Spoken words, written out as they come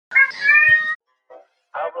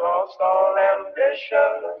lost all ambition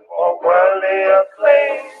for worldly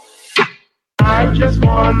acclaim. I just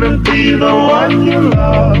wanna be the one you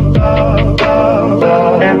love.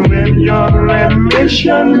 And when you're in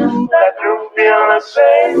mission, that you feel the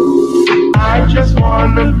same. I just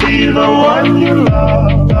wanna be the one you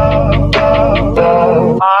love.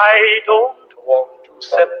 I don't want to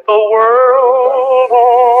set the world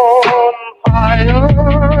on fire.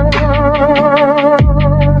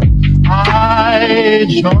 I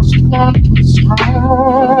just want to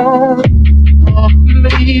start a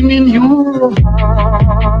flame in your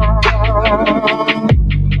heart.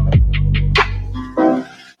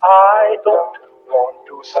 I don't want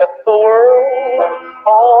to set the world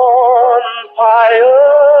on fire.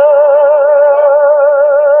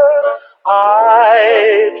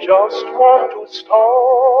 I just want to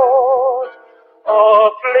start a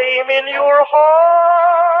flame in your heart.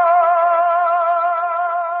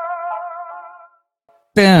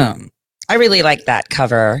 Boom. I really like that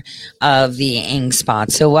cover of the Ing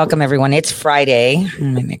Spot. So welcome everyone. It's Friday.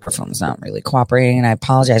 My microphone's not really cooperating and I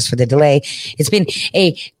apologize for the delay. It's been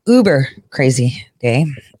a uber crazy day.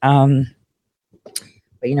 But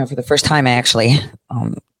for the first time I actually,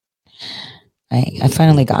 I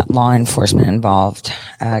finally got law enforcement involved,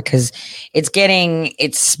 cause it's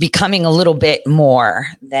becoming a little bit more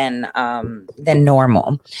than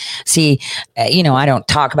normal. See, I don't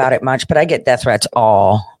talk about it much, but I get death threats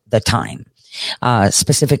all the time.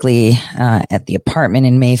 Specifically at the apartment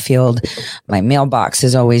in Mayfield, my mailbox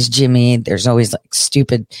is always jimmied. There's always like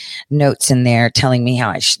stupid notes in there telling me how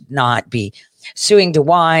I should not be suing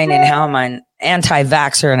DeWine and how I'm an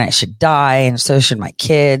anti-vaxxer and I should die and so should my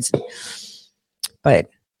kids.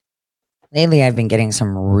 But lately I've been getting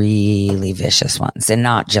some really vicious ones, and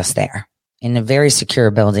not just there, in a very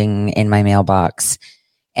secure building in my mailbox.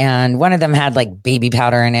 And one of them had like baby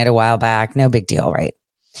powder in it a while back. No big deal, right?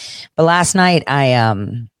 But last night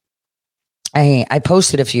I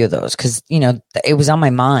posted a few of those because, it was on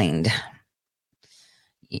my mind.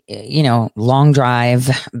 Long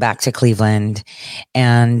drive back to Cleveland,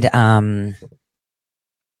 and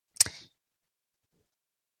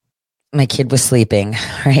my kid was sleeping,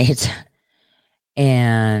 right?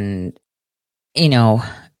 And,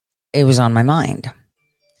 it was on my mind.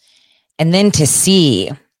 And then to see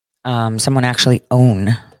someone actually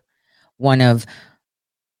own one of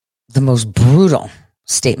the most brutal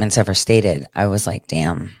statements ever stated, I was like,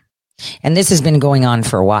 damn. And this has been going on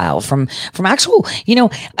for a while from actual,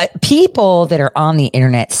 people that are on the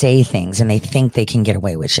internet say things and they think they can get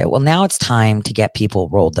away with shit. Well, now it's time to get people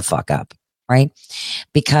rolled the fuck up, right?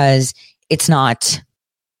 Because it's not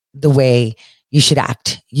the way you should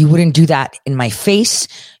act. You wouldn't do that in my face.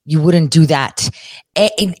 You wouldn't do that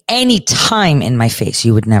in any time in my face.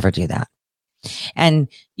 You would never do that. And,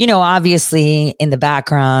 obviously in the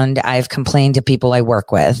background, I've complained to people I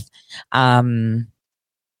work with. And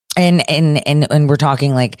we're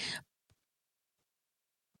talking like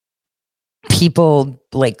people,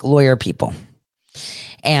 like lawyer people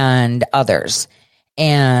and others.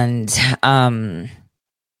 And,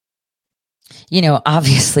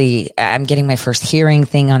 obviously I'm getting my first hearing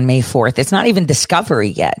thing on May 4th. It's not even discovery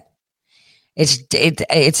yet.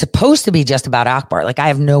 It's supposed to be just about Akbar. Like I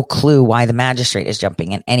have no clue why the magistrate is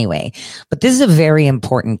jumping in anyway, but this is a very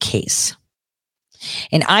important case.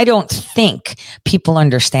 And I don't think people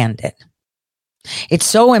understand it. It's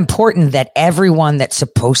so important that everyone that's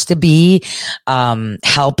supposed to be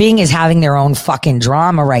helping is having their own fucking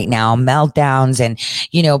drama right now, meltdowns and,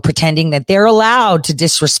 pretending that they're allowed to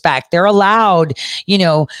disrespect. They're allowed,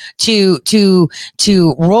 to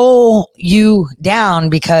roll you down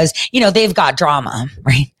because, they've got drama,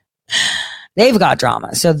 right? They've got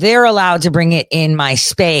drama. So they're allowed to bring it in my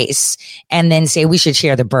space and then say we should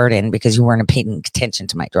share the burden because you weren't paying attention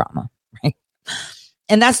to my drama, right?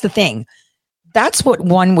 And that's the thing. That's what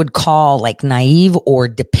one would call like naive or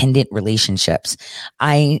dependent relationships.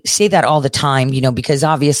 I say that all the time, because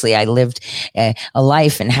obviously I lived a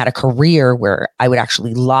life and had a career where I would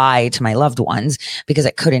actually lie to my loved ones because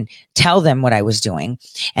I couldn't tell them what I was doing.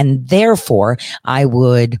 And therefore I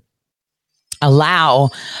would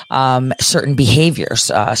allow certain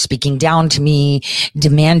behaviors, speaking down to me,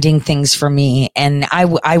 demanding things from me. And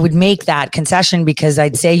I would make that concession because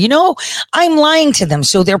I'd say, I'm lying to them.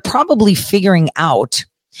 So they're probably figuring out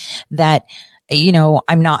that,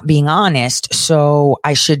 I'm not being honest. So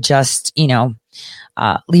I should just,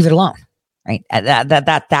 leave it alone. Right.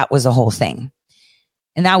 That was the whole thing.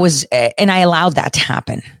 And that was, and I allowed that to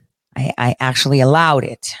happen. I actually allowed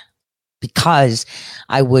it because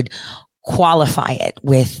I would qualify it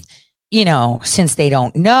with, since they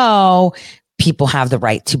don't know, people have the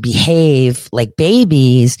right to behave like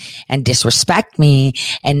babies and disrespect me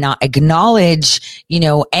and not acknowledge,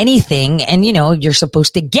 anything. And, you're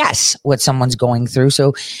supposed to guess what someone's going through.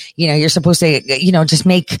 So, you're supposed to, just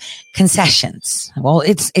make concessions. Well,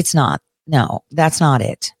 it's not. No, that's not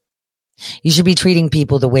it. You should be treating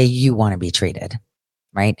people the way you want to be treated,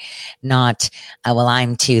 right? Not, well,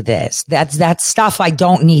 I'm to this. That's stuff I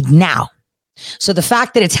don't need now. So the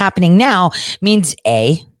fact that it's happening now means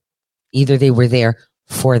either they were there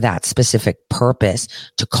for that specific purpose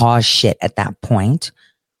to cause shit at that point,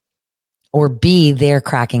 or B, they're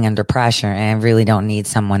cracking under pressure and I really don't need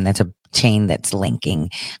someone that's a chain that's linking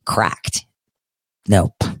cracked.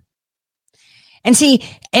 Nope. And see,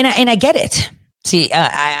 and I get it. See,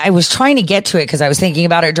 I was trying to get to it because I was thinking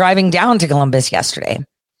about it driving down to Columbus yesterday.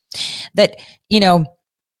 That,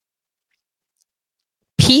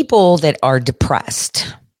 people that are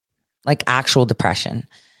depressed, like actual depression,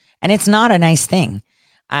 and it's not a nice thing.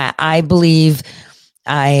 I believe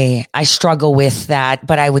I struggle with that,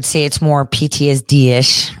 but I would say it's more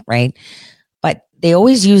PTSD-ish, right? But they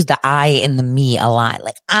always use the I and the me a lot.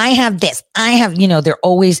 Like, I have this, I have, they're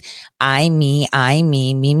always I, me,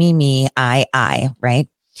 me, I, right?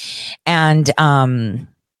 And how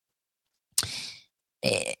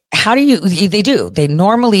do they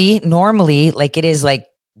normally, like, it is like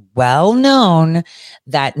well known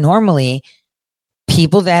that normally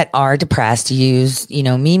people that are depressed use,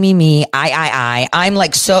 me, I'm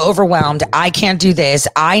like so overwhelmed. I can't do this.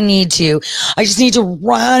 I just need to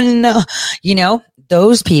run.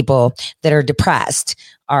 Those people that are depressed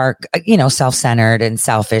are, self-centered and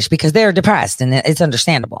selfish because they're depressed, and it's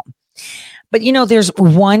understandable. But, there's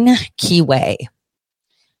one key way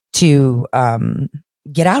to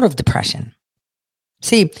get out of depression.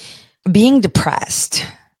 See, being depressed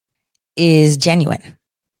is genuine.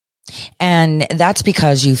 And that's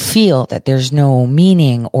because you feel that there's no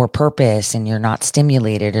meaning or purpose, and you're not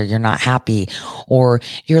stimulated, or you're not happy, or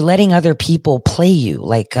you're letting other people play you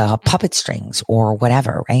like puppet strings or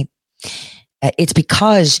whatever, right? It's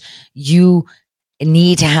because you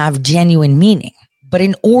need to have genuine meaning. But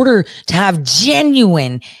in order to have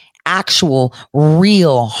genuine, actual,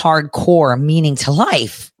 real, hardcore meaning to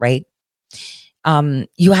life, right?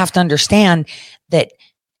 You have to understand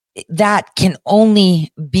that can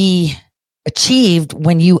only be achieved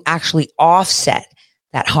when you actually offset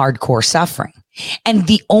that hardcore suffering. And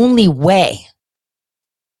the only way,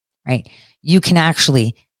 right, you can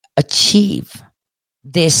actually achieve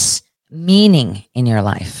this meaning in your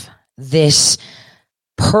life, this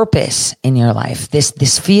purpose in your life,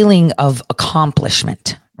 this feeling of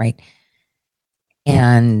accomplishment, right?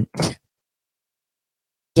 And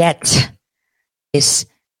get this,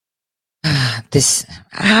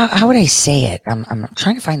 how would I say it? I'm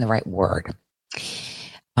trying to find the right word.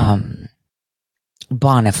 Bona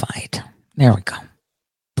fide. There we go.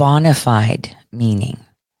 Bona fide meaning,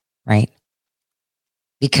 right?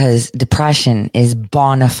 Because depression is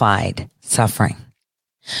bona fide suffering.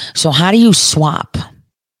 So how do you swap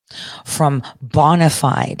from bona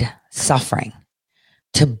fide suffering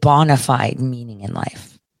to bona fide meaning in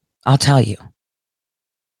life? I'll tell you.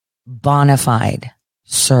 Bona fide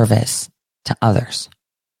service to others.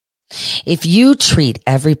 If you treat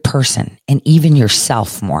every person and even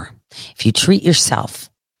yourself more, if you treat yourself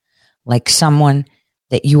like someone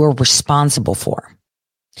that you are responsible for,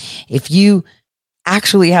 if you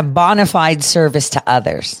actually have bona fide service to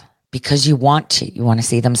others because you want to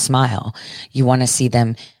see them smile, you want to see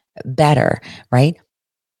them better, right?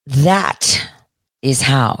 That is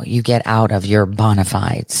how you get out of your bona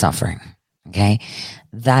fide suffering. Okay.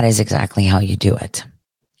 That is exactly how you do it.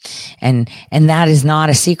 And that is not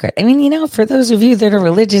a secret. I mean, for those of you that are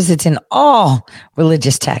religious, it's in all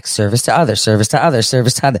religious texts: service to others, service to others,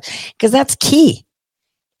 service to others, because that's key.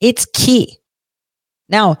 It's key.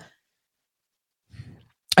 Now,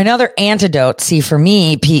 another antidote, see, for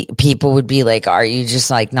me, people would be like, are you just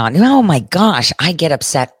like not? Oh my gosh, I get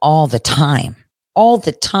upset all the time.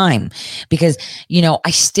 Because,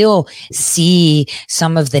 I still see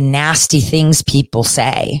some of the nasty things people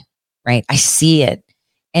say, right? I see it.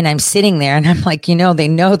 And I'm sitting there and I'm like, they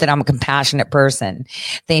know that I'm a compassionate person.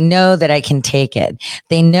 They know that I can take it.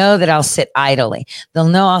 They know that I'll sit idly. They'll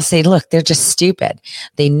know I'll say, look, they're just stupid.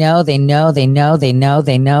 They know.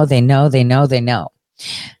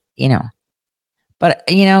 But,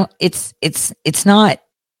 it's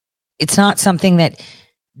not something that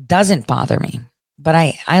doesn't bother me, but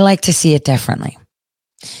I like to see it differently.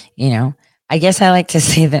 I guess I like to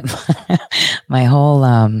see that my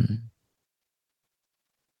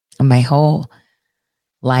whole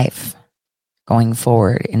life going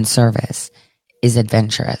forward in service is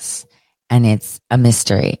adventurous. and it's a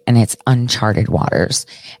mystery and it's uncharted waters.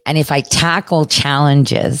 And if I tackle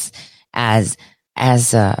challenges as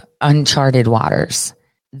uncharted waters,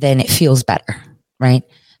 then it feels better, right?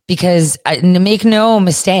 Because make no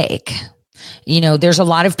mistake, there's a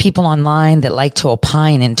lot of people online that like to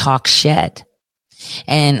opine and talk shit.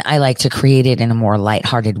 And I like to create it in a more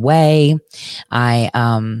lighthearted way. I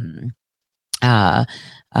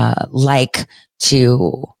like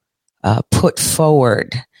to put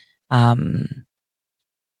forward a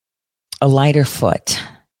lighter foot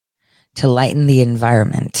to lighten the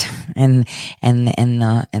environment and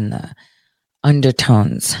the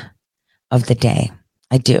undertones of the day.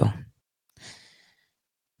 I do.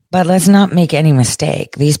 But let's not make any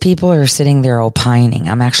mistake. These people are sitting there opining.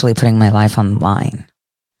 I'm actually putting my life on the line.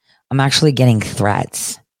 I'm actually getting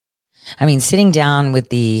threats. I mean, sitting down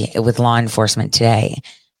with law enforcement today,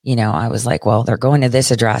 I was like, well, they're going to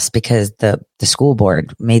this address because the school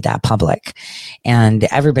board made that public and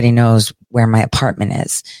everybody knows where my apartment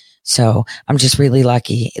is. So I'm just really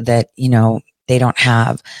lucky that, they don't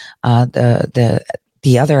have,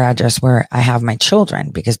 the other address where I have my children,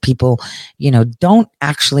 because people, don't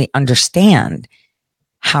actually understand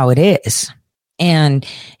how it is. And,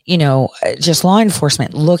 just law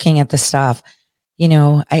enforcement looking at the stuff,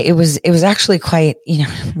 it was actually quite,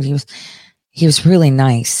 he was really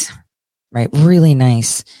nice, right? Really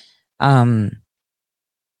nice.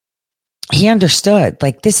 He understood,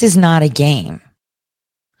 like, this is not a game.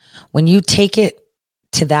 When you take it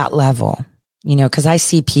to that level, because I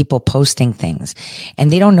see people posting things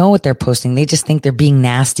and they don't know what they're posting. They just think they're being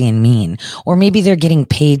nasty and mean, or maybe they're getting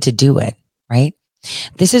paid to do it, right?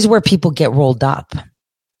 This is where people get rolled up.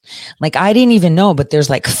 Like, I didn't even know, but there's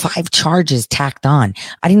like 5 charges tacked on.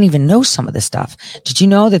 I didn't even know some of this stuff. Did you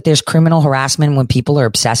know that there's criminal harassment when people are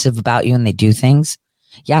obsessive about you and they do things?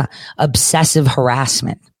 Yeah. Obsessive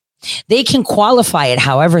harassment. They can qualify it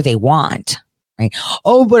however they want, right?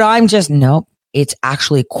 Oh, but nope. It's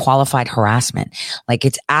actually qualified harassment. Like,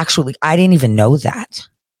 it's actually, I didn't even know that.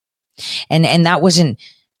 And that wasn't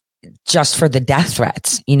just for the death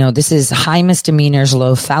threats. This is high misdemeanors,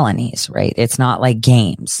 low felonies, right? It's not like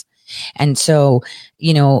games. And so,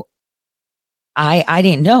 I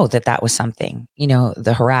didn't know that was something,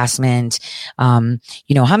 the harassment, how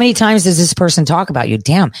many times does this person talk about you?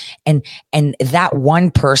 Damn. And that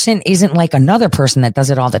one person isn't like another person that does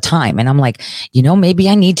it all the time. And I'm like, maybe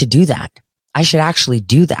I need to do that. I should actually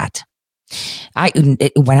do that.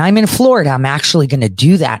 When I'm in Florida, I'm actually going to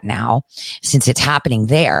do that now, since it's happening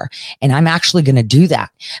there. And I'm actually going to do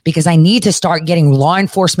that because I need to start getting law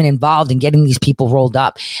enforcement involved and getting these people rolled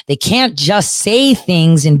up. They can't just say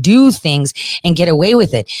things and do things and get away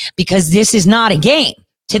with it, because this is not a game.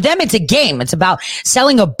 To them, it's a game. It's about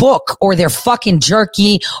selling a book or their fucking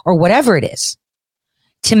jerky or whatever it is.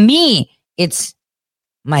 To me, it's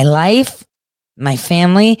my life, my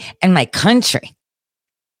family, and my country.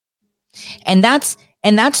 And that's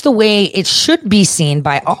the way it should be seen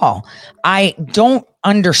by all. I don't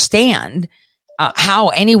understand how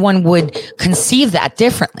anyone would conceive that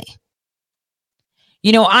differently.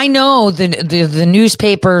 I know the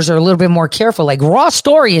newspapers are a little bit more careful. Like, Raw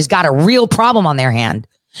Story has got a real problem on their hand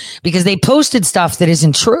because they posted stuff that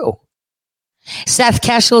isn't true. Seth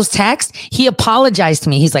Keshel's text, he apologized to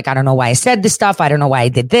me. He's like, I don't know why I said this stuff. I don't know why I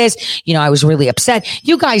did this. I was really upset.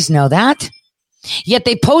 You guys know that. Yet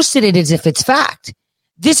they posted it as if it's fact.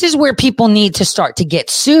 This is where people need to start to get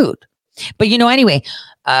sued. But, anyway,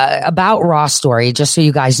 about Raw Story, just so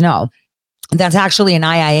you guys know, that's actually an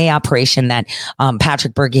IIA operation that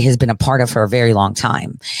Patrick Berge has been a part of for a very long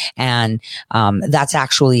time. And that's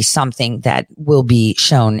actually something that will be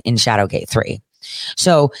shown in Shadowgate 3.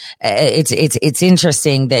 So it's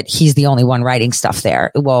interesting that he's the only one writing stuff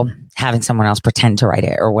there. Well, having someone else pretend to write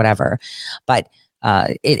it or whatever, but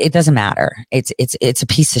it doesn't matter. It's a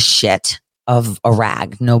piece of shit of a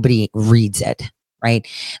rag. Nobody reads it, right?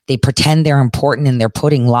 They pretend they're important and they're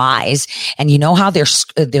putting lies. And you know how they're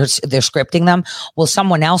scripting them? Well,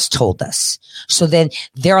 someone else told us. So then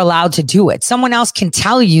they're allowed to do it. Someone else can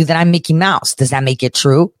tell you that I'm Mickey Mouse. Does that make it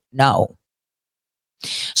true? No.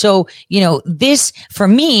 So, this for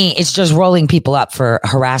me is just rolling people up for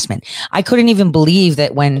harassment. I couldn't even believe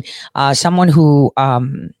that when someone who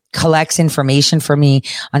collects information for me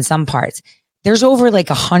on some parts, there's over like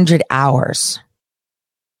 100 hours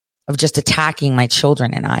of just attacking my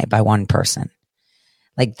children and I by one person.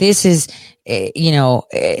 Like, this is,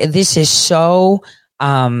 this is so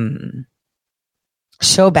bad.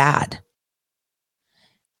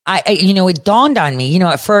 It dawned on me,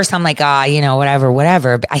 at first I'm like,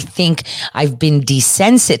 whatever. But I think I've been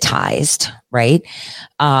desensitized, right?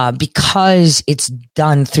 Because it's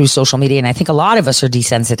done through social media. And I think a lot of us are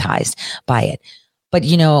desensitized by it. But,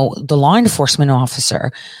 you know, the law enforcement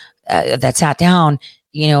officer that sat down,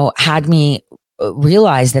 you know, had me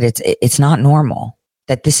realize that it's not normal,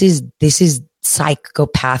 that this is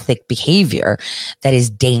psychopathic behavior that is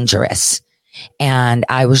dangerous. And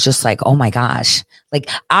I was just like, oh my gosh, like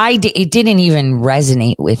it didn't even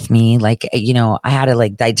resonate with me. Like, you know, I had to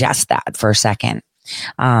like digest that for a second.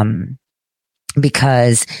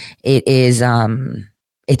 Because it is,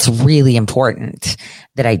 it's really important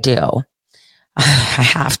that I do. I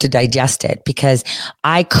have to digest it because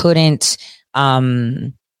I couldn't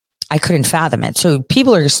fathom it. So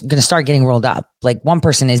people are going to start getting rolled up. Like one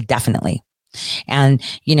person is definitely. And,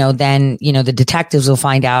 you know, then, you know, the detectives will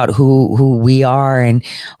find out who we are and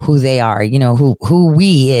who they are, you know, who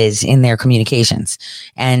we is in their communications.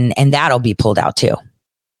 And that'll be pulled out too.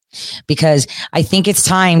 Because I think it's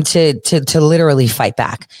time to literally fight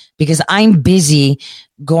back, because I'm busy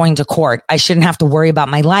going to court. I shouldn't have to worry about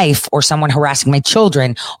my life or someone harassing my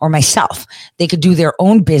children or myself. They could do their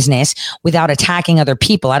own business without attacking other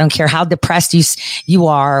people. I don't care how depressed you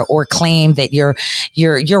are or claim that you're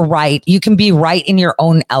right. You can be right in your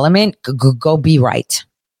own element. Go be right.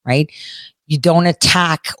 Right. You don't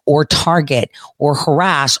attack or target or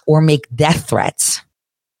harass or make death threats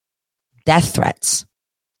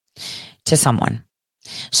to someone.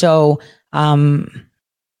 So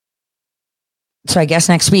I guess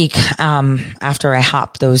next week, after I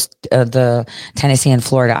hop those, the Tennessee and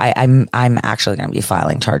Florida, I'm actually going to be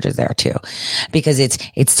filing charges there too, because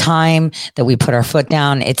it's time that we put our foot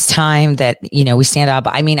down. It's time that, you know, we stand up.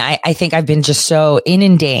 I mean, I think I've been just so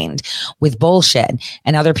inundated with bullshit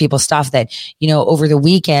and other people's stuff that, you know, over the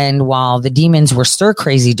weekend, while the demons were stir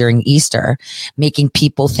crazy during Easter, making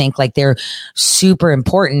people think like they're super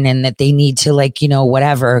important and that they need to, like, you know,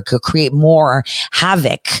 whatever, could create more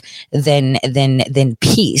havoc than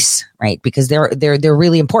peace, right? Because they're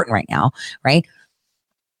really important right now, right?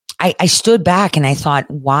 I stood back and I thought,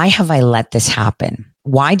 why have I let this happen?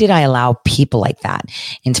 Why did I allow people like that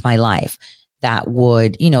into my life? That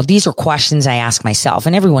would, you know, these are questions I ask myself,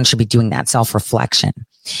 and everyone should be doing that self-reflection.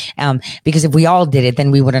 Because if we all did it,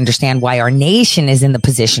 then we would understand why our nation is in the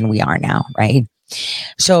position we are now, right?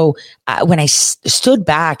 So when I stood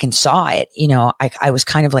back and saw it, you know, I was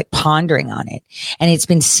kind of like pondering on it, and it's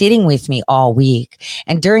been sitting with me all week.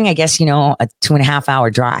 And during, I guess, you know, a 2.5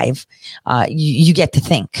 hour drive, you get to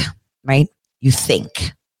think, right? You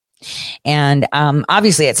think. And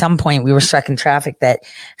obviously at some point we were stuck in traffic that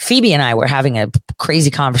Phoebe and I were having a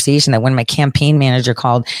crazy conversation that when my campaign manager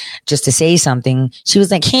called just to say something, she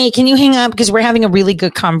was like, hey, can you hang up? Because we're having a really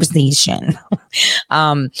good conversation.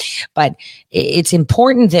 But it's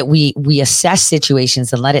important that we assess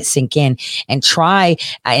situations and let it sink in and try.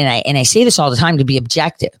 And I say this all the time, to be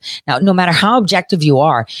objective. Now, no matter how objective you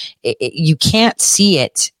are, you can't see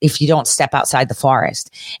it if you don't step outside the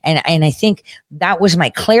forest. And I think that was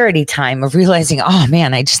my clarity time of realizing, oh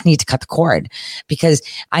man, I just need to cut the cord, because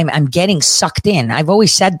I'm getting sucked in. I've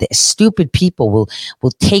always said this: stupid people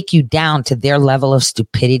will take you down to their level of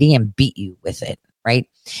stupidity and beat you with it, right?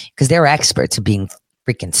 Because they're experts at being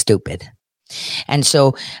freaking stupid. And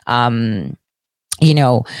so, you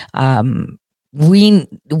know, we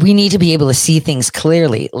need to be able to see things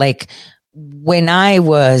clearly. Like when I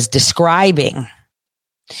was describing,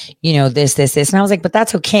 you know, this, and I was like, but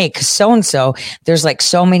that's okay, because so-and-so, there's like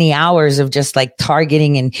so many hours of just like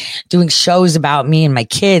targeting and doing shows about me and my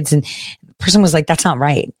kids. And the person was like, that's not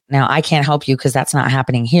right. Now I can't help you because that's not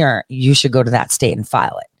happening here. You should go to that state and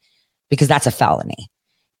file it, because that's a felony.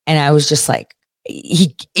 And I was just like,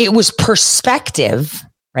 it was perspective,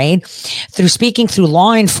 right? Through speaking through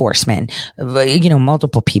law enforcement, you know,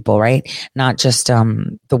 multiple people, right? Not just,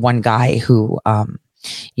 the one guy who,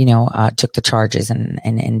 you know, took the charges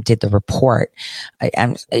and did the report.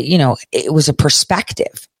 You know, it was a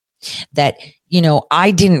perspective that, you know, I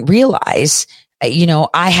didn't realize, you know,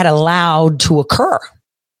 I had allowed to occur,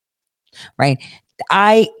 right?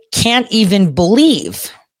 I can't even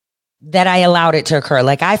believe that I allowed it to occur.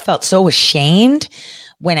 Like I felt so ashamed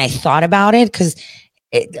when I thought about it, because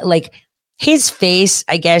like his face,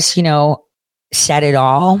 I guess, you know, said it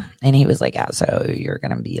all. And he was like, oh, so you're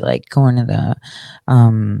going to be like going to the,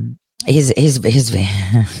 his she's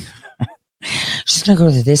going to go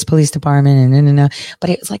to this police department and but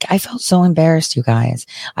it was like, I felt so embarrassed, you guys.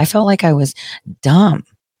 I felt like I was dumb.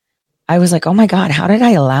 I was like, oh my God, how did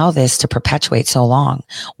I allow this to perpetuate so long?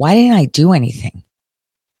 Why didn't I do anything?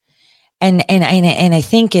 And I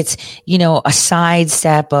think it's, you know, a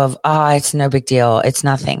sidestep of, it's no big deal. It's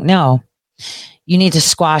nothing. No, You need to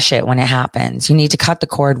squash it when it happens. You need to cut the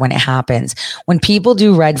cord when it happens. When people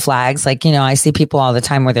do red flags, like, I see people all the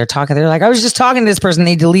time where they're like, I was just talking to this person.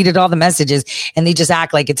 They deleted all the messages and they just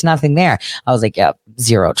act like it's nothing there. I was like, yep,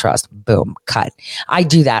 zero trust. Boom, cut. I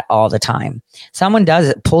do that all the time. Someone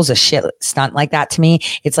pulls a shit stunt like that to me.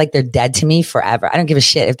 It's like they're dead to me forever. I don't give a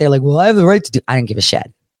shit. If they're like, well, I have the right to do, I don't give a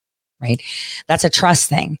shit. Right? That's a trust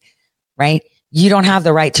thing, right? You don't have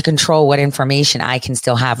the right to control what information I can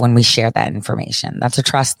still have when we share that information. That's a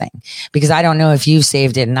trust thing, because I don't know if you've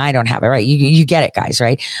saved it and I don't have it, right? You get it, guys,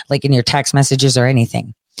 right? Like in your text messages or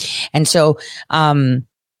anything. And so, I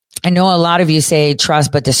know a lot of you say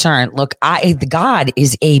trust, but discern. Look, God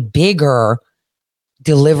is a bigger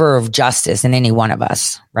deliverer of justice than any one of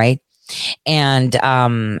us, right? And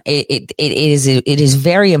it is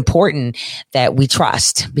very important that we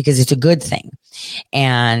trust, because it's a good thing.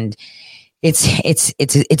 And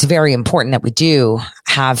it's very important that we do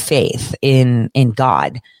have faith in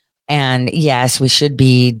God. And yes, we should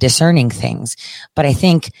be discerning things, but I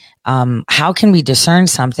think, how can we discern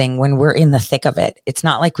something when we're in the thick of it? It's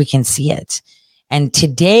not like we can see it. And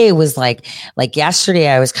today was like yesterday,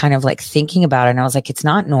 I was kind of like thinking about it, and I was like, it's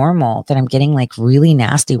not normal that I'm getting like really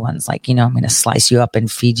nasty ones. Like, I'm going to slice you up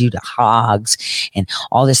and feed you to hogs and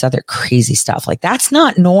all this other crazy stuff. Like, that's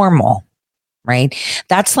not normal. Right?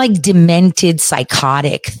 That's like demented,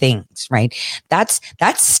 psychotic things, right? That's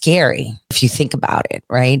scary if you think about it,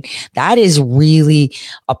 right? That is really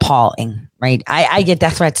appalling, right? I get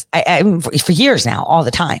death threats for years now, all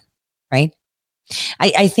the time, right?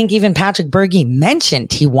 I think even Patrick Berge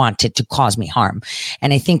mentioned he wanted to cause me harm.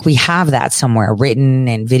 And I think we have that somewhere written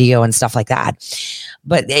and video and stuff like that.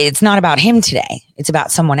 But it's not about him today. It's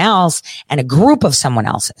about someone else and a group of someone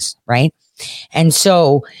else's, right? And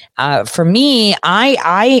so, for me,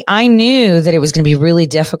 I knew that it was going to be really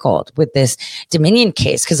difficult with this Dominion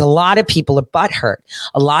case, because a lot of people are butthurt.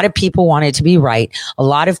 A lot of people wanted to be right. A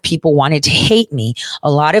lot of people wanted to hate me. A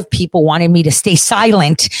lot of people wanted me to stay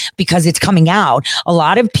silent because it's coming out. A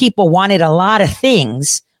lot of people wanted a lot of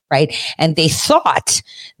things. Right. And they thought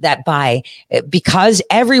that because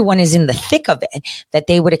everyone is in the thick of it, that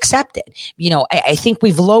they would accept it. I think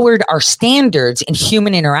we've lowered our standards in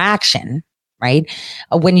human interaction, right?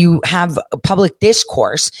 When you have a public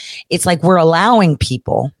discourse, it's like we're allowing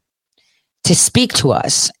people to speak to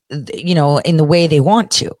us, in the way they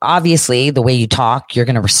want to. Obviously, the way you talk, you're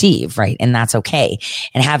going to receive, right? And that's okay.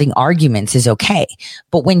 And having arguments is okay.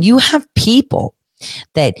 But when you have people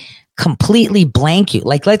that completely blank you,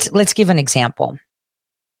 like let's give an example.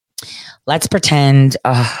 Let's pretend,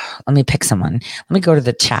 let me pick someone. Let me go to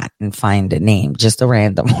the chat and find a name, just a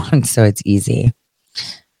random one, so it's easy.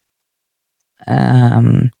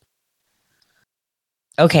 Okay,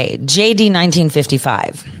 JD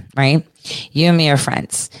 1955, right? You and me are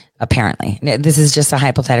friends, apparently. This is just a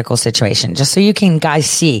hypothetical situation, just so you can guys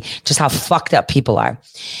see just how fucked up people are.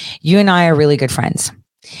 You and I are really good friends.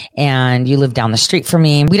 And you live down the street from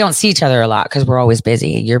me. We don't see each other a lot because we're always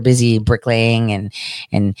busy. You're busy bricklaying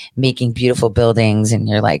and making beautiful buildings. And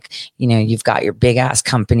you're like, you've got your big ass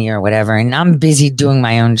company or whatever. And I'm busy doing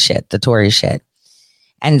my own shit, the Tory shit.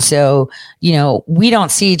 And so, we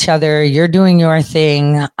don't see each other. You're doing your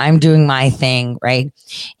thing. I'm doing my thing. Right.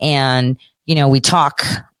 And, we talk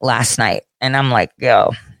last night and I'm like,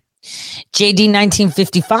 yo, JD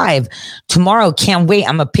 1955, tomorrow, can't wait.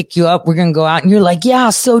 I'm going to pick you up. We're going to go out. And you're like,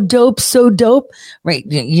 yeah, so dope. Right.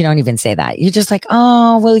 You don't even say that. You're just like,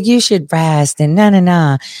 oh, well, you should rest and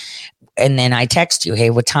nah. And then I text you,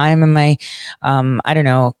 hey, what time am I? I don't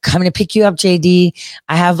know, coming to pick you up, JD.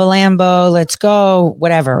 I have a Lambo. Let's go,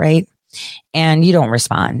 whatever. Right. And you don't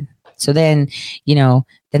respond. So then,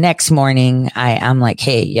 the next morning I'm like,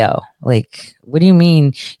 hey, yo, like, what do you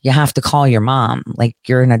mean you have to call your mom? Like,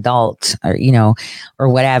 you're an adult or, or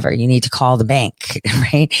whatever. You need to call the bank.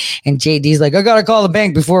 Right. And JD's like, I got to call the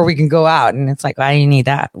bank before we can go out. And it's like, why do you need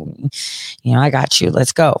that? I got you.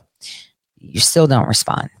 Let's go. You still don't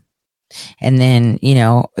respond. And then,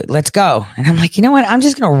 let's go. And I'm like, you know what? I'm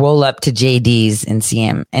just going to roll up to JD's and see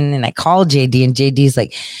him. And then I call JD and JD's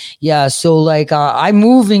like, yeah, so like, I'm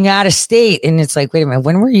moving out of state. And it's like, wait a minute,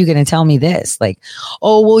 when were you going to tell me this? Like,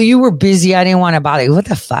 oh, well, you were busy. I didn't want to bother you. What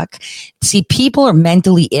the fuck? See, people are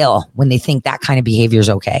mentally ill when they think that kind of behavior is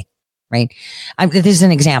okay. Right. This is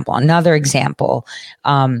an example. Another example,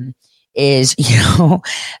 is,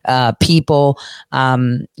 people,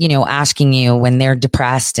 asking you when they're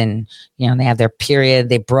depressed and, they have their period,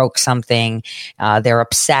 they broke something, they're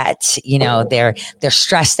upset, they're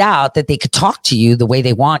stressed out, that they could talk to you the way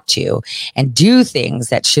they want to and do things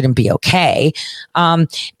that shouldn't be okay.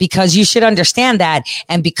 Because you should understand that.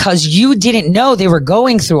 And because you didn't know they were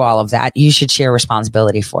going through all of that, you should share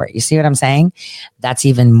responsibility for it. You see what I'm saying? That's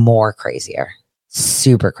even more crazier.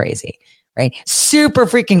 Super crazy, right? Super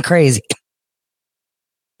freaking crazy.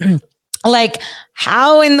 Like,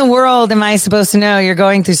 how in the world am I supposed to know you're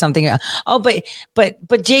going through something? Oh, but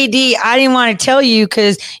JD, I didn't want to tell you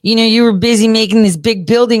because, you were busy making this big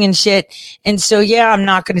building and shit. And so, yeah, I'm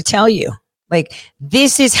not going to tell you. Like,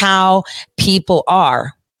 this is how people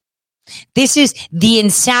are. This is the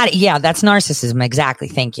insanity. Yeah, that's narcissism. Exactly.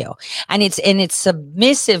 Thank you. And it's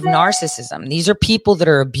submissive narcissism. These are people that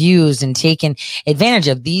are abused and taken advantage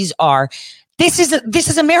of. This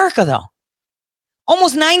is America, though.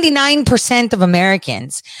 Almost 99% of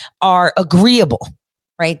Americans are agreeable,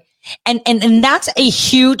 right? And that's a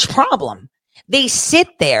huge problem. They sit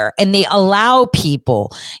there and they allow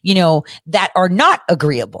people, that are not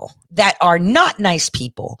agreeable, that are not nice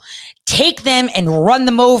people, take them and run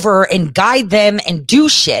them over and guide them and do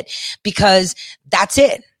shit because that's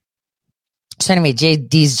it. So anyway,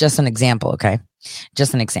 JD's just an example, okay?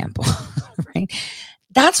 Just an example, right?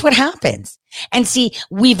 That's what happens. And see,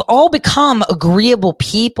 we've all become agreeable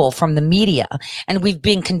people from the media, and we've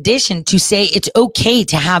been conditioned to say it's okay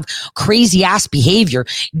to have crazy ass behavior,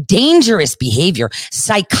 dangerous behavior,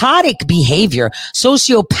 psychotic behavior,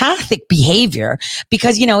 sociopathic behavior,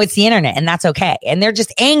 because, it's the internet and that's okay. And they're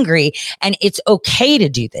just angry and it's okay to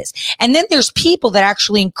do this. And then there's people that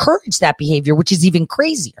actually encourage that behavior, which is even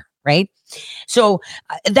crazier, right? So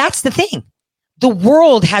that's the thing. The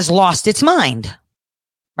world has lost its mind.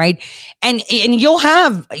 Right. And you'll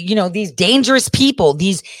have, these dangerous people,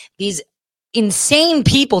 these insane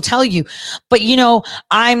people tell you, but,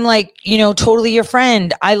 I'm like, totally your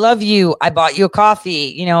friend. I love you. I bought you a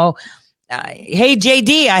coffee, hey,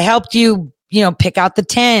 JD, I helped you, pick out the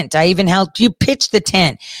tent. I even helped you pitch the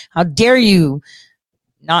tent. How dare you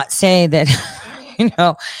not say that,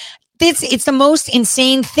 it's the most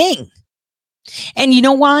insane thing. And you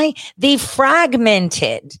know why? They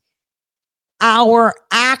fragmented our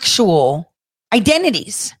actual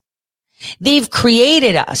identities. They've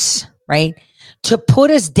created us, right, to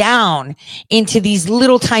put us down into these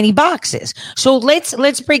little tiny boxes. So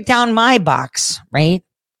let's break down my box, right?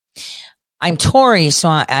 I'm Tori, so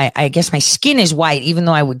I guess my skin is white, even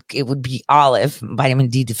though it would be olive, vitamin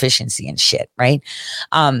D deficiency and shit, right?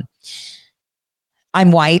 I'm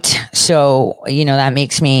white, so that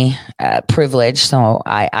makes me privileged. So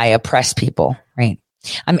I oppress people, right?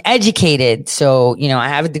 I'm educated, so, I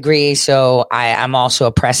have a degree, so I'm also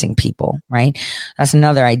oppressing people, right? That's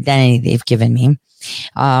another identity they've given me.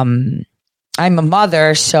 I'm a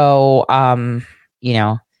mother, so,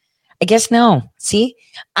 I guess no. See,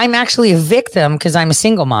 I'm actually a victim because I'm a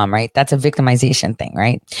single mom, right? That's a victimization thing,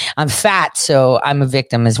 right? I'm fat, so I'm a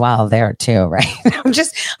victim as well there too, right?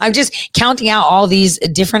 I'm just counting out all these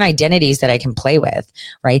different identities that I can play with,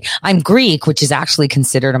 right? I'm Greek, which is actually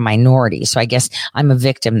considered a minority, so I guess I'm a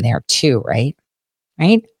victim there too, right?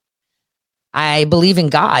 Right? I believe in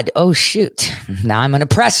God. Oh, shoot. Now I'm an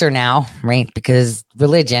oppressor now, right? Because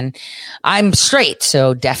religion. I'm straight,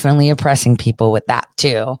 so definitely oppressing people with that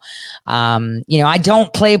too. I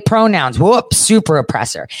don't play pronouns. Whoops, super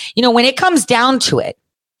oppressor. When it comes down to it,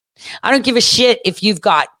 I don't give a shit if you've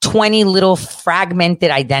got 20 little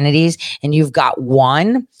fragmented identities and you've got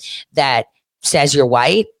one that says you're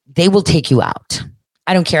white, they will take you out.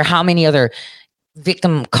 I don't care how many other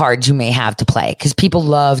victim cards you may have to play, because people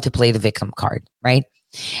love to play the victim card, right?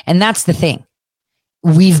 And that's the thing.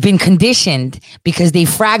 We've been conditioned because they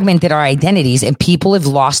fragmented our identities and people have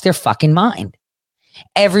lost their fucking mind.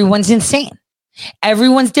 Everyone's insane.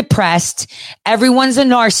 Everyone's depressed. Everyone's a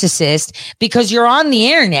narcissist because you're on the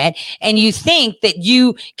internet and you think that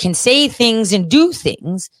you can say things and do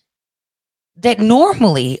things that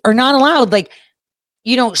normally are not allowed. Like,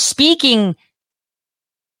 speaking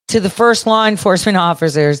to the first law enforcement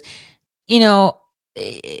officers,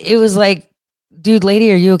 it was like, dude,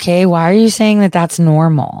 lady, are you okay? Why are you saying that that's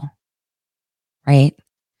normal? Right?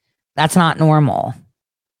 That's not normal.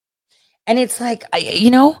 And it's like,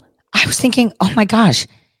 I was thinking, oh my gosh,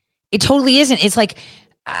 it totally isn't. It's like,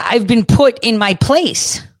 I've been put in my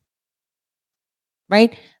place,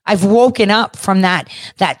 right? I've woken up from that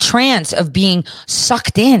trance of being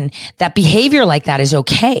sucked in, that behavior like that is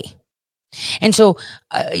okay. And so,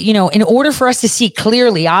 in order for us to see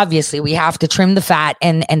clearly, obviously, we have to trim the fat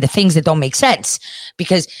and the things that don't make sense,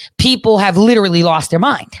 because people have literally lost their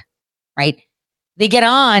mind, right? They get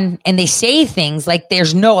on and they say things like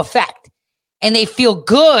there's no effect, and they feel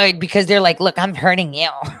good because they're like, look, I'm hurting you.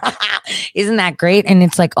 Isn't that great? And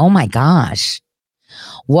it's like, oh my gosh,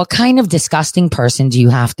 what kind of disgusting person do you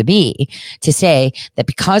have to be to say that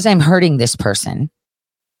because I'm hurting this person,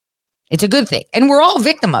 it's a good thing? And we're all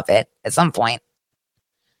victim of it at some point.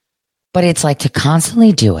 But it's like to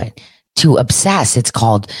constantly do it, to obsess. It's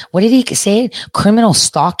called, what did he say? Criminal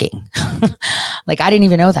stalking. Like, I didn't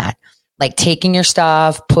even know that. Like taking your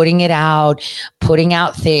stuff, putting it out, putting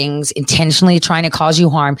out things, intentionally trying to cause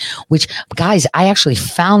you harm, which, guys, I actually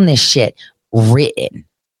found this shit written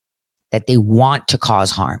that they want to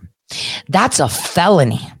cause harm. That's a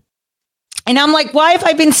felony. And I'm like, why have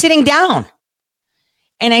I been sitting down?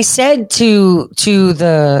 And I said to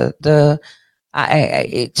the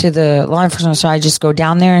law enforcement, so I just go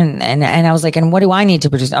down there and I was like, and what do I need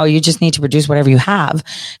to produce? Oh, you just need to produce whatever you have,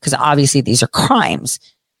 because obviously these are crimes.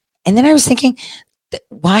 And then I was thinking,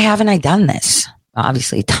 why haven't I done this?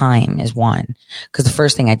 Obviously, time is one, because the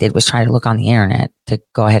first thing I did was try to look on the internet to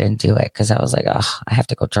go ahead and do it, because I was like, oh, I have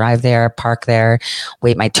to go drive there, park there,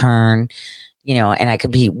 wait my turn, and I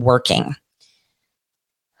could be working.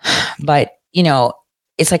 But,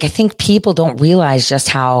 it's like, I think people don't realize just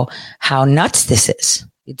how nuts this is.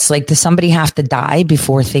 It's like, does somebody have to die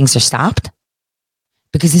before things are stopped?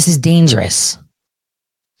 Because this is dangerous.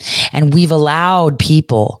 And we've allowed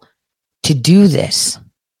people to do this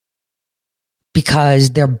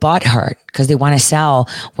because they're butthurt, because they want to sell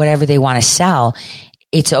whatever they want to sell.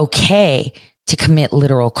 It's okay to commit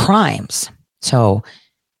literal crimes. So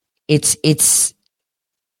it's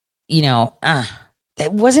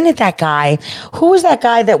wasn't it that guy? Who was that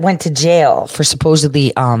guy that went to jail for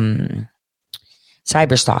supposedly cyber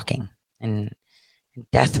stalking and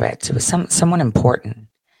death threats? It was someone important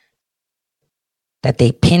that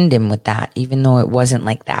they pinned him with that, even though it wasn't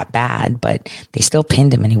like that bad, but they still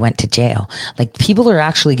pinned him and he went to jail. Like, people are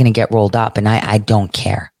actually going to get rolled up, and I don't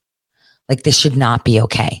care. Like, this should not be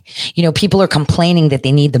okay. People are complaining that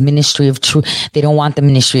they need the ministry of truth. They don't want the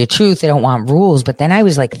ministry of truth. They don't want rules. But then I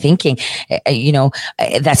was like thinking,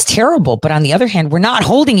 that's terrible. But on the other hand, we're not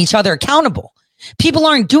holding each other accountable. People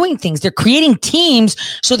aren't doing things. They're creating teams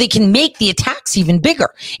so they can make the attacks even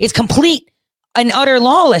bigger. It's complete and utter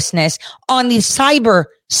lawlessness on the cyber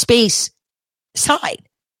space side.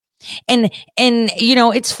 And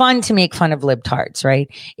it's fun to make fun of libtards, right?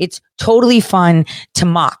 It's totally fun to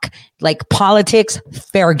mock. Like, politics,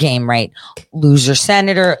 fair game, right? Loser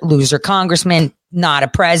senator, loser congressman, not a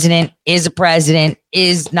president, is a president,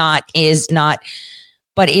 is not.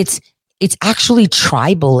 But it's actually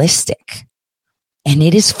tribalistic. And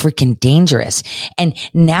it is freaking dangerous. And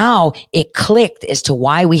now it clicked as to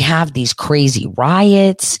why we have these crazy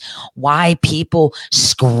riots, why people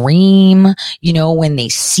scream, when they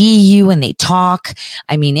see you and they talk.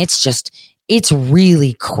 I mean, it's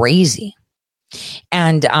really crazy.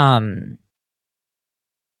 And,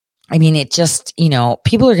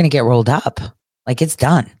 people are going to get rolled up. Like, it's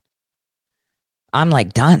done. I'm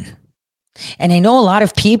like, done. And I know a lot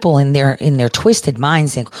of people in their twisted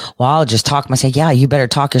minds think, well, I'll just talk myself. Yeah, you better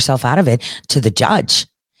talk yourself out of it to the judge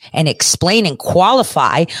and explain and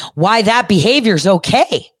qualify why that behavior is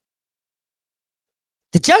okay.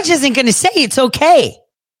 The judge isn't going to say it's okay.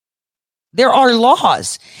 There are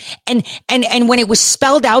laws. And when it was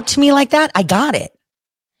spelled out to me like that, I got it.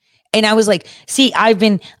 And I was like, see, I've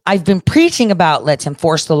been preaching about let's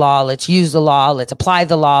enforce the law, let's use the law, let's apply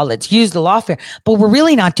the law, let's use the lawfare, but we're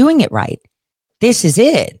really not doing it right. This is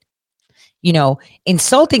it.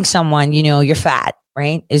 Insulting someone, you're fat,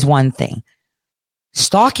 right, is one thing.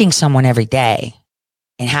 Stalking someone every day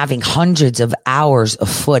and having hundreds of hours of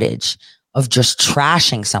footage of just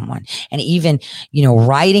trashing someone and even,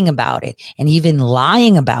 writing about it and even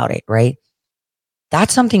lying about it, right?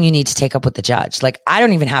 That's something you need to take up with the judge. Like, I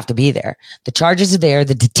don't even have to be there. The charges are there.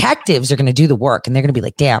 The detectives are going to do the work, and they're going to be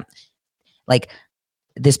like, damn, like,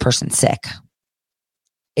 this person's sick.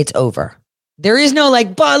 It's over. There is no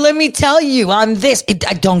like, but let me tell you on this.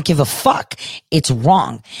 I don't give a fuck. It's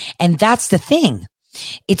wrong. And that's the thing.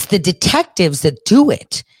 It's the detectives that do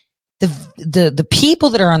it. The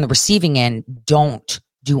people that are on the receiving end don't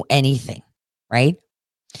do anything, right?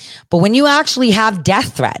 But when you actually have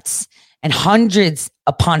death threats and hundreds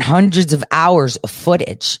upon hundreds of hours of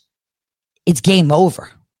footage, it's game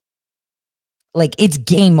over. Like, it's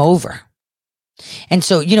game over. And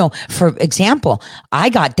so, for example, I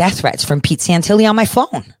got death threats from Pete Santilli on my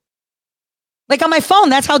phone. Like, on my phone,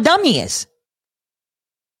 that's how dumb he is.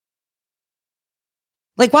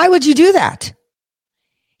 Like, why would you do that?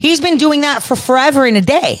 He's been doing that for forever and a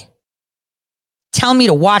day. Tell me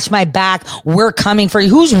to watch my back. We're coming for you.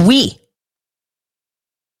 Who's we?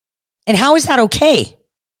 And how is that okay?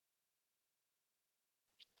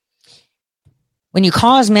 When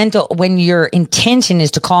your intention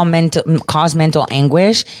is to cause mental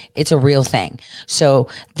anguish, it's a real thing. So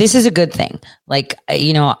this is a good thing. Like,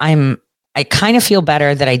 I kind of feel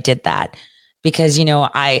better that I did that because,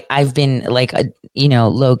 I've been like,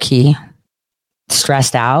 low key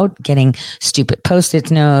stressed out, getting stupid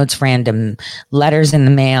Post-it notes, random letters in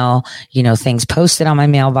the mail, things posted on my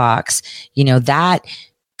mailbox, that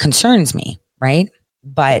concerns me. Right.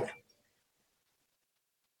 But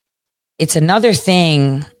it's another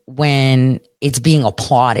thing when it's being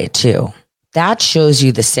applauded too. That shows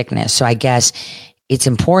you the sickness. So I guess it's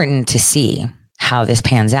important to see how this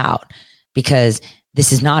pans out because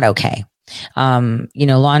this is not okay.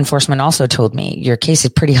 Law enforcement also told me your case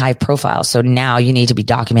is pretty high profile. So now you need to be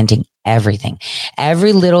documenting everything,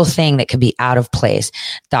 every little thing that could be out of place.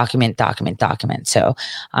 Document. So,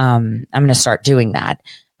 I'm going to start doing that.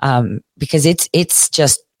 Because it's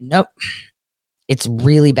just, nope. It's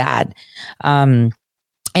really bad. And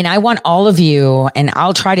I want all of you, and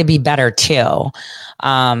I'll try to be better too.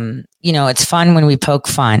 It's fun when we poke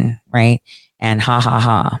fun, right? And ha ha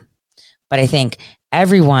ha. But I think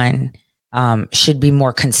everyone should be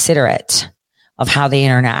more considerate of how they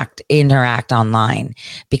interact online,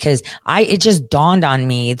 because it just dawned on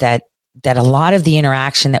me that a lot of the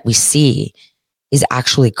interaction that we see is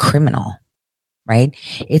actually criminal, right?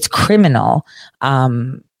 It's criminal.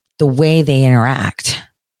 The way they interact,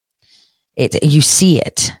 you see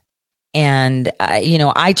it. And,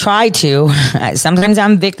 I try to, sometimes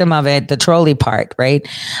I'm victim of it, the trolley part, right?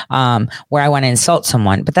 Where I want to insult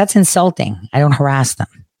someone, but that's insulting. I don't harass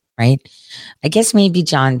them, right? I guess maybe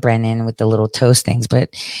John Brennan with the little toast things,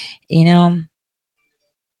 but, I'm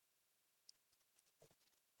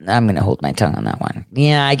going to hold my tongue on that one.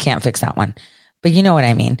 Yeah, I can't fix that one, but you know what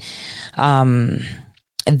I mean?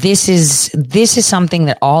 This is something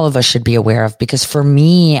that all of us should be aware of, because for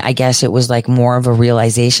me, I guess it was like more of a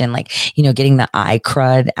realization, like, getting the eye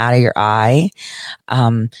crud out of your eye.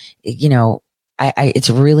 It's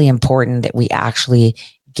really important that we actually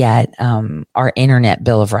get, our internet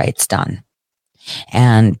bill of rights done.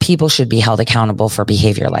 And people should be held accountable for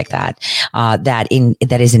behavior like that, that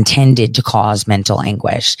is intended to cause mental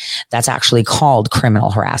anguish. That's actually called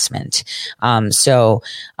criminal harassment.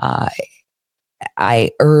 I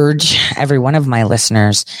urge every one of my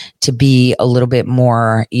listeners to be a little bit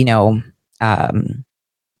more,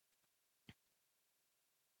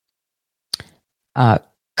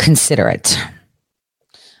 considerate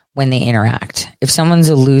when they interact. If someone's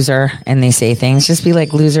a loser and they say things, just be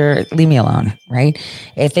like, loser, leave me alone, right?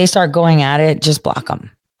 If they start going at it, just block them,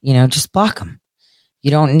 just block them. You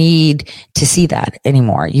don't need to see that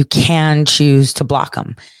anymore. You can choose to block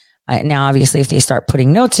them. Now, obviously, if they start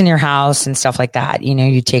putting notes in your house and stuff like that,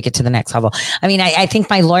 you take it to the next level. I mean, I think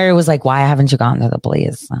my lawyer was like, why haven't you gone to the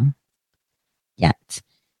police yet?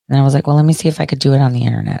 And I was like, well, let me see if I could do it on the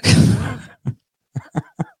internet.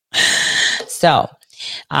 So,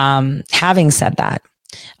 having said that,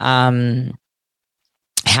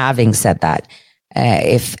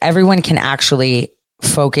 if everyone can actually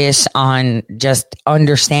focus on just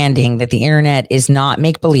understanding that the internet is not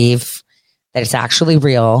make-believe, that it's actually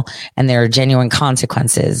real and there are genuine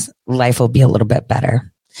consequences, life will be a little bit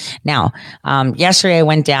better. Now, yesterday I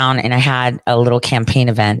went down and I had a little campaign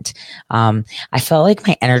event. I felt like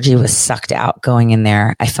my energy was sucked out going in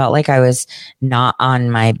there. I felt like I was not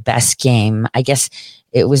on my best game. I guess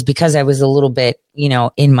it was because I was a little bit,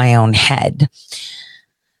 in my own head.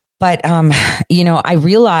 But, I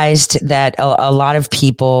realized that a lot of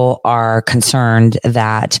people are concerned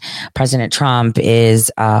that President Trump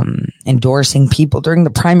is endorsing people during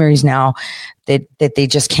the primaries now that they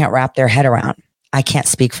just can't wrap their head around. I can't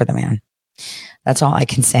speak for the man. That's all I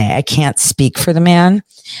can say. I can't speak for the man.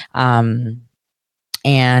 And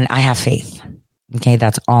I have faith. Okay.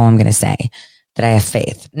 That's all I'm going to say, that I have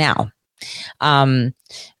faith. Now,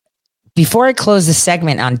 before I close the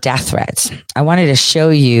segment on death threats, I wanted to show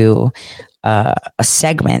you a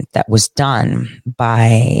segment that was done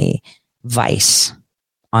by Vice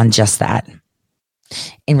on just that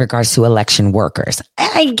in regards to election workers.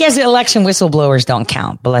 I guess election whistleblowers don't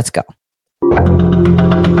count, but let's go.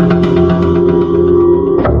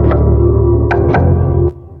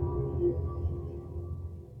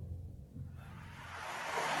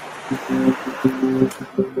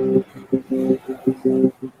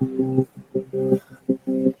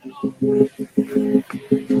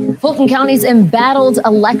 Vote Fulton County's embattled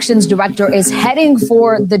elections director is heading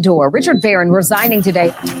for the door. Richard Barron resigning today.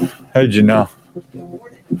 How did you know?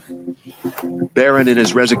 Barron, in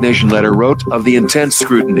his resignation letter, wrote of the intense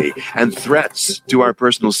scrutiny and threats to our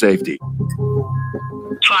personal safety.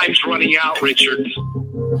 Time's running out, Richard.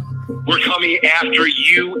 We're coming after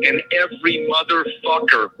you and every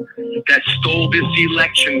motherfucker that stole this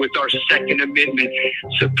election with our Second Amendment.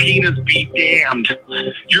 Subpoenas be damned.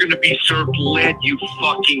 You're going to be served lead, you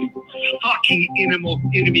fucking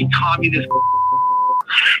enemy communist.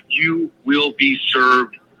 You will be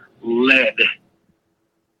served lead.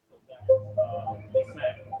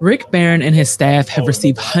 Rick Barron and his staff have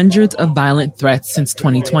received hundreds of violent threats since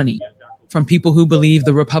 2020 from people who believe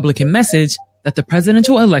the Republican message that the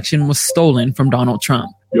presidential election was stolen from Donald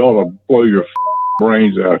Trump. You ought to blow your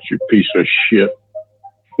brains out, you piece of shit.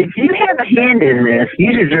 If you have a hand in this,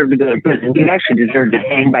 you deserve to go to prison. You actually deserve to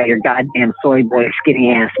hang by your goddamn soy boy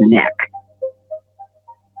skinny ass neck.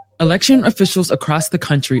 Election officials across the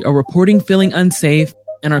country are reporting feeling unsafe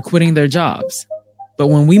and are quitting their jobs. But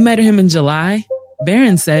when we met him in July,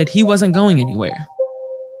 Barron said he wasn't going anywhere.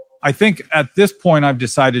 I think at this point I've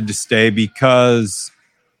decided to stay because,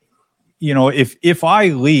 you know, if I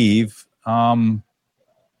leave,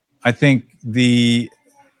 I think the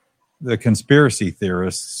conspiracy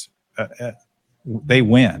theorists, they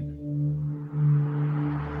win.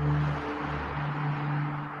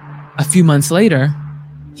 A few months later,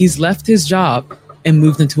 he's left his job and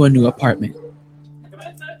moved into a new apartment.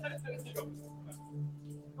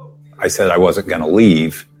 I said I wasn't going to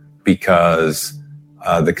leave because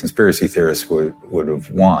the conspiracy theorists would have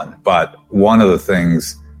won. But one of the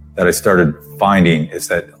things that I started finding is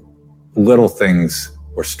that little things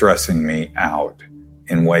were stressing me out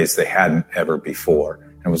in ways they hadn't ever before.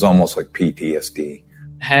 And it was almost like PTSD.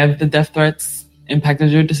 Have the death threats impacted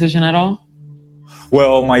your decision at all?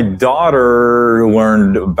 Well, my daughter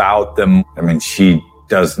learned about them. I mean, she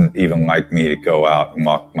doesn't even like me to go out and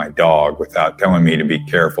walk my dog without telling me to be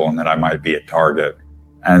careful and that I might be a target.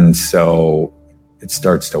 And so it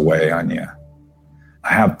starts to weigh on you. I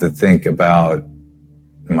have to think about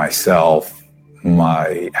myself,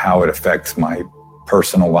 how it affects my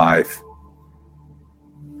personal life.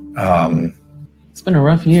 It's been a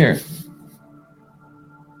rough year.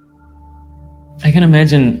 I can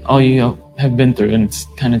imagine all you have been through, and it's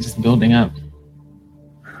kind of just building up.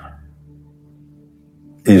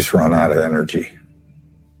 You just run out of energy.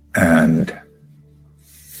 And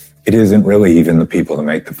it isn't really even the people that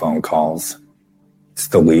make the phone calls. It's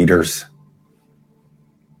the leaders.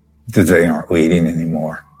 They aren't leading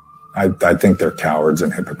anymore. I think they're cowards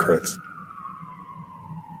and hypocrites.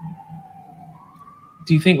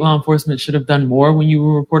 Do you think law enforcement should have done more when you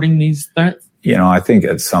were reporting these threats? You know, I think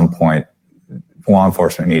at some point, law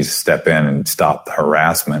enforcement needs to step in and stop the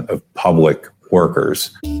harassment of public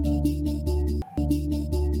workers.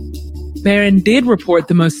 Barron did report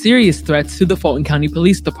the most serious threats to the Fulton County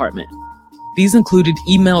Police Department. These included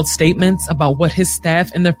emailed statements about what his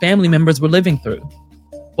staff and their family members were living through.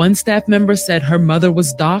 One staff member said her mother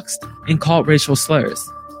was doxxed and called racial slurs.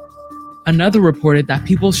 Another reported that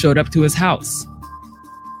people showed up to his house.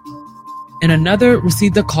 And another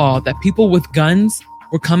received a call that people with guns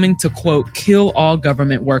were coming to, quote, kill all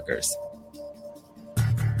government workers.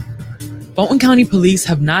 Fulton County Police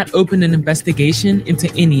have not opened an investigation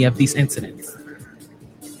into any of these incidents.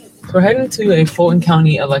 We're heading to a Fulton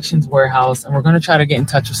County elections warehouse, and we're going to try to get in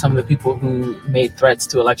touch with some of the people who made threats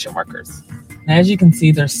to election workers. And as you can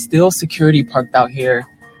see, there's still security parked out here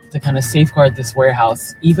to kind of safeguard this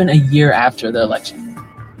warehouse, even a year after the election.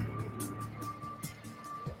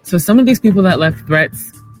 So some of these people that left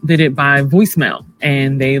threats did it by voicemail,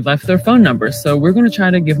 and they left their phone numbers. So we're going to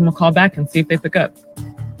try to give them a call back and see if they pick up.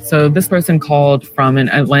 So this person called from an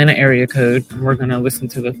Atlanta area code, and we're going to listen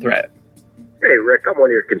to the threat. Hey, Rick, I'm one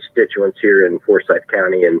of your constituents here in Forsyth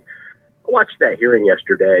County, and I watched that hearing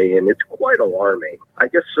yesterday, and it's quite alarming. I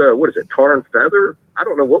guess, what is it, tar and feather? I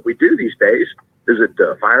don't know what we do these days. Is it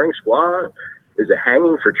firing squad? Is it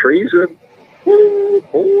hanging for treason? Ooh,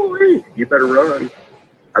 boy, you better run.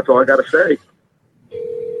 That's all I got to say.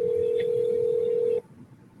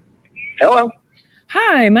 Hello.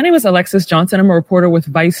 Hi, my name is Alexis Johnson. I'm a reporter with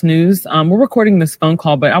Vice News. We're recording this phone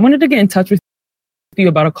call, but I wanted to get in touch with you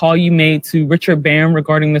about a call you made to Richard Barron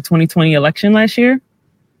regarding the 2020 election last year.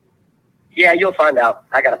 Yeah, you'll find out.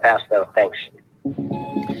 I got to pass, though. Thanks.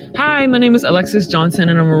 Hi, my name is Alexis Johnson,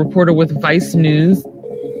 and I'm a reporter with Vice News. At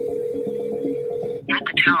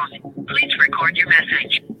the tone, please record your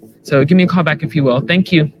message. So give me a call back if you will.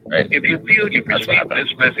 Thank you. Right. If you feel you received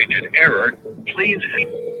this message in error, please...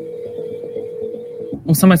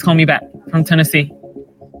 Well, somebody's calling me back from Tennessee.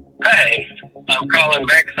 Hey, Hey, I'm calling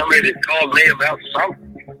back somebody that called me about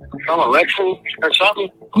some election or something.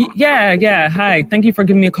 Yeah. Hi. Thank you for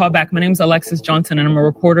giving me a call back. My name's Alexis Johnson, and I'm a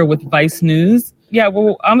reporter with Vice News. Yeah,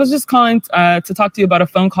 well, I was just calling to talk to you about a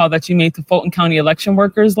phone call that you made to Fulton County election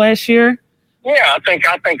workers last year. Yeah, I think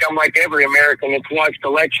I'm like every American that's watched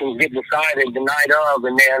elections get decided the night of,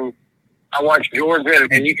 and then I watched Georgia,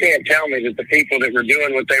 and you can't tell me that the people that were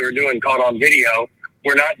doing what they were doing caught on video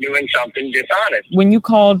were not doing something dishonest. When you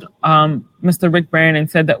called Mr. Rick Barron and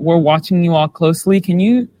said that we're watching you all closely, can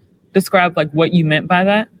you describe like what you meant by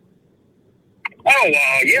that? Oh,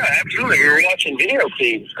 yeah, absolutely. We were watching video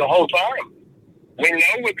feeds the whole time. We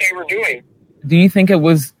know what they were doing. Do you think it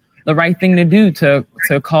was the right thing to do to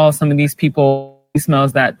call some of these people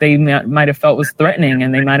voicemails that they might have felt was threatening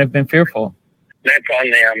and they might have been fearful? That's on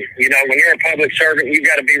them. You know, when you're a public servant, you've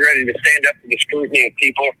got to be ready to stand up to the scrutiny of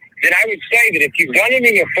people. Then I would say that if you've done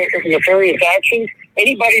any nefarious actions,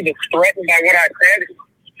 anybody that's threatened by what I said,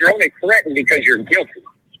 you're only threatened because you're guilty.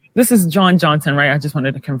 This is John Johnson, right? I just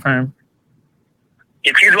wanted to confirm.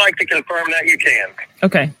 If you'd like to confirm that, you can.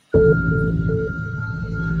 Okay.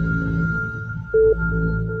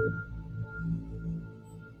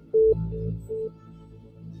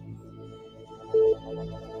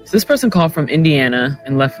 So this person called from Indiana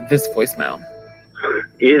and left this voicemail.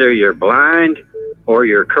 Either you're blind or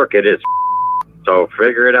you're crooked as so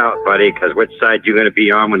figure it out, buddy, because which side you going to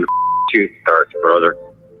be on when the shoot starts, brother?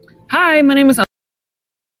 Hi, my name is...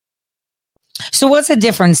 So what's the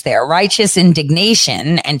difference there? Righteous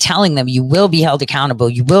indignation and telling them you will be held accountable.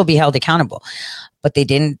 You will be held accountable. But they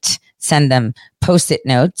didn't send them Post-it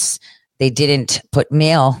notes. They didn't put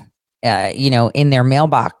mail, in their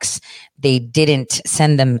mailbox. They didn't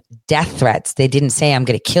send them death threats. They didn't say, I'm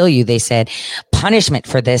going to kill you. They said, punishment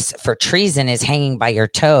for this, for treason, is hanging by your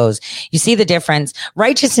toes. You see the difference?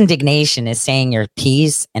 Righteous indignation is saying your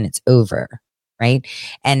piece and it's over. Right.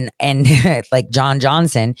 And like John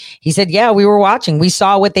Johnson, he said, yeah, we were watching. We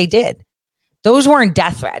saw what they did. Those weren't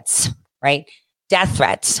death threats, right? Death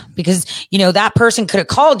threats, because, that person could have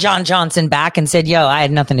called John Johnson back and said, yo, I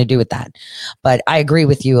had nothing to do with that. But I agree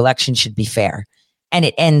with you. Election should be fair. And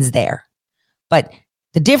it ends there. But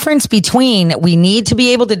the difference between, we need to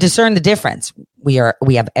be able to discern the difference. We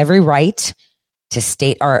have every right to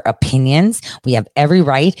state our opinions. We have every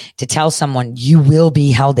right to tell someone you will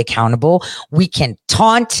be held accountable. We can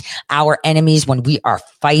taunt our enemies when we are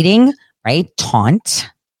fighting, right? Taunt.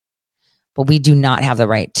 But we do not have the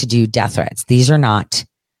right to do death threats. These are not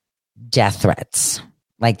death threats,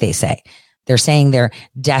 like they say. They're saying they're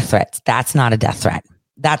death threats. That's not a death threat.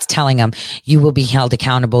 That's telling them you will be held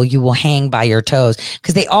accountable. You will hang by your toes,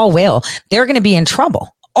 because they all will. They're going to be in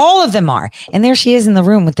trouble. All of them are. And there she is in the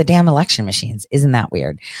room with the damn election machines. Isn't that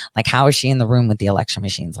weird? Like, how is she in the room with the election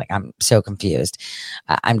machines? Like, I'm so confused.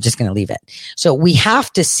 I'm just going to leave it. So we have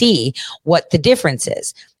to see what the difference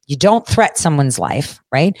is. You don't threat someone's life,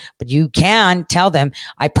 right? But you can tell them,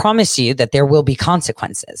 I promise you that there will be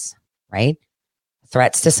consequences, right?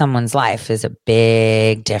 Threats to someone's life is a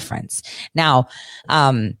big difference. Now,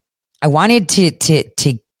 I wanted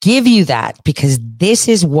to give you that because this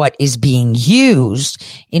is what is being used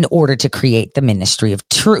in order to create the ministry of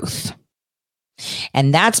truth.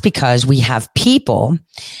 And that's because we have people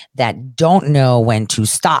that don't know when to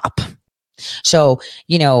stop. So,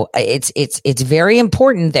 it's very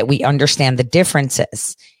important that we understand the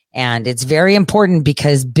differences. And it's very important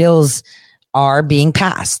because bills are being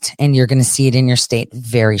passed, and you're going to see it in your state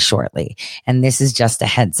very shortly. And this is just a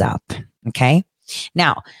heads up. Okay.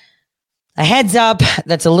 Now, a heads up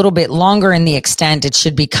that's a little bit longer in the extent. It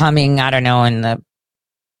should be coming, I don't know, in the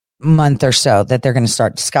month or so that they're going to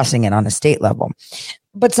start discussing it on a state level.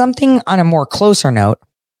 But something on a more closer note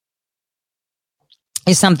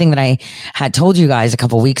is something that I had told you guys a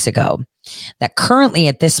couple weeks ago, that currently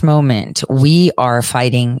at this moment, we are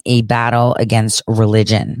fighting a battle against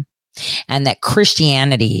religion, and that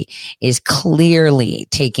Christianity is clearly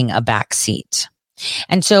taking a back seat.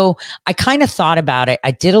 And so I kind of thought about it.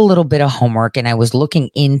 I did a little bit of homework, and I was looking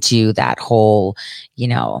into that whole,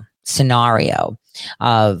 scenario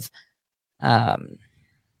of,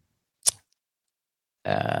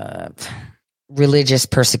 religious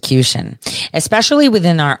persecution, especially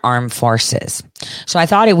within our armed forces. So I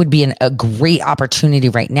thought it would be a great opportunity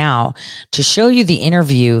right now to show you the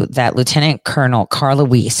interview that Lieutenant Colonel Carla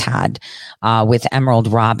Weiss had with Emerald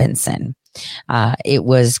Robinson. It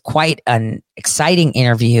was quite an exciting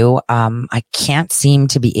interview. I can't seem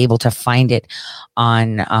to be able to find it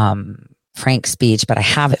on Frank's speech, but I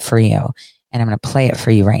have it for you, and I'm going to play it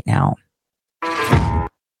for you right now.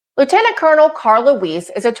 Lieutenant Colonel Carla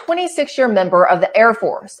Weiss is a 26-year member of the Air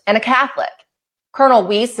Force and a Catholic. Colonel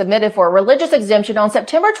Weiss submitted for a religious exemption on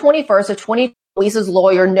September 21st of 2020. Weiss's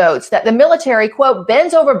lawyer notes that the military, quote,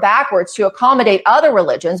 bends over backwards to accommodate other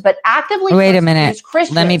religions, but actively wait a minute.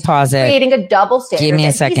 Christians, let me pause it. Creating a double standard. Give me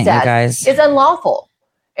a second, you guys. Is unlawful.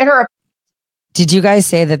 In her, did you guys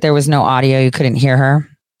say that there was no audio? You couldn't hear her?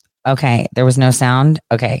 Okay, there was no sound.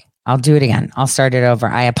 Okay, I'll do it again. I'll start it over.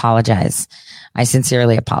 I apologize. I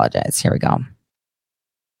sincerely apologize. Here we go.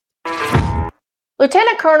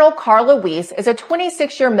 Lieutenant Colonel Carla Weiss is a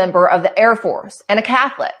 26-year member of the Air Force and a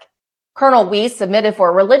Catholic. Colonel Weiss submitted for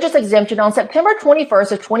a religious exemption on September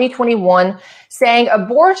 21st of 2021, saying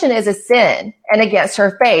abortion is a sin and against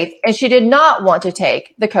her faith, and she did not want to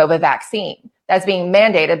take the COVID vaccine that's being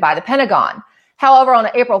mandated by the Pentagon. However, on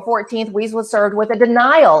April 14th, Weiss was served with a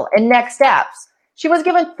denial and next steps. She was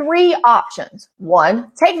given 3 options.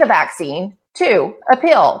 1, take the vaccine. 2,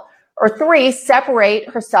 appeal. Or 3, separate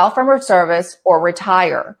herself from her service or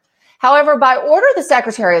retire. However, by order of the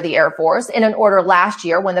Secretary of the Air Force, in an order last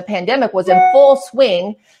year when the pandemic was in full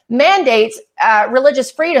swing, mandates religious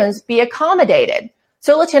freedoms be accommodated.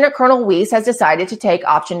 So Lieutenant Colonel Weiss has decided to take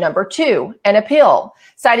option number 2, an appeal,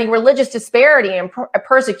 citing religious disparity and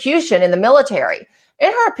persecution in the military.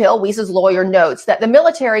 In her appeal, Weiss's lawyer notes that the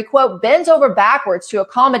military, quote, bends over backwards to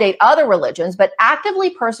accommodate other religions, but actively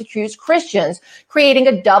persecutes Christians, creating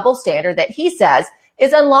a double standard that he says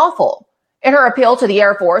is unlawful. In her appeal to the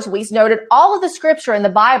Air Force, Weiss noted all of the scripture in the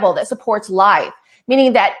Bible that supports life,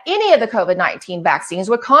 meaning that any of the COVID-19 vaccines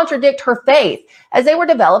would contradict her faith as they were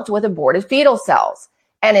developed with aborted fetal cells.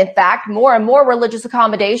 And in fact, more and more religious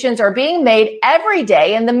accommodations are being made every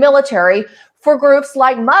day in the military for groups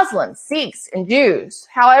like Muslims, Sikhs, and Jews.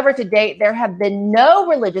 However, to date, there have been no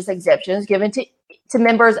religious exemptions given to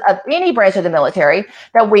members of any branch of the military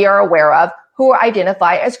that we are aware of who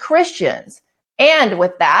identify as Christians. And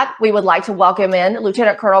with that, we would like to welcome in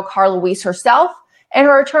Lieutenant Colonel Carla Weiss herself and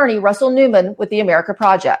her attorney, Russell Newman, with the America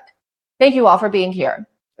Project. Thank you all for being here.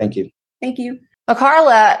 Thank you. Thank you.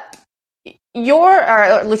 Carla,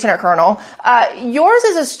 Lieutenant Colonel, yours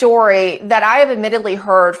is a story that I have admittedly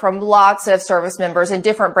heard from lots of service members in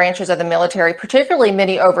different branches of the military, particularly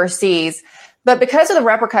many overseas. But because of the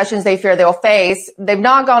repercussions they fear they'll face, they've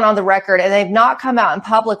not gone on the record and they've not come out in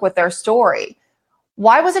public with their story.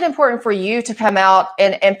 Why was it important for you to come out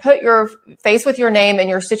and put your face with your name and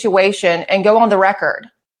your situation and go on the record?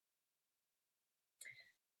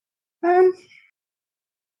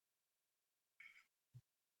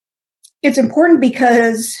 It's important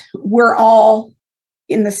because we're all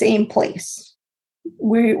in the same place.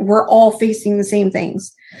 We're all facing the same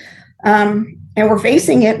things. And we're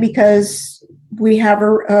facing it because we have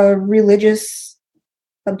a religious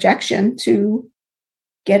objection to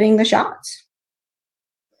getting the shots.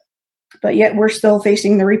 But yet we're still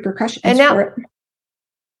facing the repercussions for it.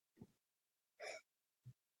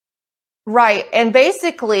 Right. And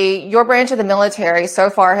basically, your branch of the military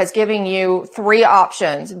so far has given you 3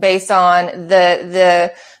 options based on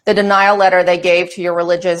the denial letter they gave to your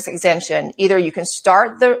religious exemption. Either you can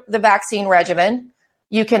start the vaccine regimen,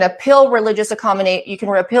 you can appeal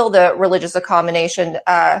the religious accommodation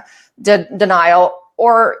denial,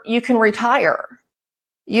 or you can retire.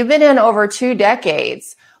 You've been in over 2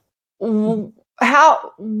 decades.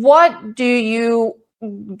 What do you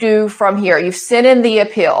do from here? You've sent in the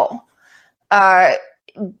appeal. How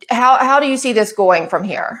do you see this going from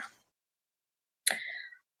here?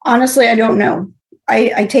 Honestly, I don't know.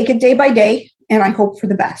 I take it day by day and I hope for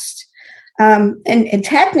the best. And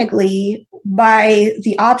technically, by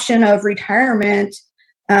the option of retirement,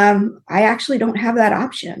 I actually don't have that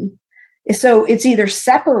option. So it's either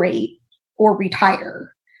separate or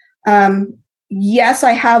retire. Yes,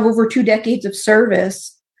 I have over 2 decades of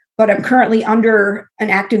service, but I'm currently under an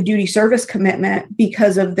active duty service commitment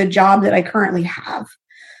because of the job that I currently have.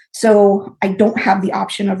 So I don't have the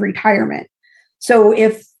option of retirement. So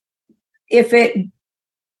if it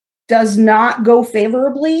does not go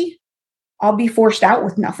favorably, I'll be forced out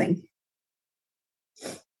with nothing.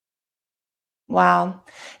 Wow.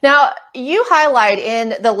 Now, you highlight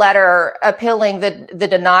in the letter appealing the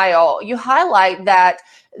denial, you highlight that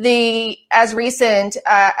as recent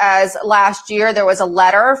as last year, there was a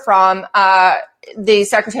letter from the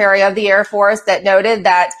Secretary of the Air Force that noted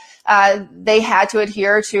that they had to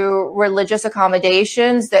adhere to religious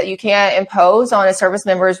accommodations that you can't impose on a service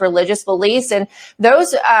member's religious beliefs. And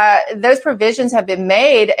those provisions have been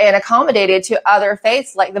made and accommodated to other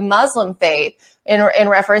faiths like the Muslim faith in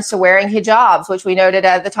reference to wearing hijabs, which we noted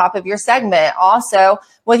at the top of your segment. Also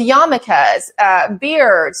with yarmulkes,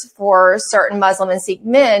 beards for certain Muslim and Sikh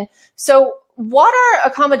men. So what are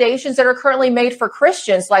accommodations that are currently made for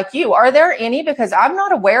Christians like you? Are there any? Because I'm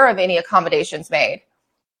not aware of any accommodations made.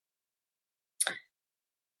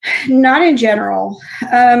 Not in general.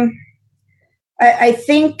 I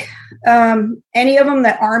think any of them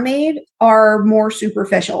that are made are more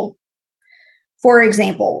superficial. For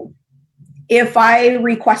example, if I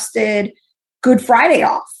requested Good Friday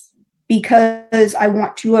off because I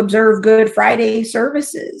want to observe Good Friday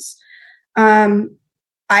services,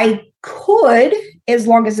 I could, as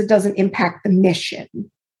long as it doesn't impact the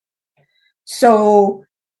mission. So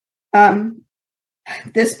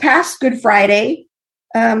this past Good Friday,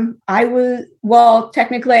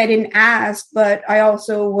 technically I didn't ask, but I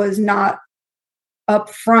also was not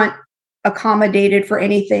upfront accommodated for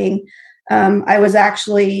anything. I was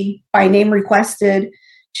actually by name requested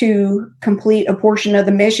to complete a portion of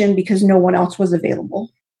the mission because no one else was available.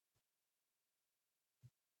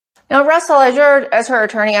 Now, Russell, as her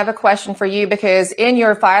attorney, I have a question for you, because in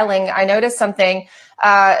your filing, I noticed something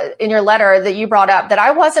in your letter that you brought up that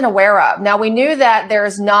I wasn't aware of. Now, we knew that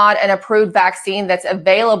there's not an approved vaccine that's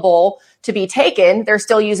available to be taken. They're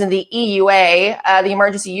still using the EUA, the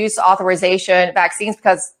emergency use authorization vaccines,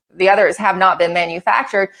 because the others have not been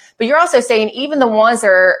manufactured. But you're also saying even the ones that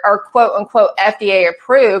are quote unquote FDA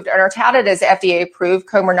approved and are touted as FDA approved,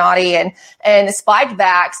 Comirnaty and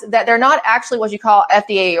Spikevax, that they're not actually what you call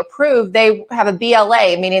FDA approved. They have a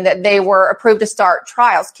BLA, meaning that they were approved to start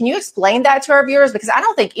trials. Can you explain that to our viewers? Because I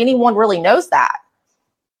don't think anyone really knows that.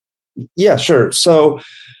 Yeah, sure. So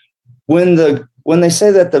when they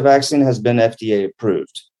say that the vaccine has been FDA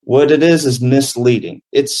approved, what it is misleading.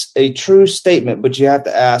 It's a true statement, but you have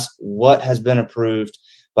to ask what has been approved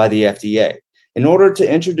by the FDA. In order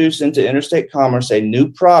to introduce into interstate commerce a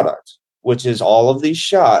new product, which is all of these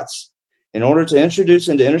shots, in order to introduce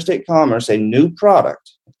into interstate commerce a new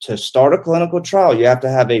product, to start a clinical trial, you have to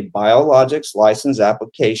have a biologics license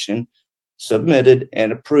application submitted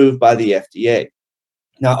and approved by the FDA.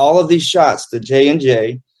 Now, all of these shots, the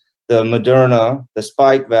J&J, the Moderna, the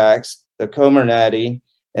Spikevax, the Comirnaty,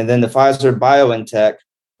 and then the Pfizer BioNTech,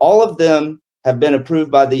 all of them have been approved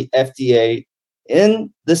by the FDA in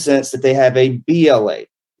the sense that they have a BLA.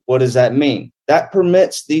 What does that mean? That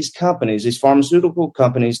permits these companies, these pharmaceutical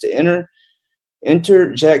companies, to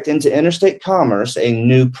interject into interstate commerce a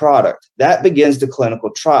new product. That begins the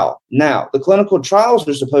clinical trial. Now, the clinical trials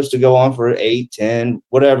are supposed to go on for 8, 10,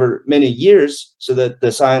 whatever, many years, so that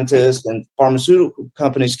the scientists and pharmaceutical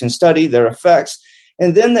companies can study their effects.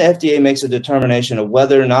 And then the FDA makes a determination of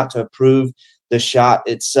whether or not to approve the shot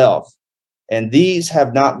itself. And these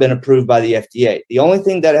have not been approved by the FDA. The only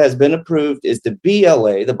thing that has been approved is the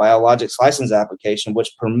BLA, the Biologics License Application,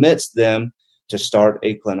 which permits them to start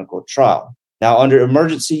a clinical trial. Now, under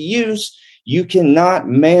emergency use, you cannot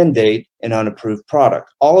mandate an unapproved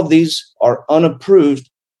product. All of these are unapproved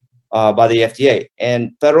by the FDA.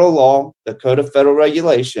 And federal law, the Code of Federal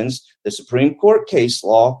Regulations, the Supreme Court case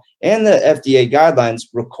law, and the FDA guidelines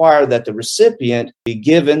require that the recipient be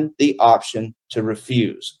given the option to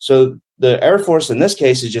refuse. So the Air Force in this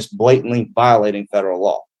case is just blatantly violating federal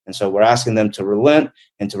law. And so we're asking them to relent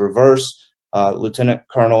and to reverse Lieutenant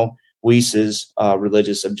Colonel Weiss's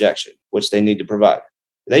religious objection, which they need to provide.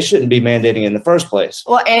 They shouldn't be mandating in the first place.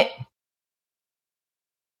 Well,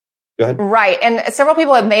 Go ahead. Right. And several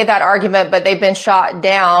people have made that argument, but they've been shot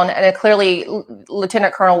down. And clearly,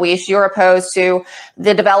 Lieutenant Colonel Weiss, you're opposed to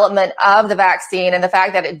the development of the vaccine and the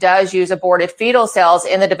fact that it does use aborted fetal cells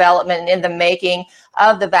in the development and in the making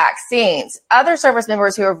of the vaccines. Other service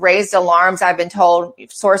members who have raised alarms, I've been told,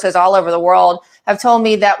 sources all over the world have told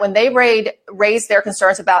me that when they raised their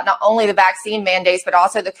concerns about not only the vaccine mandates, but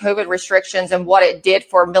also the COVID restrictions and what it did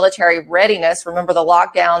for military readiness, remember the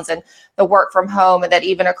lockdowns and the work from home that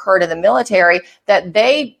even occurred in the military, that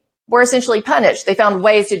they were essentially punished. They found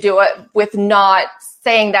ways to do it with not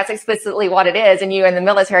saying that's explicitly what it is. And you in the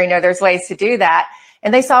military know there's ways to do that.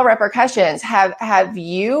 And they saw repercussions. Have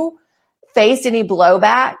you faced any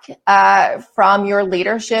blowback from your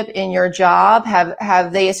leadership in your job?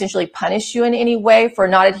 Have they essentially punished you in any way for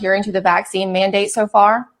not adhering to the vaccine mandate so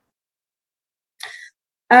far?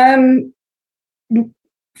 From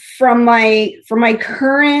my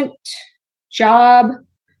current job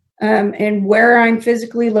and where I'm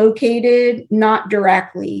physically located, not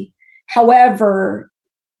directly. However,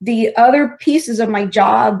 the other pieces of my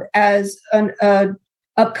job as an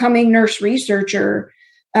upcoming nurse researcher,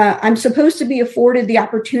 I'm supposed to be afforded the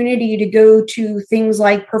opportunity to go to things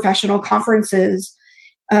like professional conferences,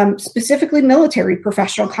 specifically military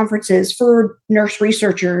professional conferences for nurse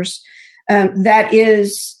researchers. That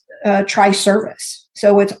is tri-service.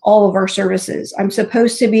 So it's all of our services. I'm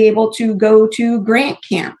supposed to be able to go to grant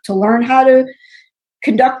camp to learn how to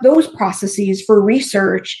conduct those processes for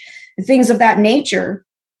research and things of that nature.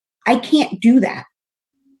 I can't do that.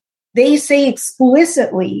 They say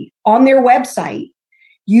explicitly on their website,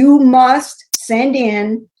 you must send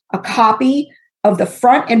in a copy of the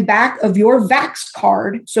front and back of your Vax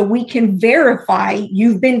card so we can verify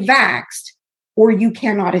you've been vaxxed, or you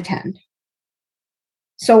cannot attend.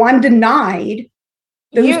 So I'm denied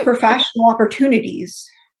those professional opportunities.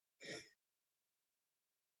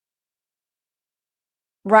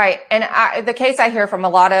 Right. And the case I hear from a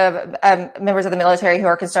lot of members of the military who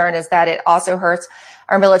are concerned is that it also hurts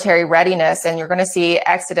our military readiness. And you're going to see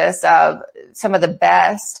exodus of some of the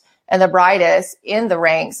best and the brightest in the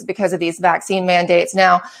ranks because of these vaccine mandates.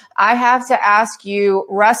 Now, I have to ask you,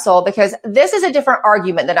 Russell, because this is a different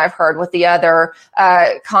argument than I've heard with the other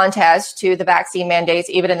contest to the vaccine mandates,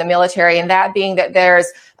 even in the military, and that being that there's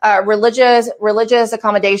religious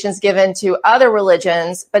accommodations given to other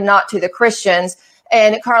religions, but not to the Christians.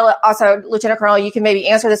 And Carla, also, Lieutenant Colonel, you can maybe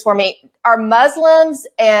answer this for me. Are Muslims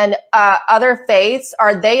and other faiths,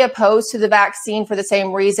 are they opposed to the vaccine for the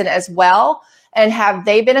same reason as well? And have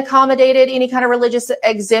they been accommodated any kind of religious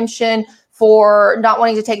exemption for not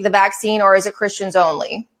wanting to take the vaccine, or is it Christians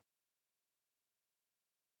only?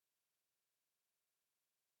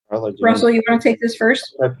 Russell, you want to take this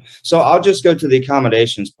first? So I'll just go to the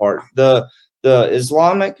accommodations part. The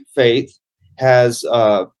Islamic faith has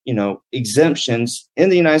exemptions in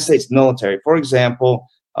the United States military. For example,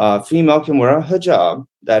 female can wear a hijab.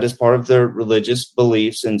 That is part of their religious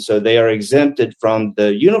beliefs, and so they are exempted from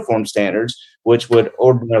the uniform standards, which would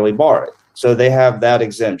ordinarily bar it. So they have that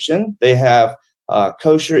exemption. They have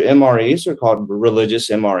kosher MREs, are called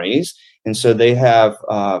religious MREs, and so they have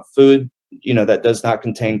food, that does not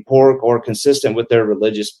contain pork or consistent with their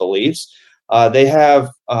religious beliefs. They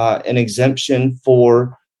have an exemption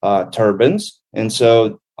for turbans, and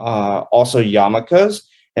so also yarmulkes,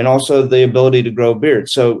 and also the ability to grow beard.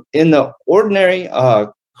 So in the ordinary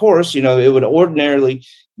course, it would ordinarily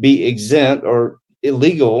be exempt or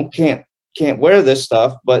illegal, can't wear this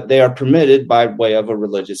stuff, but they are permitted by way of a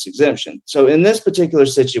religious exemption. So in this particular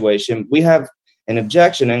situation, we have an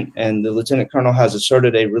objection, and the Lieutenant Colonel has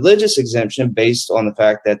asserted a religious exemption based on the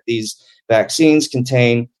fact that these vaccines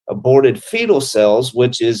contain aborted fetal cells,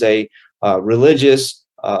 which is a religious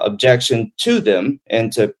objection to them,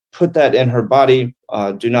 and to put that in her body,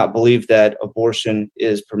 do not believe that abortion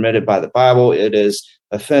is permitted by the Bible. It is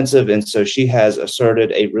offensive, and so she has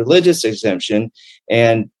asserted a religious exemption,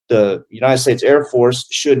 and the United States Air Force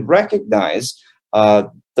should recognize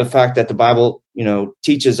the fact that the Bible,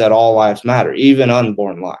 teaches that all lives matter, even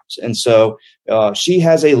unborn lives. And so she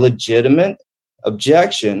has a legitimate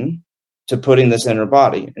objection to putting this in her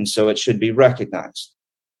body, and so it should be recognized.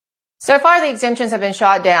 So far, the exemptions have been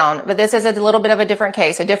shot down, but this is a little bit of a different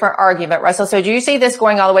case, a different argument, Russell. So do you see this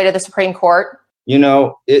going all the way to the Supreme Court?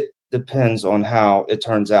 It depends on how it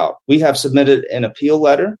turns out. We have submitted an appeal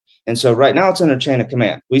letter, and so right now it's in her chain of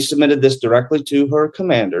command. We submitted this directly to her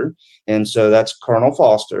commander, and so that's Colonel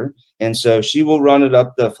Foster, and so she will run it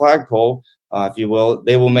up the flagpole, if you will.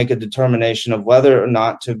 They will make a determination of whether or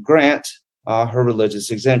not to grant her religious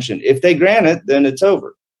exemption. If they grant it, then it's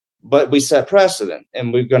over. But we set precedent,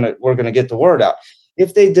 and we're gonna get the word out.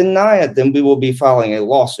 If they deny it, then we will be filing a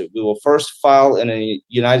lawsuit. We will first file in a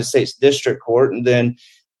United States District Court, and then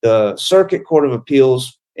the Circuit Court of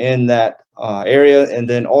Appeals in that area, and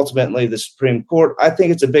then ultimately the Supreme Court. I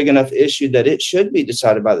think it's a big enough issue that it should be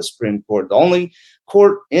decided by the Supreme Court. The only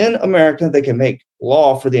court in America that can make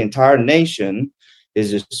law for the entire nation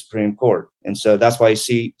is the Supreme Court. And so that's why you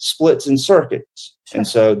see splits in circuits. Sure. And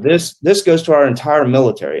so this goes to our entire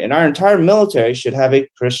military, and our entire military should have a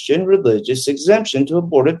Christian religious exemption to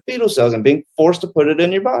aborted fetal cells and being forced to put it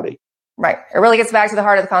in your body. Right. It really gets back to the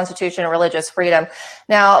heart of the Constitution and religious freedom.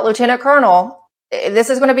 Now, Lieutenant Colonel, this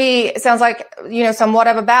is going to be, sounds like, somewhat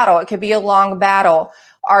of a battle. It could be a long battle.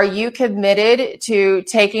 Are you committed to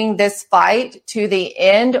taking this fight to the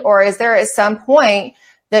end, or is there at some point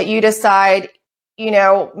that you decide,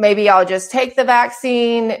 maybe I'll just take the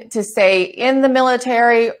vaccine to stay in the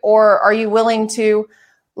military, or are you willing to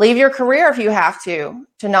leave your career if you have to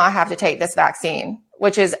not have to take this vaccine,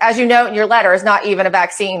 which is, as you note in your letter, is not even a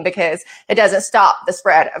vaccine because it doesn't stop the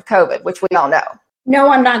spread of COVID, which we all know. No,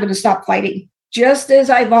 I'm not going to stop fighting. Just as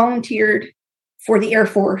I volunteered for the Air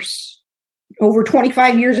Force over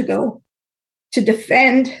 25 years ago to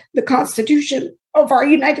defend the Constitution of our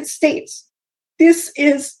United States, this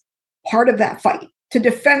is part of that fight, to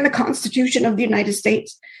defend the Constitution of the United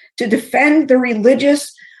States, to defend the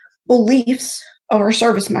religious beliefs of our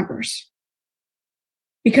service members.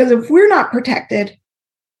 Because if we're not protected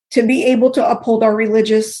to be able to uphold our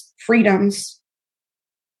religious freedoms,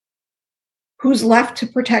 who's left to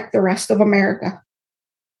protect the rest of America?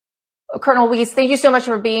 Colonel Weiss, thank you so much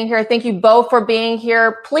for being here. Thank you both for being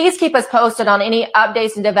here. Please keep us posted on any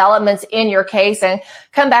updates and developments in your case, and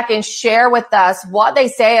come back and share with us what they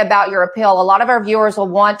say about your appeal. A lot of our viewers will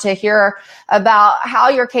want to hear about how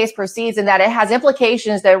your case proceeds and that it has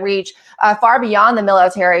implications that reach far beyond the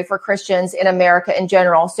military for Christians in America in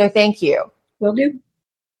general. So thank you. Will do.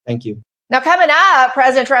 Thank you. Now, coming up,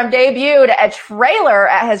 President Trump debuted a trailer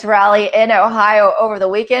at his rally in Ohio over the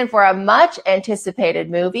weekend for a much anticipated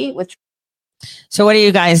movie. So what do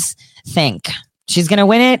you guys think? She's going to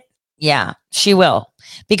win it? Yeah, she will.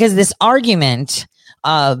 Because this argument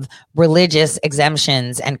of religious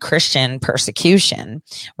exemptions and Christian persecution,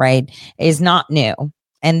 right, is not new.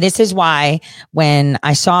 And this is why when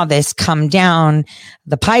I saw this come down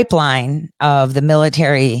the pipeline of the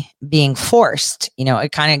military being forced,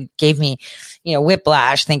 it kind of gave me,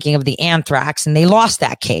 whiplash thinking of the anthrax, and they lost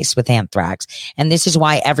that case with anthrax. And this is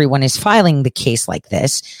why everyone is filing the case like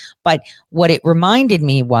this. But what it reminded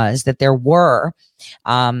me was that there were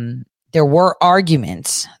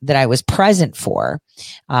arguments that I was present for,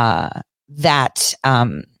 that,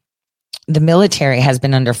 the military has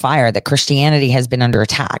been under fire, that Christianity has been under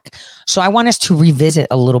attack. So I want us to revisit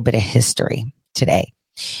a little bit of history today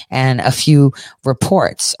and a few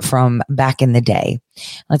reports from back in the day.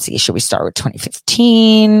 Let's see, should we start with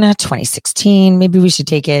 2015, 2016? Maybe we should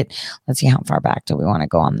take it. Let's see, how far back do we want to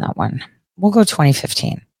go on that one? We'll go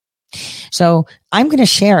 2015. So I'm going to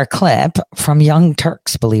share a clip from Young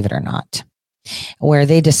Turks, believe it or not, where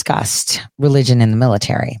they discussed religion in the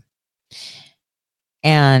military.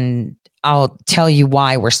 And I'll tell you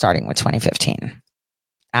why we're starting with 2015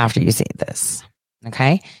 after you see this.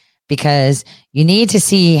 Okay? Because you need to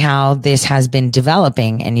see how this has been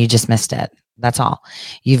developing and you just missed it. That's all.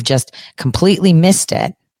 You've just completely missed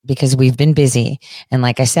it because we've been busy. And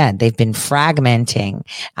like I said, they've been fragmenting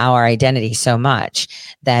our identity so much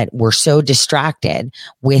that we're so distracted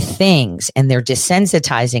with things, and they're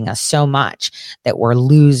desensitizing us so much that we're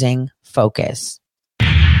losing focus.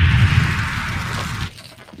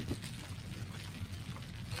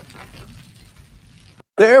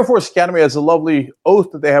 The Air Force Academy has a lovely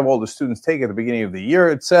oath that they have all the students take at the beginning of the year.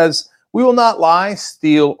 It says, "We will not lie,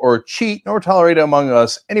 steal, or cheat, nor tolerate among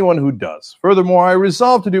us anyone who does. Furthermore, I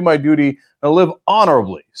resolve to do my duty and live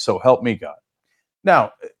honorably, so help me God."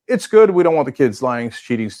 Now, it's good. We don't want the kids lying,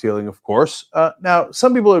 cheating, stealing, of course. Now,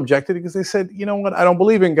 some people objected because they said, you know what, I don't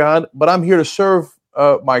believe in God, but I'm here to serve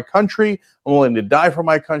my country. I'm willing to die for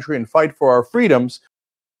my country and fight for our freedoms,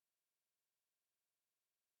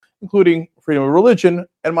 including freedom of religion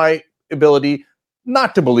and my ability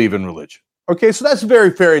not to believe in religion. Okay, so that's very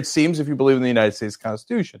fair, it seems, if you believe in the United States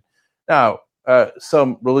Constitution. Now,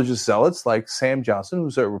 some religious zealots like Sam Johnson,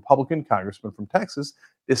 who's a Republican congressman from Texas,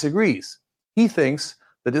 disagrees. He thinks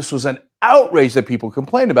that this was an outrage that people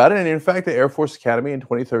complained about it. And in fact, the Air Force Academy in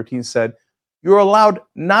 2013 said, you're allowed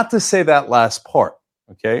not to say that last part.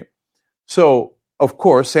 Okay, so of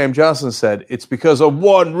course, Sam Johnson said it's because of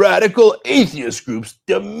one radical atheist group's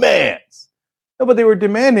demands. No, but they were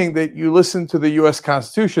demanding that you listen to the U.S.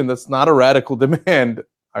 Constitution. That's not a radical demand,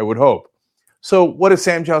 I would hope. So what did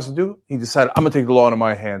Sam Johnson do? He decided, I'm going to take the law into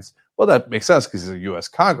my hands. Well, that makes sense because he's a U.S.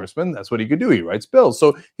 congressman. That's what he could do. He writes bills.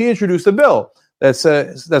 So he introduced a bill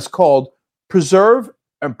that's called Preserve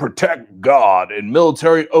and Protect God in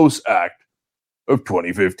Military Oaths Act of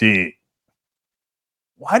 2015.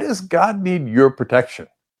 Why does God need your protection?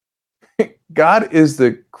 God is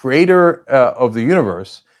the creator of the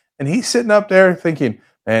universe, and he's sitting up there thinking,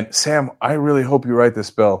 man, Sam, I really hope you write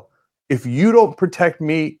this bill. If you don't protect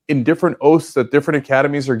me in different oaths that different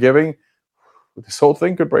academies are giving, this whole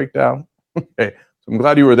thing could break down. Okay, so I'm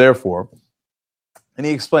glad you were there for him. And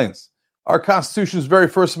he explains, our Constitution's very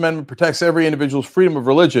First Amendment protects every individual's freedom of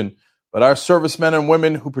religion, but our servicemen and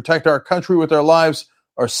women who protect our country with their lives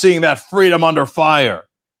are seeing that freedom under fire.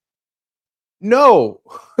 No,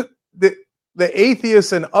 the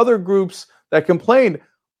atheists and other groups that complained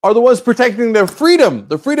are the ones protecting their freedom,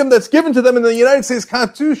 the freedom that's given to them in the United States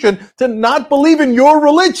Constitution to not believe in your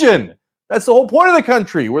religion. That's the whole point of the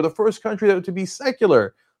country. We're the first country to be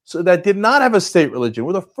secular, so that did not have a state religion.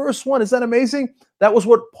 We're the first one. Is that amazing? That was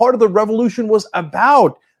what part of the revolution was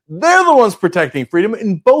about. They're the ones protecting freedom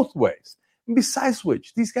in both ways. And besides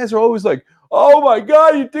which, these guys are always like, oh my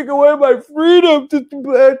God, you took away my freedom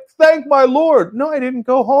to thank my Lord. No, I didn't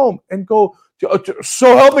go home and go,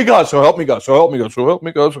 so help me God, so help me God, so help me God, so help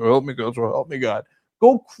me God, so help me God, so help me God.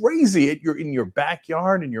 Go crazy in your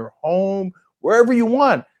backyard, in your home, wherever you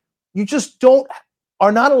want. You just don't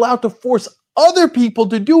are not allowed to force other people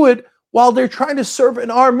to do it while they're trying to serve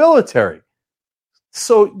in our military.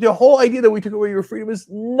 So the whole idea that we took away your freedom is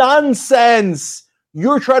nonsense.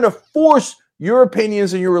 You're trying to force your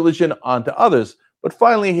opinions and your religion onto others. But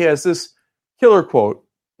finally, he has this killer quote.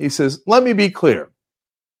 He says, "Let me be clear.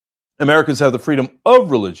 Americans have the freedom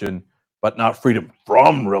of religion, but not freedom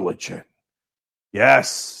from religion. Yes,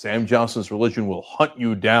 Sam Johnson's religion will hunt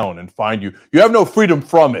you down and find you. You have no freedom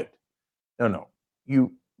from it." No.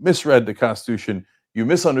 You misread the Constitution. You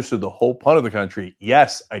misunderstood the whole point of the country.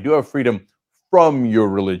 Yes, I do have freedom from your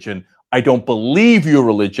religion. I don't believe your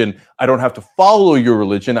religion. I don't have to follow your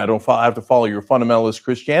religion. I don't have to follow your fundamentalist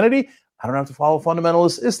Christianity. I don't have to follow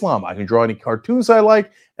fundamentalist Islam. I can draw any cartoons I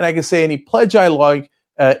like, and I can say any pledge I like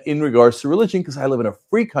in regards to religion because I live in a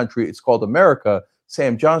free country. It's called America.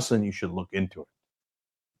 Sam Johnson, you should look into it.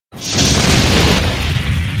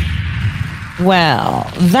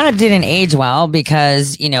 Well, that didn't age well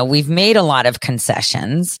because, we've made a lot of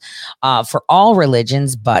concessions for all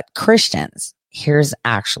religions but Christians. Here's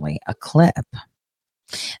actually a clip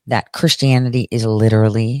that Christianity is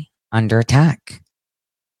literally under attack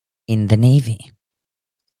in the Navy.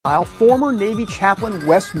 While former Navy chaplain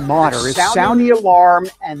Wes Motter is sounding the alarm,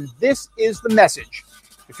 and this is the message.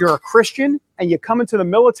 If you're a Christian and you come into the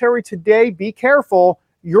military today, be careful.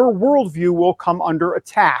 Your worldview will come under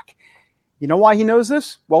attack. You know why he knows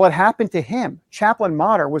this? Well, it happened to him. Chaplain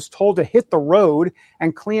Motter was told to hit the road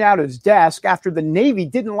and clean out his desk after the Navy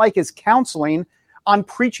didn't like his counseling on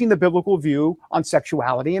preaching the biblical view on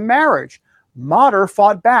sexuality and marriage. Motter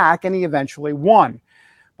fought back and he eventually won.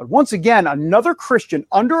 But once again, another Christian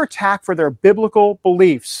under attack for their biblical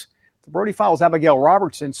beliefs. The Brody Files' Abigail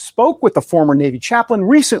Robertson spoke with the former Navy chaplain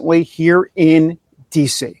recently here in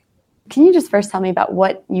D.C. Can you just first tell me about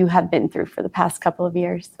what you have been through for the past couple of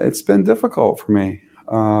years? It's been difficult for me,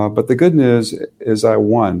 but the good news is I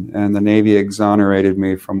won, and the Navy exonerated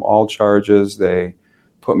me from all charges. They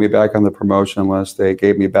put me back on the promotion list. They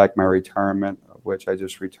gave me back my retirement, of which I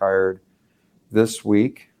just retired this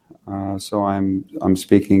week. So I'm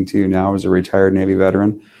speaking to you now as a retired Navy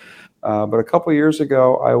veteran. But a couple of years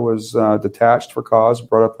ago, I was detached for cause,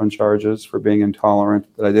 brought up on charges for being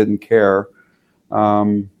intolerant, that I didn't care.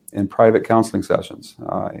 In private counseling sessions.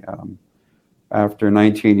 After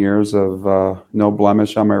 19 years of no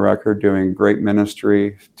blemish on my record, doing great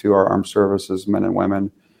ministry to our armed services men and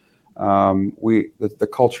women, the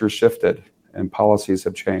culture shifted and policies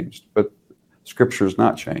have changed, but Scripture's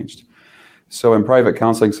not changed. So in private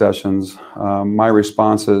counseling sessions, my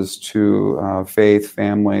responses to faith,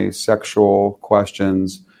 family, sexual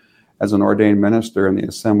questions as an ordained minister in the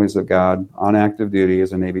Assemblies of God on active duty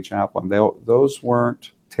as a Navy chaplain, those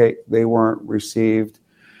weren't received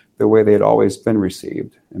the way they had always been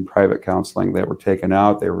received in private counseling. They were taken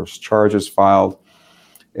out. There were charges filed.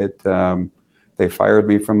 They fired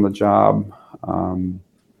me from the job, and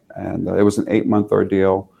it was an 8-month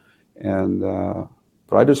ordeal.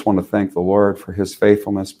 But I just want to thank the Lord for His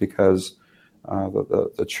faithfulness because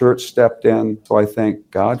the church stepped in. So I thank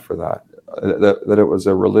God for that. That it was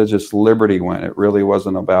a religious liberty win. It really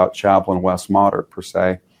wasn't about Chaplain Wes Motter per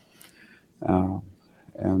se.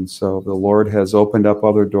 And so the Lord has opened up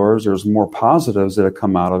other doors. There's more positives that have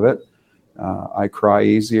come out of it. I cry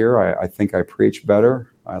easier. I think I preach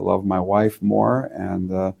better. I love my wife more.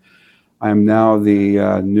 And I am now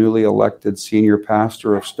the newly elected senior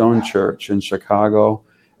pastor of Stone Church in Chicago,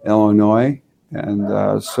 Illinois.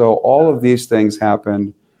 And so all of these things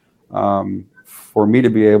happened for me to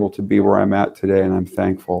be able to be where I'm at today. And I'm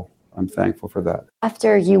thankful. I'm thankful for that.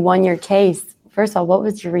 After you won your case, first of all, what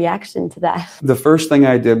was your reaction to that? The first thing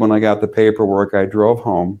I did when I got the paperwork, I drove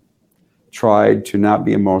home, tried to not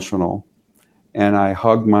be emotional, and I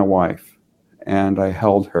hugged my wife, and I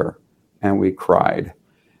held her, and we cried,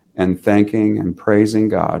 and thanking and praising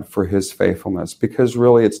God for His faithfulness, because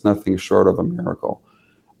really it's nothing short of a miracle.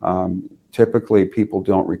 Typically, people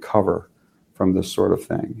don't recover from this sort of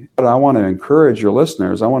thing. But I want to encourage your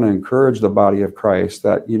listeners, I want to encourage the body of Christ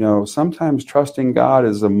that, sometimes trusting God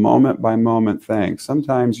is a moment-by-moment thing.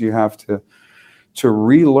 Sometimes you have to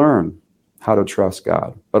relearn how to trust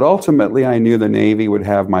God. But ultimately, I knew the Navy would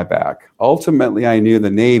have my back. Ultimately, I knew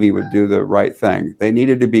the Navy would do the right thing. They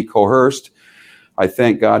needed to be coerced. I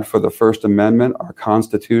thank God for the First Amendment, our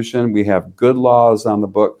Constitution. We have good laws on the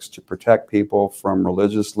books to protect people from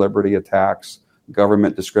religious liberty attacks,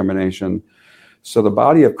 government discrimination. So the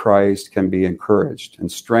body of Christ can be encouraged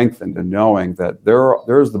and strengthened in knowing that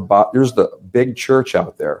there's the big church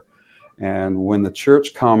out there. And when the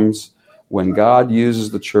church comes, when God uses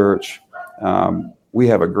the church, we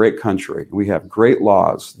have a great country. We have great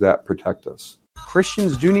laws that protect us.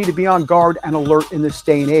 Christians do need to be on guard and alert in this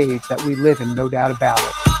day and age that we live in, no doubt about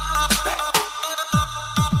it.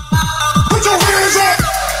 Put your hands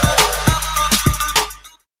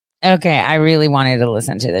up! Okay, I really wanted to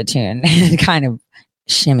listen to the tune and kind of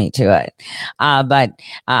shimmy to it. But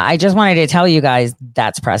I just wanted to tell you guys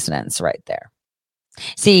that's precedence right there.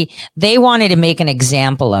 See, they wanted to make an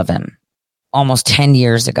example of him almost 10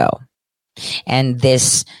 years ago. And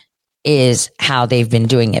this is how they've been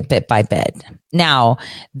doing it bit by bit. Now,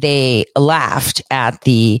 they laughed at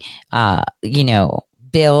the,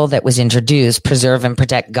 bill that was introduced, Preserve and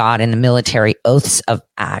Protect God in the Military Oaths of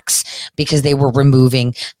Acts, because they were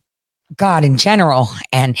removing God in general.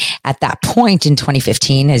 And at that point in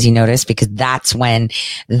 2015, as you noticed, because that's when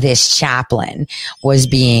this chaplain was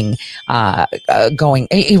being,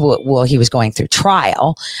 he was going through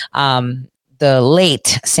trial. The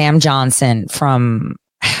late Sam Johnson from,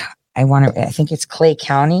 I think it's Clay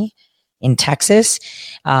County in Texas.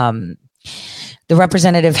 The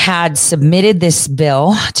representative had submitted this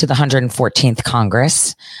bill to the 114th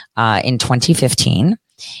Congress in 2015.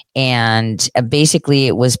 And basically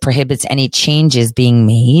it prohibits any changes being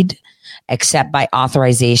made except by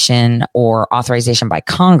authorization or authorization by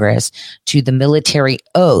Congress to the military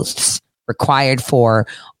oaths required for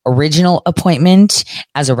original appointment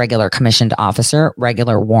as a regular commissioned officer,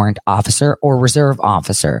 regular warrant officer, or reserve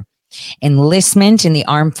officer, enlistment in the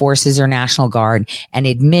armed forces or National Guard, and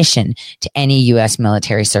admission to any U.S.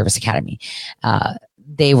 military service academy.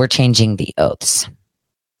 They were changing the oaths.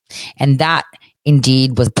 And that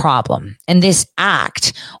indeed was a problem. And this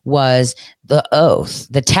act was the oath.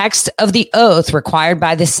 The text of the oath required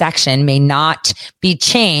by this section may not be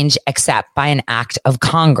changed except by an act of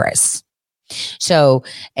Congress. So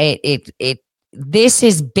this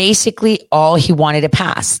is basically all he wanted to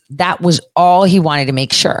pass. That was all he wanted to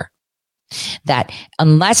make sure. That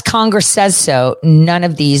unless Congress says so, none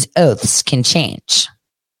of these oaths can change.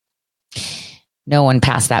 No one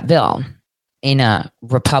passed that bill in a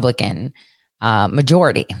Republican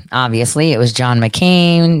majority. Obviously, it was John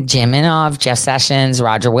McCain, Jim Inhofe, Jeff Sessions,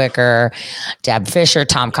 Roger Wicker, Deb Fischer,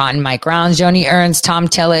 Tom Cotton, Mike Rounds, Joni Ernst, Tom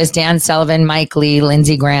Tillis, Dan Sullivan, Mike Lee,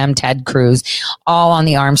 Lindsey Graham, Ted Cruz, all on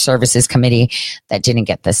the Armed Services Committee that didn't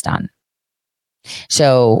get this done.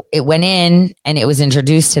 So it went in and it was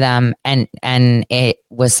introduced to them and it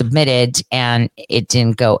was submitted and it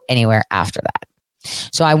didn't go anywhere after that.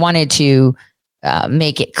 So I wanted to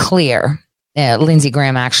make it clear. Lindsey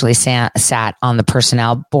Graham actually sat on the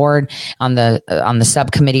personnel board on the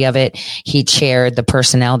subcommittee of it. He chaired the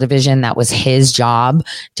personnel division. That was his job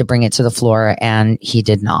to bring it to the floor, and he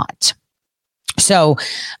did not. So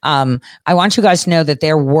I want you guys to know that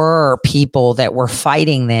there were people that were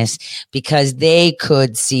fighting this because they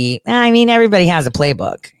could see, everybody has a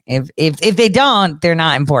playbook. If they don't, they're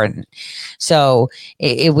not important. So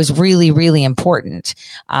it was really, really important.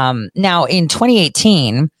 Now in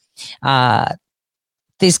 2018,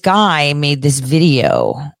 this guy made this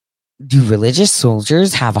video. Do religious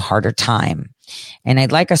soldiers have a harder time? And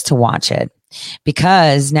I'd like us to watch it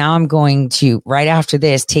because now I'm going to, right after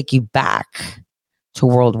this, take you back to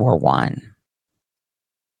World War I.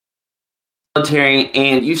 Military,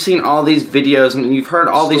 and you've seen all these videos and you've heard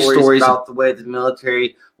all these stories about the way the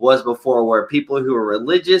military was before, where people who were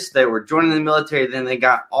religious, they were joining the military, then they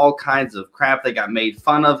got all kinds of crap, they got made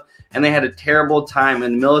fun of, and they had a terrible time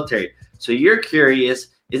in the military. So you're curious,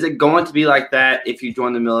 is it going to be like that if you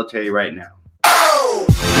join the military right now?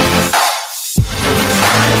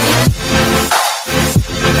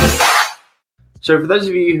 So for those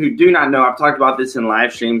of you who do not know, I've talked about this in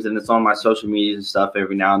live streams and it's on my social media and stuff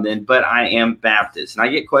every now and then, but I am Baptist. And I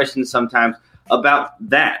get questions sometimes about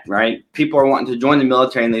that, right? People are wanting to join the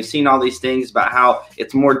military and they've seen all these things about how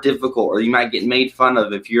it's more difficult, or you might get made fun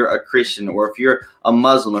of if you're a Christian, or if you're a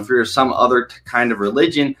Muslim, if you're some other kind of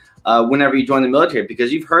religion whenever you join the military,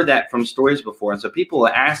 because you've heard that from stories before. And so people will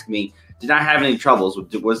ask me, did I have any troubles?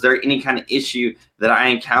 Was there any kind of issue that I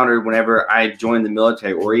encountered whenever I joined the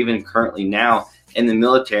military, or even currently now in the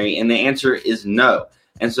military? And the answer is no.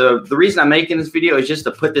 And so the reason I'm making this video is just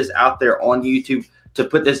to put this out there on YouTube, to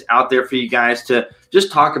put this out there for you guys to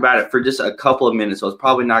just talk about it for just a couple of minutes. So it's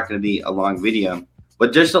probably not going to be a long video.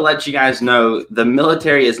 But just to let you guys know, the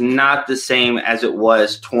military is not the same as it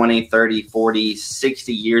was 20, 30, 40,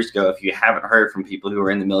 60 years ago, if you haven't heard from people who were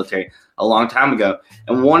in the military a long time ago.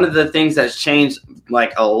 And one of the things that's changed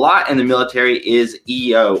like a lot in the military is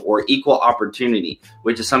EO, or equal opportunity,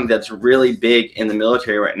 which is something that's really big in the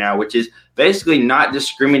military right now, which is basically not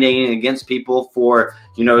discriminating against people for,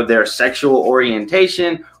 their sexual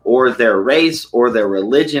orientation or their race or their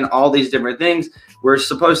religion, all these different things. We're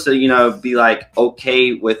supposed to, be like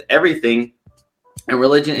okay with everything, And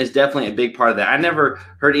religion is definitely a big part of that. I never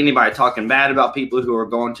heard anybody talking bad about people who are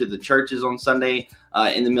going to the churches on Sunday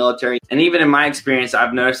in the military. And even in my experience,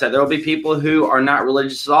 I've noticed that there will be people who are not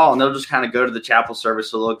religious at all, and they'll just kind of go to the chapel service.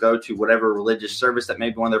 So they'll go to whatever religious service that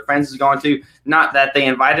maybe one of their friends is going to. Not that they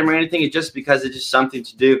invite them or anything. It's just because it's just something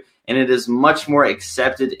to do. And it is much more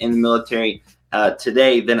accepted in the military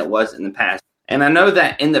today than it was in the past. And I know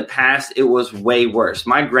that in the past, it was way worse.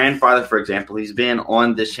 My grandfather, for example, he's been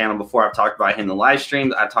on this channel before. I've talked about him in the live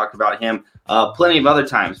streams. I've talked about him plenty of other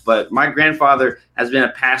times. But my grandfather has been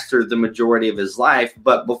a pastor the majority of his life.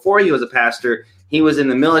 But before he was a pastor, he was in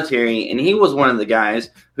the military. And he was one of the guys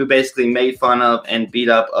who basically made fun of and beat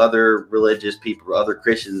up other religious people, other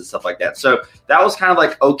Christians and stuff like that. So that was kind of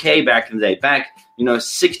like okay back in the day. Back,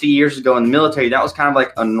 60 years ago in the military, that was kind of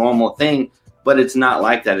like a normal thing. But it's not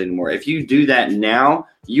like that anymore. If you do that now,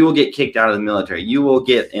 you will get kicked out of the military. You will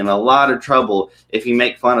get in a lot of trouble if you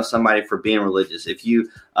make fun of somebody for being religious, if you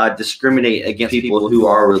discriminate against people who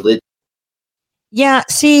are religious. Yeah,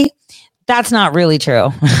 see, that's not really true.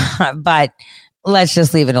 But let's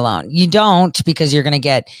just leave it alone. You don't, because you're going to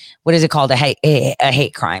get, what is it called, a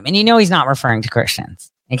hate crime. And he's not referring to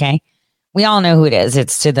Christians, okay? We all know who it is.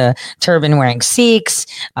 It's to the turban-wearing Sikhs,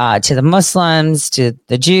 to the Muslims, to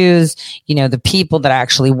the Jews, the people that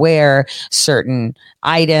actually wear certain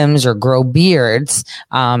items or grow beards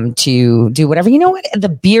to do whatever. You know what? The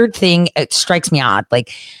beard thing, it strikes me odd.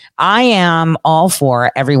 Like, I am all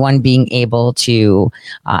for everyone being able to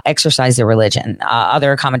exercise their religion.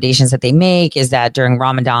 Other accommodations that they make is that during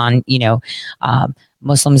Ramadan,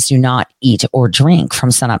 Muslims do not eat or drink from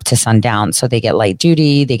sunup to sundown. So they get light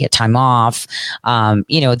duty, they get time off.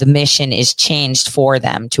 The mission is changed for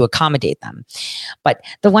them to accommodate them. But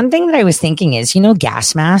the one thing that I was thinking is,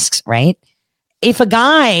 gas masks, right? If a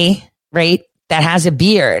guy, right, that has a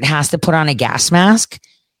beard has to put on a gas mask,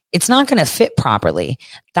 it's not going to fit properly.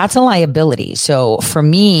 That's a liability. So for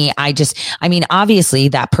me, obviously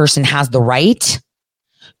that person has the right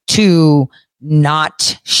to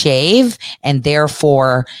not shave and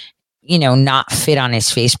therefore, not fit on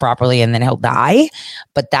his face properly, and then he'll die.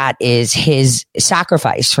 But that is his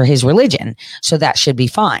sacrifice for his religion. So that should be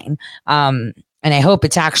fine. And I hope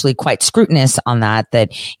it's actually quite scrutinous on that,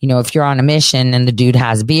 if you're on a mission and the dude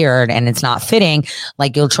has beard and it's not fitting,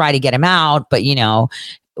 like, you'll try to get him out, but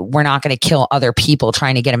we're not going to kill other people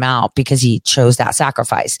trying to get him out because he chose that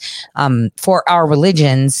sacrifice. For our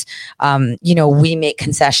religions, we make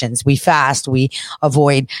concessions. We fast. We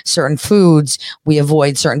avoid certain foods. We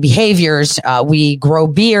avoid certain behaviors. We grow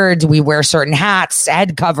beards. We wear certain hats,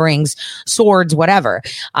 head coverings, swords, whatever.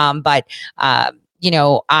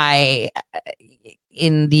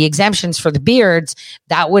 In the exemptions for the beards,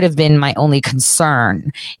 that would have been my only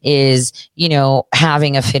concern is,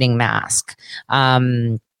 having a fitting mask.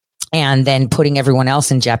 And then putting everyone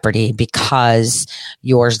else in jeopardy because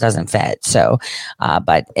yours doesn't fit. So,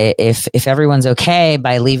 but if everyone's okay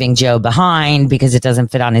by leaving Joe behind because it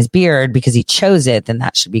doesn't fit on his beard because he chose it, then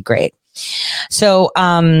that should be great. So,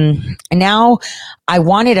 now I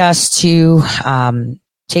wanted us to,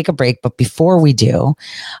 take a break. But before we do,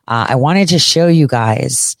 I wanted to show you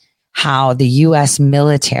guys how the U.S.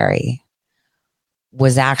 military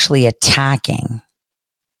was actually attacking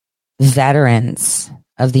veterans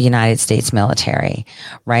of the United States military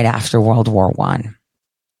right after World War I.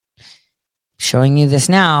 Showing you this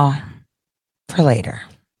now for later.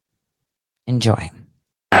 Enjoy.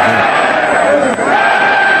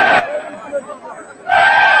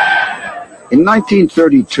 In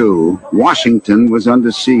 1932, Washington was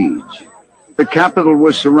under siege. The capital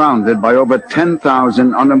was surrounded by over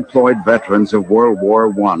 10,000 unemployed veterans of World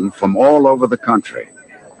War I from all over the country.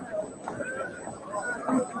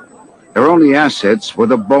 Their only assets were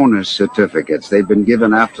the bonus certificates they'd been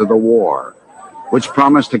given after the war, which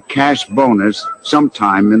promised a cash bonus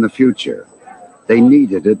sometime in the future. They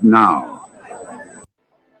needed it now.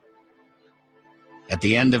 At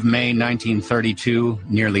the end of May 1932,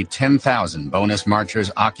 nearly 10,000 bonus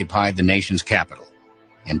marchers occupied the nation's capital,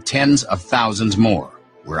 and tens of thousands more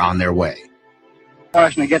were on their way.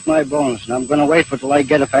 To get my bonus, and I'm going to wait for till I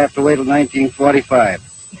get it if I have to wait till 1945.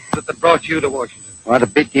 That brought you to Washington. Well, to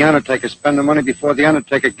beat the Undertaker, spend the money before the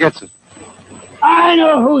Undertaker gets it. I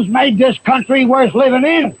know who's made this country worth living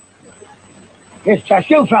in. It's just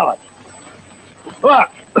you fellas. Look,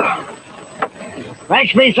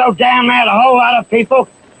 makes me so damn mad a whole lot of people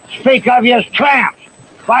speak of you as tramps.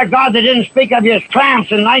 By God, they didn't speak of you as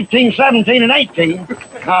tramps in 1917 and 18.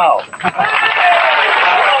 No.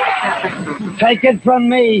 Take it from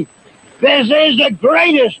me. This is the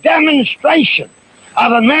greatest demonstration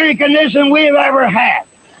of Americanism we've ever had.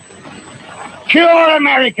 Pure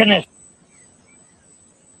Americanism.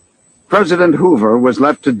 President Hoover was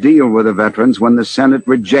left to deal with the veterans when the Senate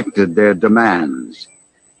rejected their demands.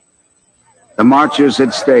 The marchers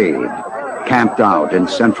had stayed, camped out in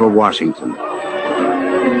central Washington.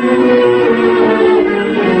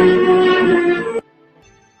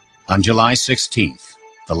 On July 16th,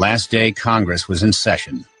 the last day Congress was in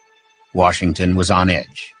session, Washington was on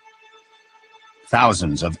edge.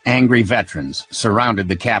 Thousands of angry veterans surrounded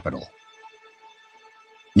the Capitol.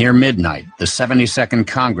 Near midnight, the 72nd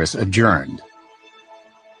Congress adjourned.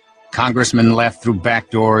 Congressmen left through back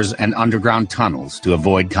doors and underground tunnels to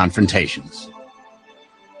avoid confrontations.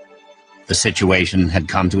 The situation had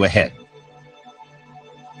come to a head.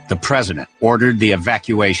 The president ordered the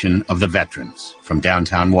evacuation of the veterans from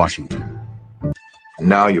downtown Washington.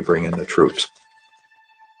 Now you bring in the troops.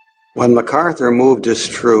 When MacArthur moved his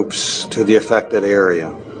troops to the affected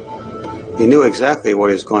area, he knew exactly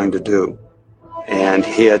what he was going to do. And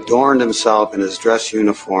he adorned himself in his dress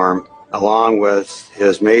uniform along with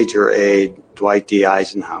his major aide, Dwight D.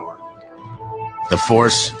 Eisenhower. The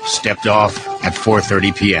force stepped off at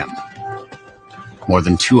 4:30 p.m. More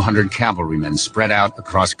than 200 cavalrymen spread out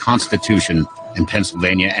across Constitution and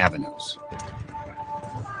Pennsylvania avenues.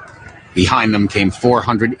 Behind them came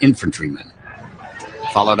 400 infantrymen,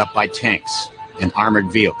 followed up by tanks and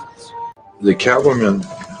armored vehicles. The cavalrymen,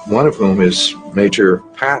 one of whom is Major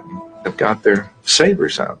Patton, have got their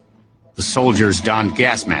sabers out. The soldiers donned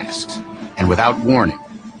gas masks and without warning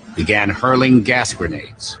began hurling gas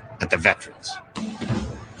grenades at the veterans.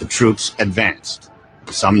 The troops advanced,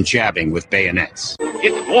 some jabbing with bayonets.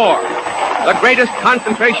 It's war, the greatest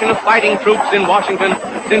concentration of fighting troops in Washington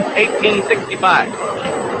since 1865.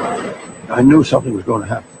 I knew something was going to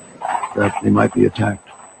happen, that they might be attacked.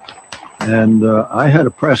 And I had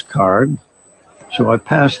a press card, so I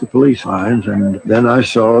passed the police lines, and then I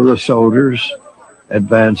saw the soldiers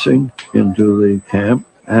advancing into the camp.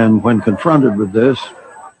 And when confronted with this,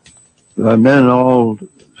 the men all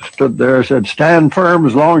stood there and said, "Stand firm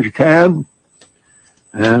as long as you can."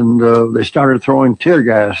 And they started throwing tear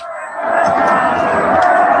gas.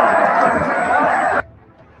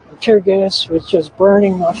 The tear gas was just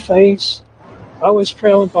burning my face. I was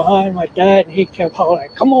trailing behind my dad, and he kept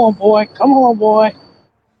hollering, "Come on, boy, come on, boy."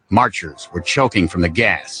 Marchers were choking from the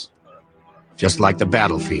gas, just like the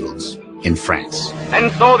battlefields in France.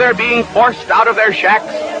 And so they're being forced out of their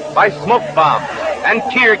shacks by smoke bombs and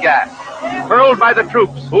tear gas, hurled by the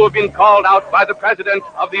troops who have been called out by the President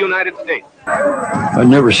of the United States. I'd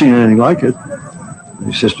never seen anything like it.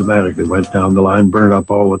 They systematically went down the line, burned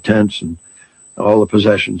up all the tents and all the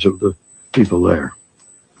possessions of the people there.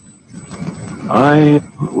 I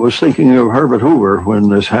was thinking of Herbert Hoover when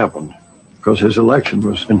this happened, because his election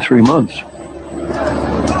was in 3 months.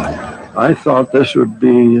 I thought this would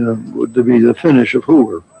be the finish of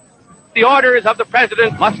Hoover. The orders of the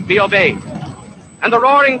President must be obeyed, and the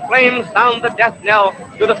roaring flames sound the death knell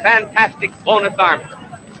to the fantastic bonus army.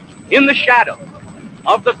 In the shadow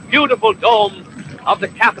of the beautiful dome of the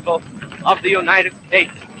Capitol of the United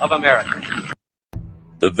States of America.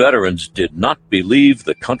 The veterans did not believe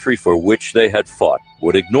the country for which they had fought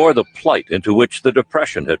would ignore the plight into which the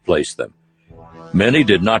Depression had placed them. Many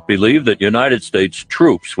did not believe that United States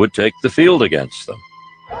troops would take the field against them.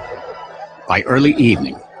 By early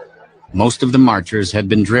evening, most of the marchers had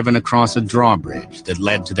been driven across a drawbridge that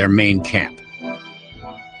led to their main camp.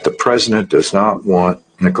 The president does not want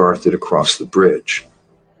MacArthur to cross the bridge.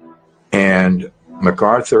 And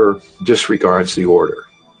MacArthur disregards the order.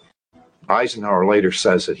 Eisenhower later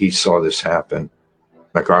says that he saw this happen.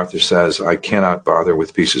 MacArthur says, "I cannot bother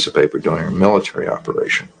with pieces of paper during a military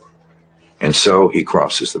operation." And so he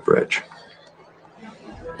crosses the bridge.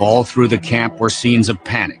 All through the camp were scenes of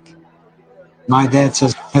panic. My dad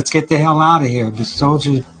says, "Let's get the hell out of here. The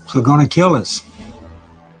soldiers are going to kill us."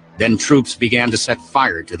 Then troops began to set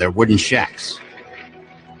fire to their wooden shacks.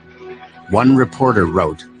 One reporter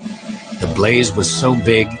wrote, "The blaze was so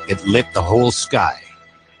big it lit the whole sky.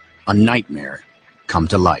 A nightmare come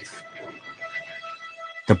to life."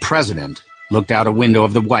 The president looked out a window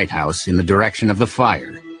of the White House in the direction of the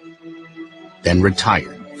fire, then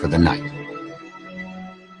retired for the night.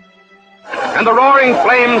 And the roaring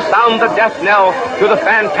flames sound the death knell to the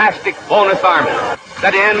fantastic bonus army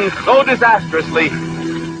that ends so disastrously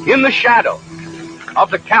in the shadow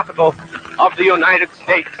of the Capitol of the United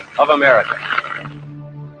States of America.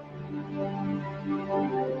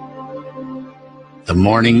 The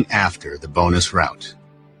morning after the bonus rout,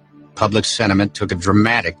 public sentiment took a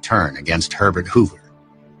dramatic turn against Herbert Hoover.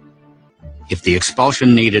 If the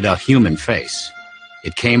expulsion needed a human face,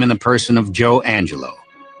 it came in the person of Joe Angelo,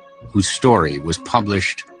 whose story was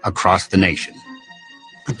published across the nation.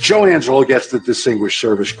 Joe Angelo gets the Distinguished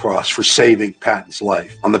Service Cross for saving Patton's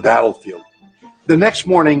life on the battlefield. The next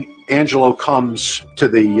morning, Angelo comes to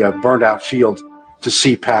the burned out field to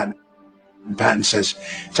see Patton. And Patton says,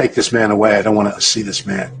 "Take this man away. I don't want to see this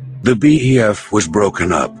man." The BEF was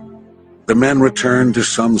broken up. The men returned to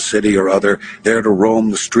some city or other, there to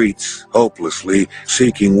roam the streets, hopelessly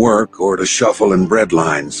seeking work or to shuffle in bread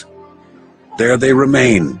lines. There they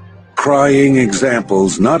remain, crying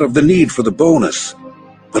examples not of the need for the bonus,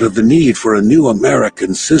 but of the need for a new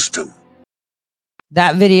American system.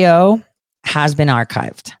 That video has been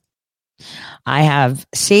archived. I have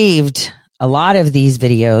saved a lot of these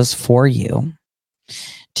videos for you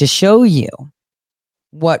to show you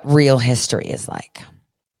what real history is like.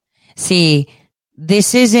 See,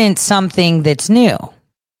 this isn't something that's new.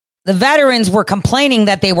 The veterans were complaining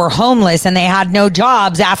that they were homeless and they had no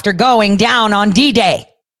jobs after going down on D-Day.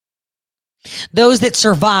 Those that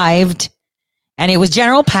survived, and it was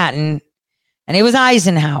General Patton and it was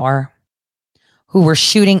Eisenhower who were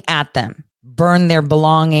shooting at them, burned their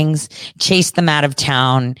belongings, chased them out of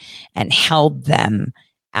town, and held them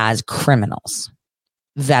as criminals,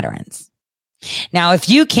 veterans. Now, if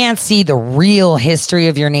you can't see the real history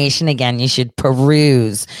of your nation, again, you should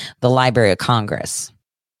peruse the Library of Congress.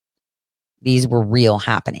 These were real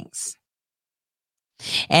happenings.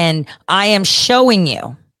 And I am showing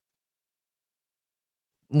you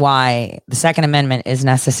why the Second Amendment is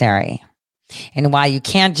necessary and why you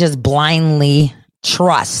can't just blindly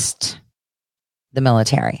trust the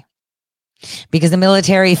military, because the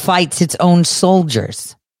military fights its own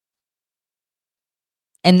soldiers.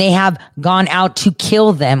 And they have gone out to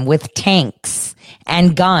kill them with tanks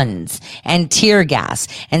and guns and tear gas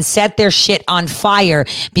and set their shit on fire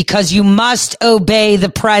because you must obey the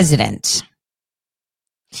president.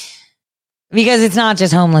 Because it's not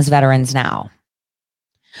just homeless veterans now.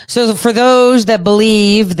 So for those that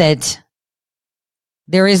believe that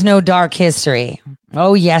there is no dark history,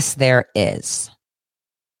 oh yes, there is.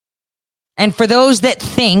 And for those that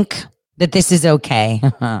think that this is okay,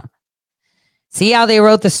 see how they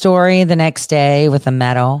wrote the story the next day with a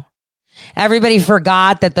medal? Everybody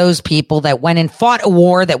forgot that those people that went and fought a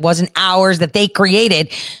war that wasn't ours, that they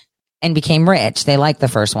created and became rich. They liked the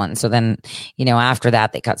first one. So then, after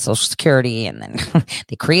that, they cut Social Security and then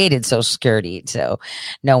they created Social Security. So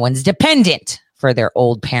no one's dependent for their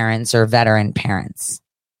old parents or veteran parents.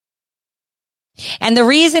 And the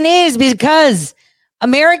reason is because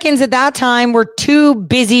Americans at that time were too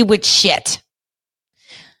busy with shit.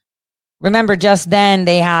 Remember, just then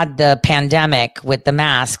they had the pandemic with the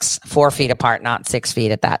masks 4 feet apart, not 6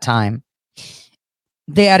 feet at that time.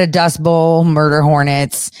 They had a Dust Bowl, murder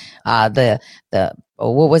hornets, what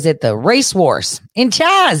was it? The race wars in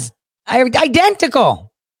Chaz,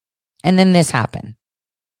 identical. And then this happened.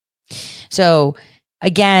 So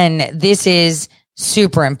again, this is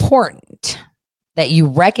super important that you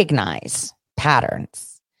recognize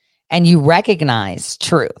patterns and you recognize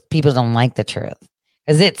truth. People don't like the truth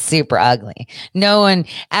because it's super ugly. No one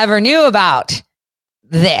ever knew about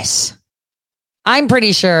this. I'm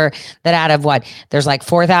pretty sure that out of there's like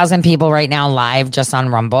 4,000 people right now live just on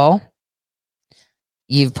Rumble.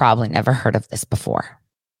 You've probably never heard of this before.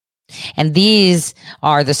 And these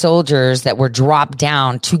are the soldiers that were dropped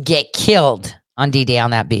down to get killed on D-Day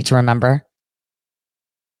on that beach, remember?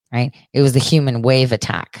 Right? It was the human wave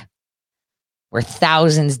attack where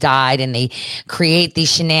thousands died, and they create these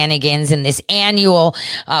shenanigans and this annual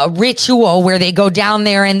ritual where they go down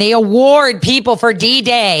there and they award people for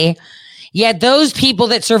D-Day. Yet those people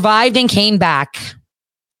that survived and came back,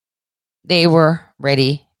 they were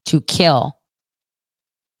ready to kill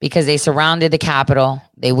because they surrounded the Capitol.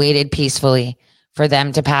 They waited peacefully for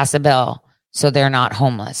them to pass a bill so they're not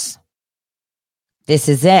homeless. This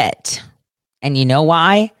is it. And you know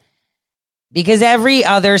why? Because every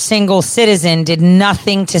other single citizen did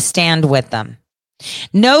nothing to stand with them.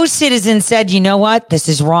 No citizen said, you know what? This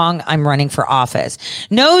is wrong. I'm running for office.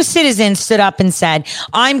 No citizen stood up and said,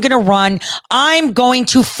 I'm going to run. I'm going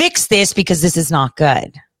to fix this because this is not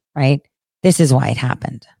good, right? This is why it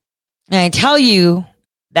happened. And I tell you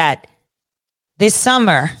that this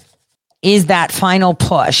summer is that final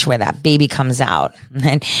push where that baby comes out.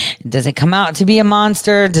 And does it come out to be a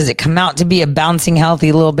monster? Does it come out to be a bouncing,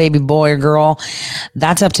 healthy little baby boy or girl?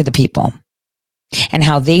 That's up to the people and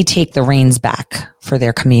how they take the reins back for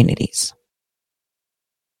their communities.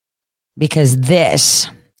 Because this,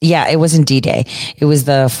 it wasn't D-Day. It was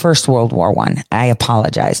the First World War I. I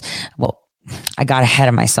apologize. Well, I got ahead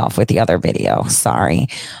of myself with the other video. Sorry.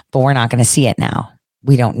 But we're not going to see it now.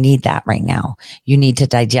 We don't need that right now. You need to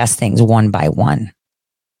digest things one by one.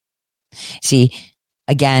 See,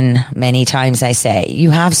 Again, many times I say, you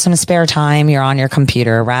have some spare time, you're on your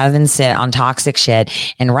computer, rather than sit on toxic shit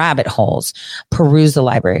and rabbit holes, peruse the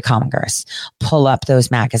Library of Congress, pull up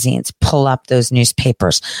those magazines, pull up those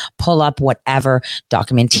newspapers, pull up whatever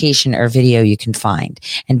documentation or video you can find.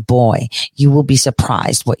 And boy, you will be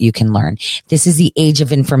surprised what you can learn. This is the age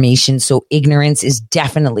of information, so ignorance is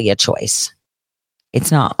definitely a choice.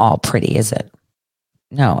 It's not all pretty, is it?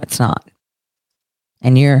 No, it's not.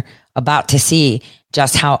 And you're about to see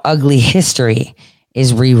just how ugly history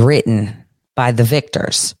is rewritten by the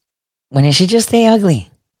victors, when it should just stay ugly.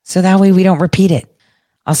 So that way we don't repeat it.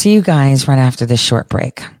 I'll see you guys right after this short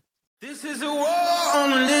break. This is a war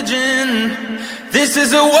on religion. This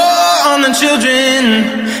is a war on the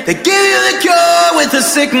children. They give you the cure with the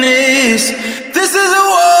sickness. This is a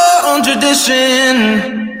war on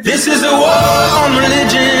tradition. This is a war on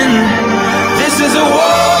religion. This is a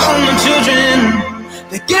war on the children.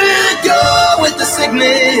 They give you the cure with the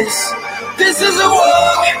sickness. This is a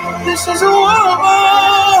war. This is a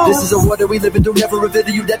war. This is a war that we living through. Never reveal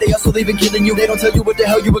to you that they also leaving killing you. They don't tell you what the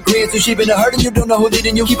hell you agreeing to. She been hurting you, don't know who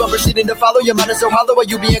leading you. Keep on proceeding to follow. Your mind is so hollow. Are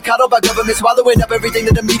you being coddled by government swallowing up everything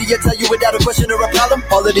that the media tell you without a question or a problem?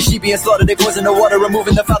 All of the sheep being slaughtered. They poison the water,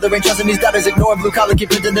 removing the father. Ain't trusting these daughters. Ignoring blue collar, keep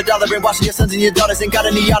printing the dollar. Brainwashing your sons and your daughters. Ain't got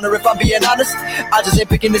any honor if I'm being honest. I just ain't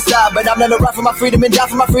picking this side, but I'm not a ride for my freedom and die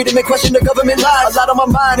for my freedom and question the government lies. A lot on my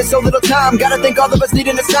mind and so little time. Gotta think all of us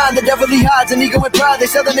needing a sign. The devil he hides an ego and pride. They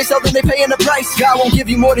sell them, they paying the price. God won't give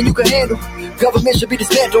you more than you can handle. Government should be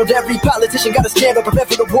dismantled. Every politician got a scandal. Prepare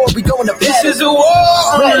for the war. We going to battle. This is a war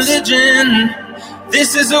on religion.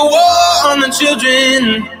 This is a war on the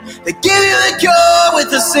children. They give you the cure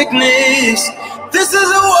with the sickness. This is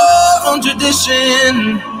a war on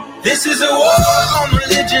tradition. This is a war on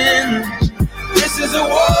religion. This is a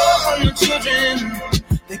war on the children.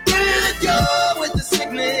 They give you the cure with the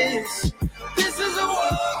sickness. This is a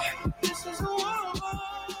war. This is a war.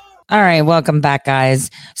 All right, welcome back, guys.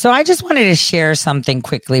 So I just wanted to share something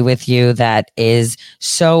quickly with you that is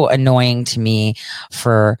so annoying to me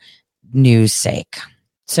for news sake.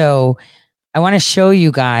 So I want to show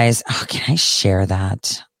you guys. Oh, can I share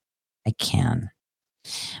that? I can.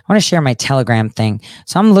 I want to share my Telegram thing.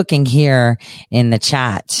 So I'm looking here in the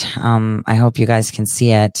chat. I hope you guys can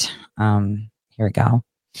see it. Here we go.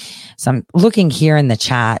 So I'm looking here in the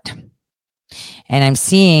chat and I'm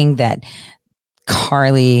seeing that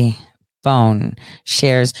Carly Bone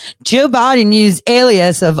shares Joe Biden used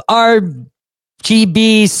alias of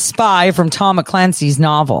RGB spy from Tom Clancy's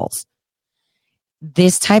novels.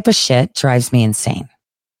 This type of shit drives me insane.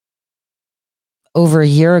 Over a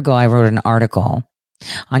year ago, I wrote an article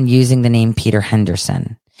on using the name Peter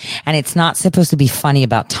Henderson. And it's not supposed to be funny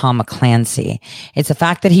about Tom Clancy. It's the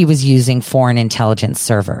fact that he was using foreign intelligence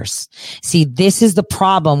servers. See, this is the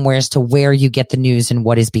problem as to where you get the news and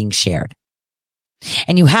what is being shared.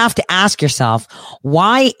 And you have to ask yourself,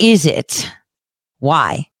 why is it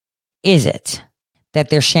that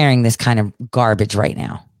they're sharing this kind of garbage right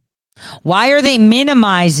now? Why are they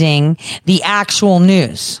minimizing the actual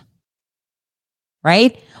news?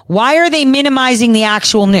 Right? Why are they minimizing the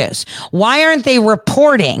actual news? Why aren't they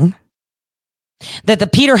reporting that the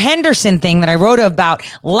Peter Henderson thing that I wrote about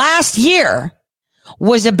last year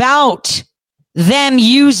was about them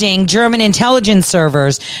using German intelligence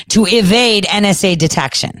servers to evade NSA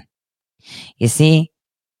detection? You see,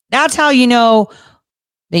 that's how you know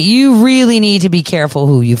that you really need to be careful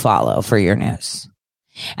who you follow for your news.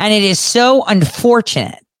 And it is so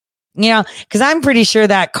unfortunate, you know, because I'm pretty sure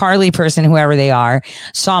that Carly person, whoever they are,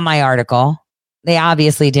 saw my article. They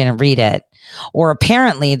obviously didn't read it, or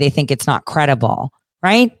apparently they think it's not credible,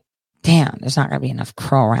 right? Damn, there's not going to be enough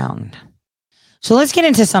crow around. So let's get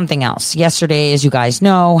into something else. Yesterday, as you guys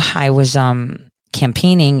know, I was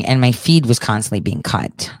campaigning and my feed was constantly being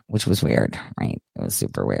cut, which was weird, right? It was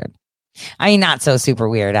super weird. I mean, not so super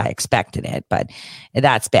weird. I expected it, but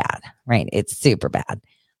that's bad, right? It's super bad.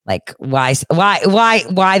 Like, why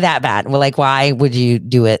that bad? Well, like, why would you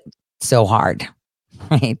do it so hard?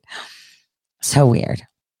 Right? So weird.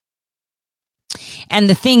 And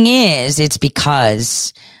the thing is, it's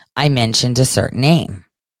because I mentioned a certain name.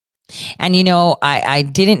 And, you know, I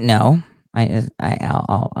didn't know.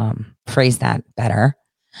 I'll phrase that better.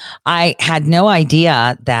 I had no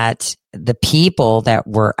idea that the people that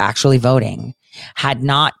were actually voting had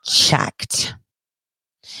not checked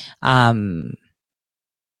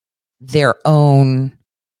their own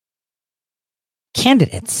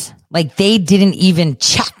candidates. Like, they didn't even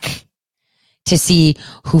check to see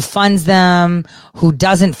who funds them, who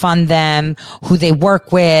doesn't fund them, who they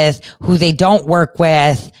work with, who they don't work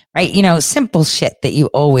with, right? You know, simple shit that you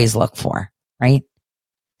always look for, right?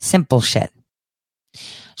 Simple shit.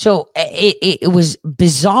 So it was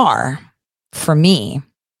bizarre for me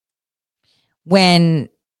when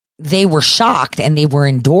they were shocked and they were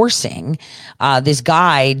endorsing this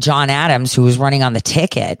guy, John Adams, who was running on the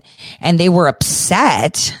ticket, and they were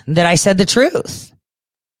upset that I said the truth.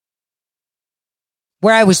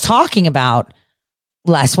 Where I was talking about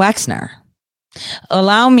Les Wexner.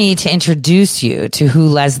 Allow me to introduce you to who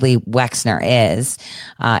Leslie Wexner is.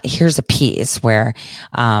 Here's a piece where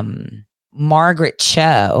Margaret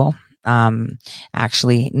Cho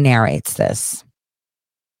actually narrates this.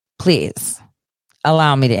 Please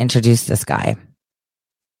allow me to introduce this guy.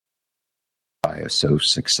 So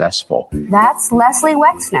successful. That's Leslie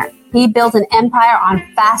Wexner. He built an empire on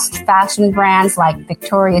fast fashion brands like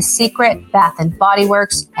Victoria's Secret, Bath & Body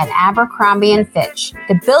Works, and Abercrombie & Fitch.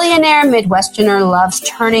 The billionaire Midwesterner loves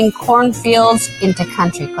turning cornfields into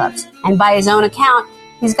country clubs. And by his own account,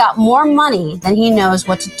 he's got more money than he knows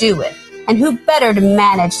what to do with. And who better to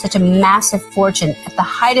manage such a massive fortune at the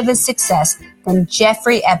height of his success than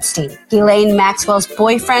Jeffrey Epstein, Ghislaine Maxwell's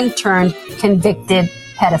boyfriend turned convicted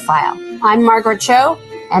pedophile. I'm Margaret Cho,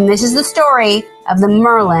 and this is the story of the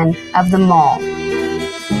Merlin of the Mall.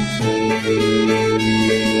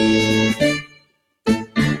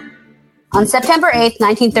 On September 8,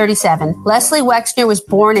 1937, Leslie Wexner was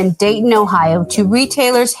born in Dayton, Ohio, to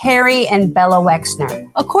retailers Harry and Bella Wexner.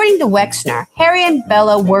 According to Wexner, Harry and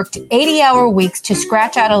Bella worked 80-hour weeks to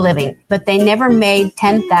scratch out a living, but they never made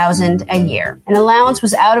 $10,000 a year. An allowance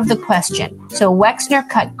was out of the question, so Wexner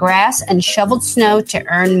cut grass and shoveled snow to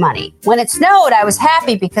earn money. When it snowed, I was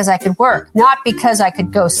happy because I could work, not because I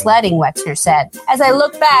could go sledding, Wexner said. As I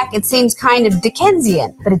look back, it seems kind of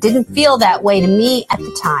Dickensian, but it didn't feel that way to me at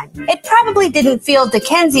the time. It probably didn't feel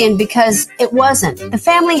Dickensian because it wasn't. The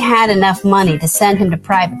family had enough money to send him to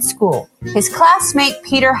private school. His classmate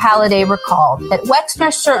Peter Halliday recalled that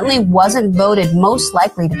Wexner certainly wasn't voted most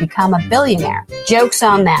likely to become a billionaire. Joke's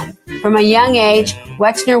on them. From a young age,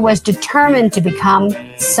 Wexner was determined to become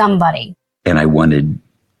somebody. And I wanted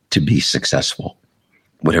to be successful,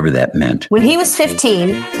 whatever that meant. When he was 15,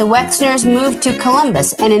 the Wexners moved to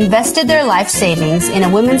Columbus and invested their life savings in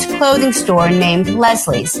a women's clothing store named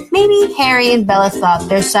Leslie's. Maybe Harry and Bella thought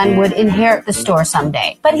their son would inherit the store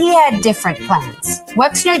someday, but he had different plans.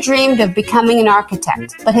 Wexner dreamed of becoming an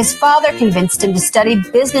architect, but his father convinced him to study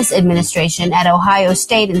business administration at Ohio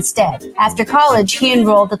State instead. After college, he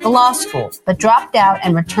enrolled at the law school, but dropped out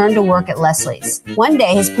and returned to work at Leslie's. One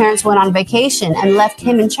day, his parents went on vacation and left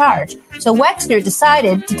him in charge, so Wexner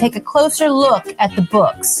decided to take a closer look at the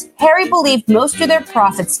books. Harry believed most of their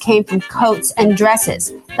profits came from coats and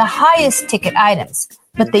dresses, the highest ticket items.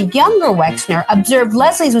 But the younger Wexner observed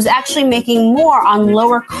Leslie's was actually making more on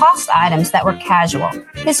lower cost items that were casual.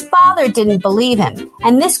 His father didn't believe him,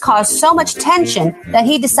 and this caused so much tension that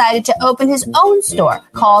he decided to open his own store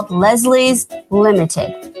called Leslie's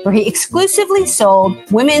Limited, where he exclusively sold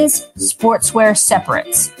women's sportswear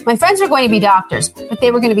separates. My friends were going to be doctors, but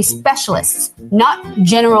they were going to be specialists, not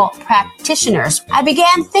general practitioners. I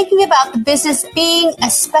began thinking about the business being a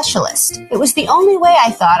specialist. It was the only way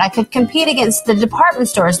I thought I could compete against the department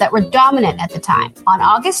stores that were dominant at the time. On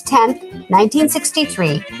August 10th,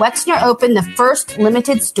 1963, Wexner opened the first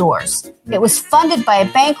Limited stores. It was funded by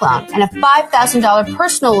a bank loan and a $5,000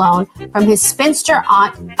 personal loan from his spinster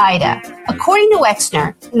aunt, Ida. According to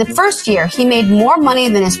Wexner, in the first year, he made more money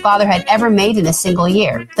than his father had ever made in a single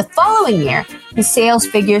year. The following year, his sales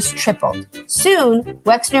figures tripled. Soon,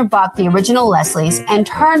 Wexner bought the original Leslie's and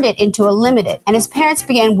turned it into a Limited, and his parents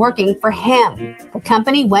began working for him. The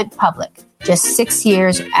company went public just 6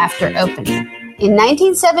 years after opening. In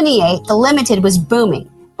 1978, the Limited was booming,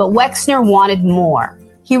 but Wexner wanted more.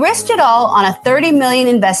 He risked it all on a $30 million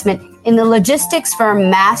investment in the logistics firm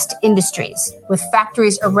Mast Industries. With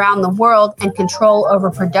factories around the world and control over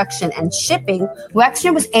production and shipping,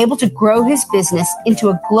 Wexner was able to grow his business into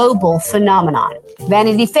a global phenomenon.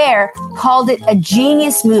 Vanity Fair called it a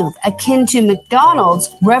genius move akin to McDonald's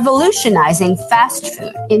revolutionizing fast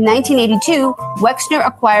food. In 1982, Wexner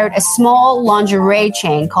acquired a small lingerie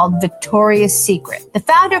chain called Victoria's Secret. The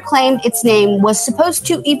founder claimed its name was supposed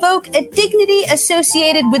to evoke a dignity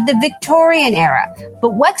associated with the Victorian era,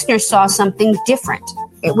 but Wexner saw something different.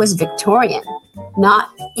 It was Victorian, not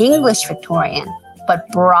English Victorian, but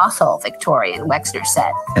brothel Victorian, Wexner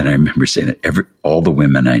said. And I remember saying that all the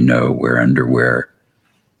women I know wear underwear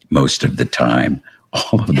most of the time.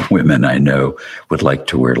 All of the women I know would like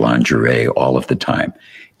to wear lingerie all of the time.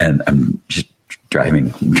 And I'm just driving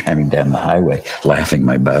down the highway, laughing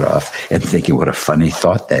my butt off and thinking what a funny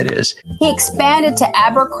thought that is. He expanded to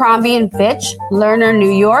Abercrombie & Fitch, Lerner,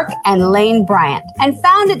 New York, and Lane Bryant, and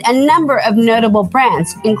founded a number of notable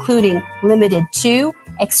brands, including Limited 2,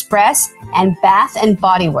 Express, and Bath and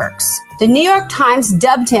Body Works. The New York Times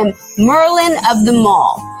dubbed him Merlin of the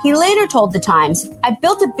Mall. He later told the Times, "I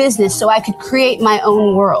built a business so I could create my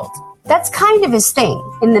own world." That's kind of his thing.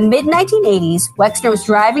 In the mid-1980s, Wexner was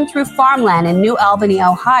driving through farmland in New Albany,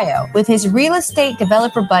 Ohio, with his real estate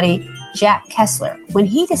developer buddy, Jack Kessler, when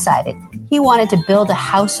he decided he wanted to build a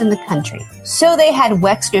house in the country. So they had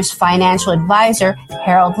Wexner's financial advisor,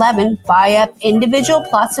 Harold Levin, buy up individual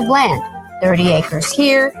plots of land, 30 acres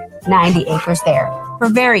here, 90 acres there, for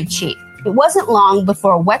very cheap. It wasn't long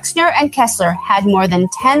before Wexner and Kessler had more than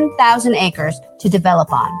 10,000 acres to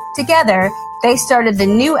develop on. Together, they started the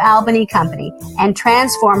New Albany Company and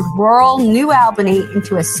transformed rural New Albany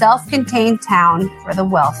into a self-contained town for the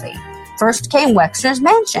wealthy. First came Wexner's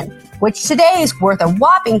mansion, which today is worth a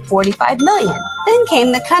whopping $45 million. Then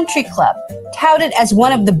came the Country Club, touted as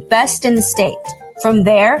one of the best in the state. From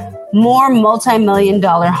there, more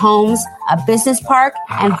multi-million-dollar homes, a business park,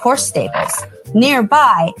 and horse stables.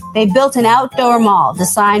 Nearby, they built an outdoor mall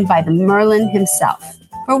designed by the Merlin himself.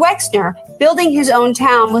 For Wexner, building his own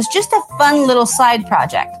town was just a fun little side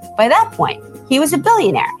project. By that point, he was a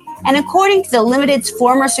billionaire. And according to the Limited's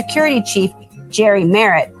former security chief, Jerry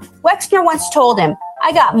Merritt, Wexner once told him,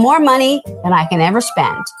 "I got more money than I can ever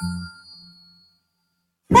spend."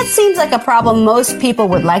 That seems like a problem most people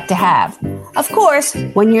would like to have. Of course,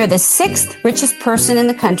 when you're the 6th richest person in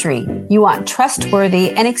the country, you want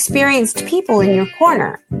trustworthy and experienced people in your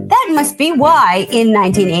corner. That must be why, in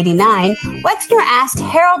 1989, Wexner asked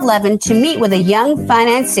Harold Levin to meet with a young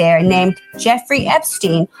financier named Jeffrey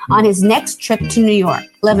Epstein on his next trip to New York.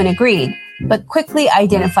 Levin agreed, but quickly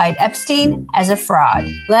identified Epstein as a fraud.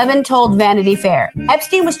 Levin told Vanity Fair,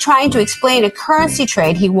 Epstein was trying to explain a currency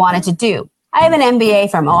trade he wanted to do. "I have an MBA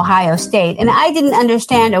from Ohio State, and I didn't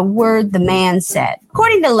understand a word the man said."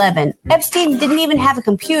 According to Levin, Epstein didn't even have a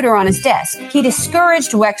computer on his desk. He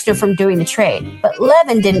discouraged Wexner from doing the trade. But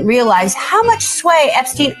Levin didn't realize how much sway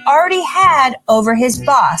Epstein already had over his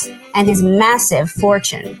boss and his massive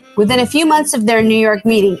fortune. Within a few months of their New York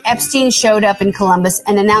meeting, Epstein showed up in Columbus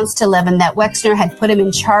and announced to Levin that Wexner had put him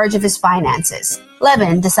in charge of his finances.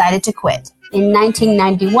 Levin decided to quit. In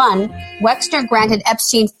 1991, Wexner granted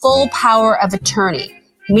Epstein full power of attorney,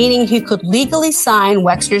 meaning he could legally sign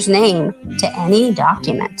Wexner's name to any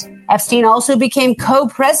document. Epstein also became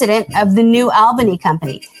co-president of the New Albany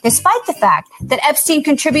Company, despite the fact that Epstein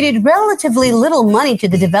contributed relatively little money to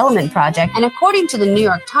the development project. And according to the New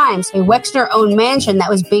York Times, a Wexner-owned mansion that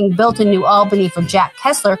was being built in New Albany for Jack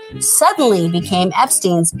Kessler suddenly became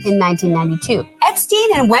Epstein's in 1992. Epstein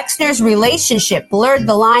and Wexner's relationship blurred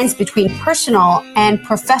the lines between personal and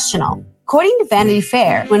professional. According to Vanity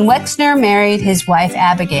Fair, when Wexner married his wife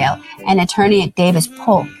Abigail, an attorney at Davis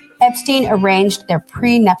Polk, Epstein arranged their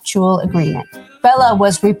prenuptial agreement. Bella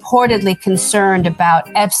was reportedly concerned about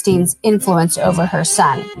Epstein's influence over her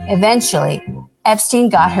son. Eventually, Epstein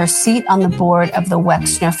got her seat on the board of the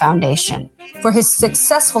Wexner Foundation. For his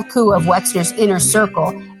successful coup of Wexner's inner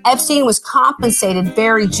circle, Epstein was compensated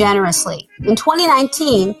very generously. In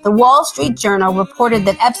 2019, the Wall Street Journal reported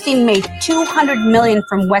that Epstein made $200 million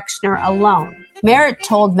from Wexner alone. Merritt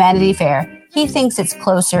told Vanity Fair he thinks it's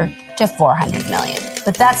closer to $400 million.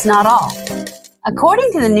 But that's not all.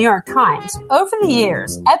 According to the New York Times, over the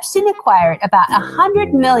years, Epstein acquired about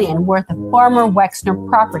 $100 million worth of former Wexner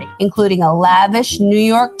property, including a lavish New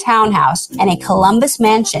York townhouse and a Columbus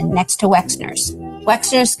mansion next to Wexner's.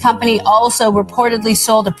 Wexner's company also reportedly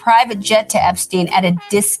sold a private jet to Epstein at a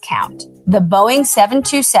discount. The Boeing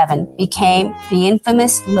 727 became the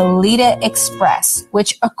infamous Lolita Express,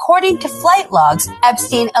 which, according to flight logs,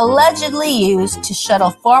 Epstein allegedly used to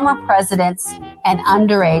shuttle former presidents and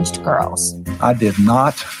underage girls. I did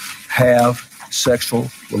not have sexual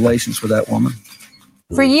relations with that woman.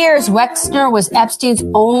 For years, Wexner was Epstein's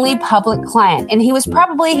only public client, and he was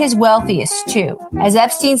probably his wealthiest, too. As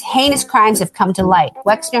Epstein's heinous crimes have come to light,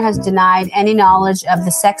 Wexner has denied any knowledge of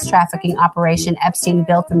the sex trafficking operation Epstein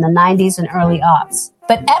built in the 90s and early aughts.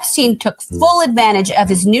 But Epstein took full advantage of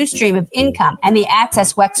his new stream of income and the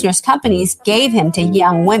access Wexner's companies gave him to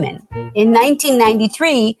young women. In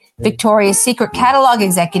 1993, Victoria's Secret catalog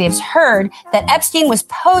executives heard that Epstein was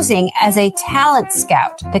posing as a talent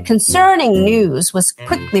scout. The concerning news was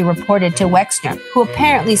quickly reported to Wexner, who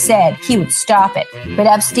apparently said he would stop it. But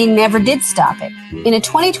Epstein never did stop it. In a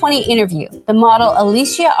 2020 interview, the model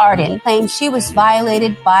Alicia Arden claimed she was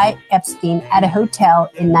violated by Epstein at a hotel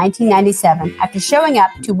in 1997 after showing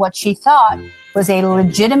up to what she thought was a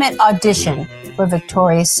legitimate audition for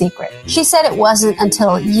Victoria's Secret. She said it wasn't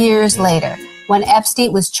until years later, when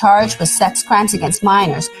Epstein was charged with sex crimes against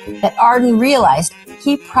minors that Arden realized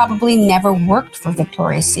he probably never worked for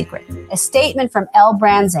Victoria's Secret. A statement from L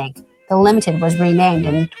Brands Inc., the Limited was renamed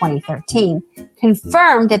in 2013,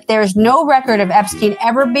 confirmed that there is no record of Epstein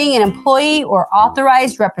ever being an employee or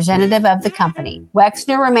authorized representative of the company.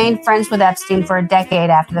 Wexner remained friends with Epstein for a decade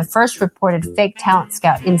after the first reported fake talent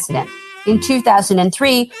scout incident. In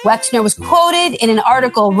 2003, Wexner was quoted in an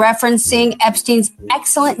article referencing Epstein's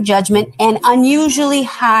excellent judgment and unusually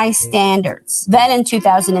high standards. Then in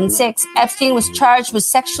 2006, Epstein was charged with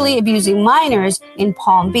sexually abusing minors in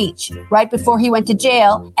Palm Beach. Right before he went to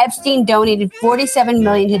jail, Epstein donated $47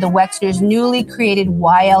 million to the Wexner's newly created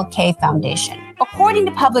YLK Foundation. According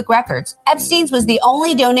to public records, Epstein's was the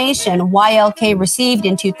only donation YLK received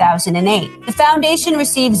in 2008. The foundation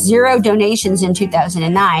received 0 donations in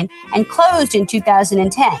 2009 and closed in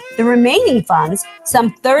 2010. The remaining funds,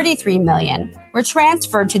 some $33 million, were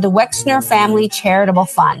transferred to the Wexner Family Charitable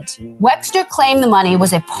Fund. Wexner claimed the money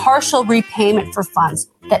was a partial repayment for funds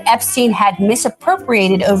that Epstein had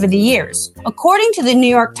misappropriated over the years. According to the New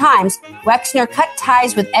York Times, Wexner cut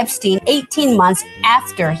ties with Epstein 18 months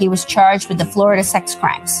after he was charged with the Florida sex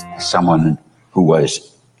crimes. Someone who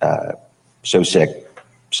was so sick,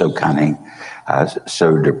 so cunning,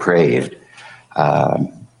 so depraved,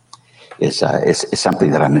 is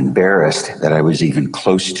something that I'm embarrassed that I was even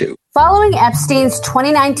close to. Following Epstein's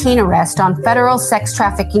 2019 arrest on federal sex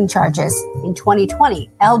trafficking charges, in 2020,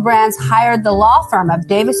 L Brands hired the law firm of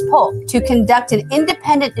Davis Polk to conduct an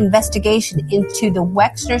independent investigation into the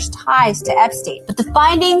Wexner's ties to Epstein. But the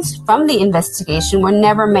findings from the investigation were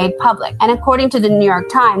never made public. And according to the New York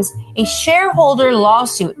Times, a shareholder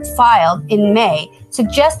lawsuit filed in May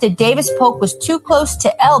suggested Davis Polk was too close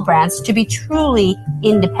to L Brands to be truly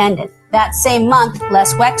independent. That same month,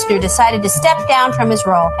 Les Wexner decided to step down from his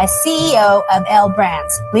role as CEO of L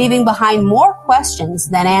Brands, leaving behind more questions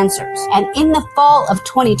than answers. And in the fall of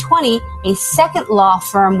 2020, a second law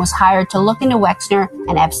firm was hired to look into Wexner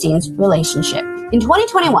and Epstein's relationship. In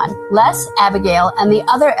 2021, Les, Abigail, and the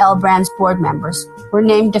other L Brands board members were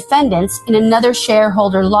named defendants in another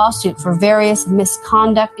shareholder lawsuit for various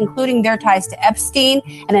misconduct, including their ties to Epstein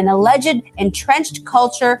and an alleged entrenched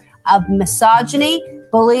culture of misogyny,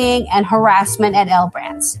 bullying, and harassment at L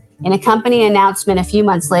Brands. In a company announcement a few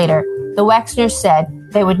months later, the Wexners said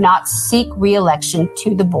they would not seek re-election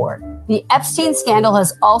to the board. The Epstein scandal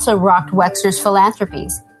has also rocked Wexner's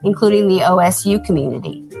philanthropies, including the OSU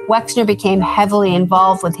community. Wexner became heavily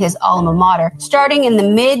involved with his alma mater starting in the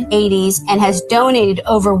mid-'80s and has donated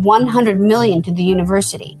over $100 million to the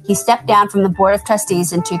university. He stepped down from the board of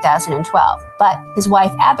trustees in 2012, but his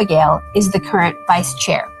wife Abigail is the current vice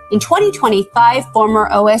chair. In 2020, 5 former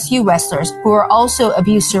OSU wrestlers who are also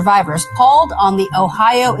abuse survivors called on the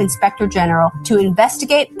Ohio Inspector General to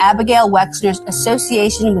investigate Abigail Wexner's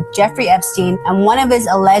association with Jeffrey Epstein and one of his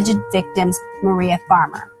alleged victims, Maria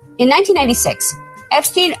Farmer. In 1996,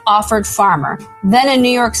 Epstein offered Farmer, then a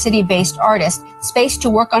New York City-based artist, space to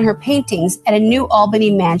work on her paintings at a New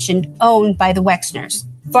Albany mansion owned by the Wexners.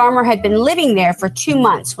 Farmer had been living there for 2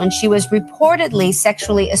 months when she was reportedly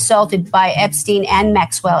sexually assaulted by Epstein and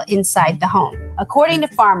Maxwell inside the home. According to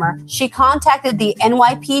Farmer, she contacted the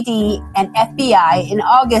NYPD and FBI in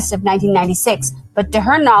August of 1996, but to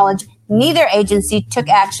her knowledge, neither agency took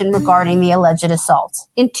action regarding the alleged assault.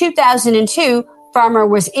 In 2002, Farmer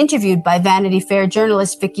was interviewed by Vanity Fair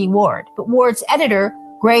journalist Vicky Ward, but Ward's editor,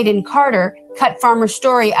 Graydon Carter, cut Farmer's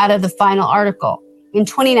story out of the final article. In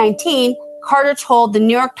 2019, Carter told the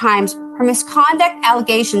New York Times her misconduct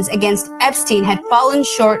allegations against Epstein had fallen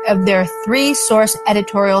short of their 3-source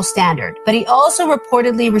editorial standard, but he also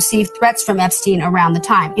reportedly received threats from Epstein around the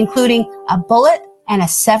time, including a bullet and a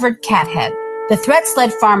severed cat head. The threats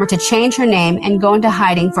led Farmer to change her name and go into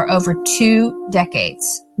hiding for over 2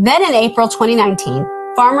 decades. Then in April 2019,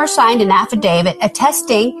 Farmer signed an affidavit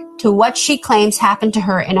attesting to what she claims happened to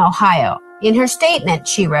her in Ohio. In her statement,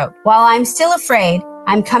 she wrote, "While I'm still afraid,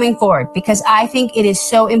 I'm coming forward because I think it is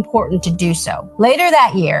so important to do so." Later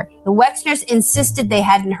that year, the Wexners insisted they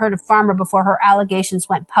hadn't heard of Farmer before her allegations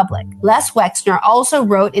went public. Les Wexner also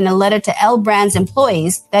wrote in a letter to L Brands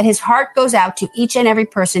employees that his heart goes out to each and every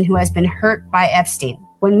person who has been hurt by Epstein.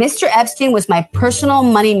 When Mr. Epstein was my personal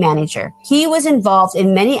money manager, he was involved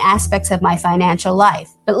in many aspects of my financial life.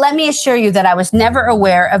 But let me assure you that I was never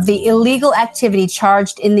aware of the illegal activity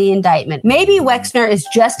charged in the indictment. Maybe Wexner is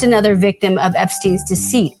just another victim of Epstein's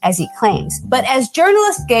deceit, as he claims. But as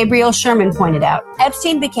journalist Gabriel Sherman pointed out,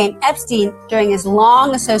 Epstein became Epstein during his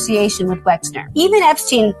long association with Wexner. Even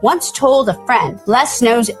Epstein once told a friend, "Les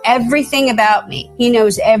knows everything about me. He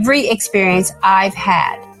knows every experience I've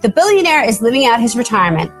had." The billionaire is living out his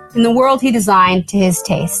retirement in the world he designed to his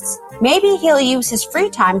tastes. Maybe he'll use his free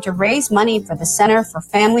time to raise money for the Center for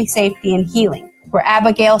Family Safety and Healing, where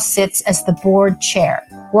Abigail sits as the board chair,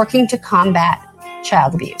 working to combat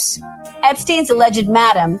child abuse. Epstein's alleged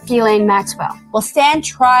madam, Ghislaine Maxwell, will stand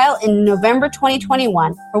trial in November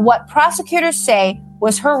 2021 for what prosecutors say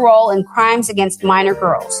was her role in crimes against minor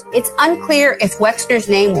girls. It's unclear if Wexner's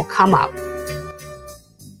name will come up.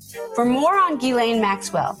 For more on Ghislaine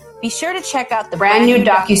Maxwell, be sure to check out the brand new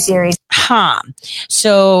docuseries.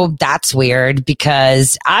 So that's weird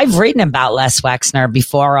because I've written about Les Wexner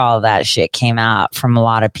before all that shit came out from a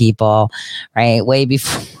lot of people, right? Way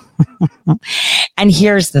before. And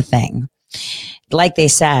here's the thing. Like they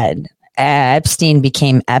said, Epstein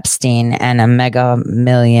became Epstein and a mega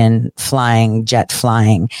million jet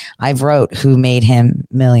flying. I've wrote who made him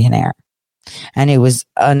millionaire. And it was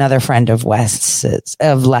another friend of Les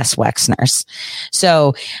Wexner's.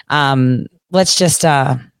 So, let's just,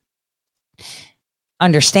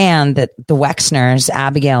 understand that the Wexners,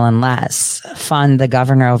 Abigail and Les, fund the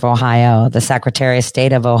governor of Ohio, the secretary of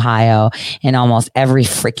state of Ohio, and almost every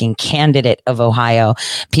freaking candidate of Ohio.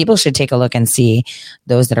 People should take a look and see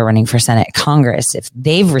those that are running for Senate, Congress, if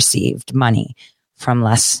they've received money from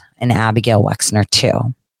Les and Abigail Wexner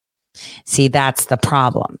too. See, that's the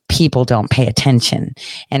problem. People don't pay attention.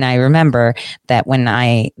 And I remember that when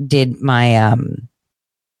I did my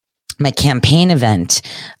campaign event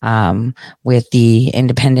with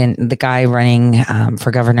the guy running for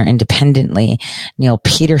governor independently, Neil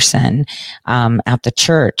Peterson, at the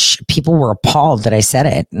church, people were appalled that I said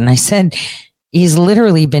it. And I said, he's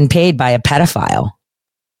literally been paid by a pedophile.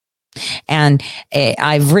 And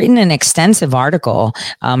I've written an extensive article.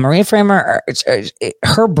 Maria Framer,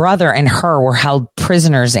 her brother and her were held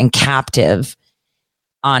prisoners and captive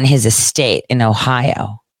on his estate in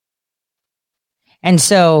Ohio. And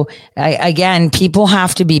so, again, people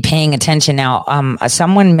have to be paying attention. Now,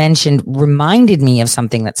 someone reminded me of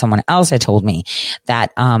something that someone else had told me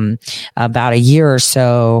that about a year or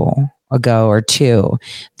so ago or two,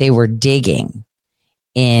 they were digging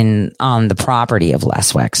on the property of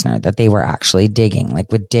Les Wexner, that they were actually digging,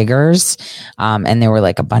 like with diggers, and there were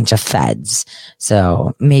like a bunch of feds.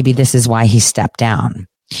 So maybe this is why he stepped down.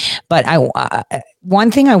 But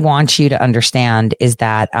one thing I want you to understand is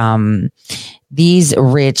that these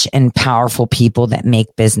rich and powerful people that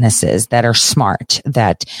make businesses, that are smart,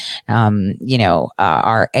 that find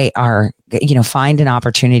an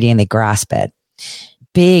opportunity and they grasp it.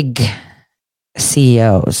 Big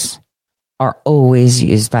CEOs are always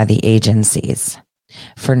used by the agencies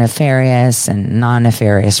for nefarious and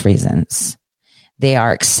non-nefarious reasons. They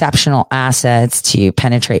are exceptional assets to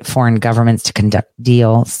penetrate foreign governments to conduct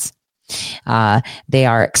deals. They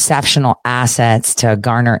are exceptional assets to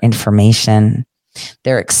garner information.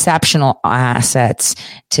 They're exceptional assets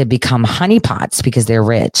to become honeypots because they're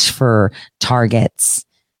rich for targets.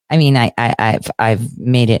 I mean, I've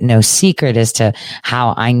made it no secret as to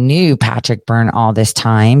how I knew Patrick Byrne all this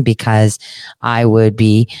time, because I would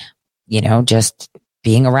be, just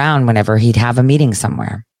being around whenever he'd have a meeting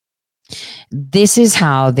somewhere. This is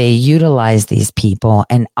how they utilize these people.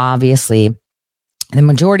 And obviously, the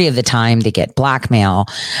majority of the time they get blackmail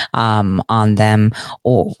on them,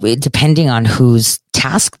 or depending on who's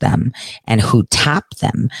tasked them and who tapped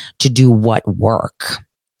them to do what work.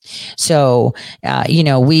 So,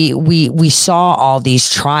 we saw all these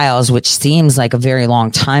trials, which seems like a very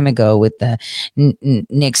long time ago, with the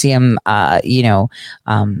NXIVM,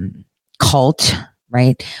 cult,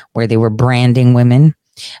 right? Where they were branding women.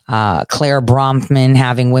 Claire Bronfman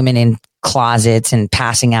having women in closets and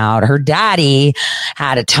passing out. Her daddy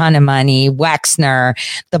had a ton of money. Wexner,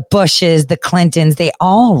 the Bushes, the Clintons, they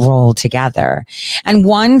all rolled together. And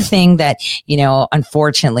one thing that,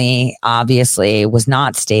 unfortunately, obviously was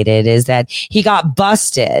not stated is that he got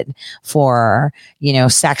busted for,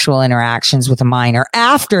 sexual interactions with a minor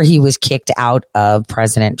after he was kicked out of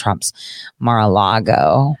President Trump's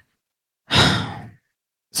Mar-a-Lago.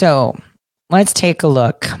 So let's take a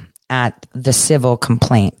look at the civil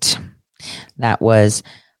complaint that was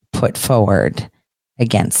put forward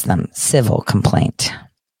against them. Civil complaint.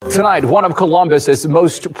 Tonight, one of Columbus's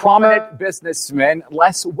most prominent businessmen,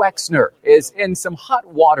 Les Wexner, is in some hot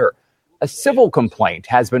water. A civil complaint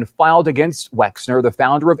has been filed against Wexner, the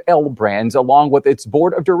founder of L Brands, along with its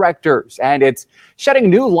board of directors, and it's shedding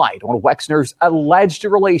new light on Wexner's alleged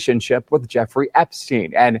relationship with Jeffrey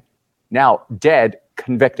Epstein, and now dead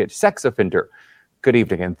convicted sex offender. Good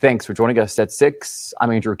evening, and thanks for joining us at 6.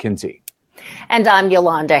 I'm Andrew Kinsey. And I'm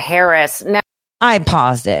Yolanda Harris. Now, I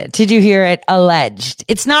paused it. Did you hear it? Alleged.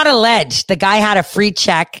 It's not alleged. The guy had a free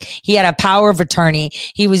check. He had a power of attorney.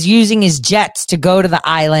 He was using his jets to go to the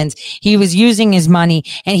islands. He was using his money,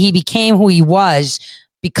 and he became who he was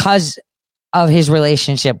because of his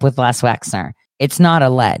relationship with Les Wexner. It's not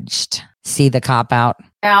alleged. See the cop out?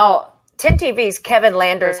 Now, 10 TV's Kevin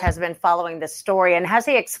Landers has been following this story, and as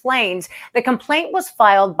he explains, the complaint was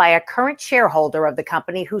filed by a current shareholder of the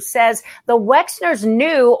company who says the Wexners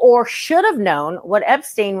knew or should have known what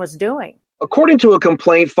Epstein was doing. According to a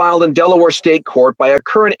complaint filed in Delaware State Court by a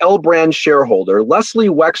current L Brands shareholder, Leslie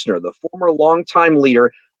Wexner, the former longtime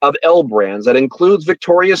leader of L Brands that includes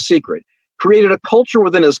Victoria's Secret, created a culture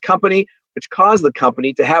within his company which caused the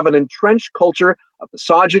company to have an entrenched culture of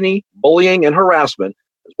misogyny, bullying, and harassment,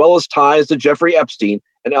 as well as ties to Jeffrey Epstein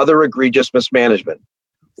and other egregious mismanagement.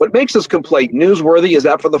 What makes this complaint newsworthy is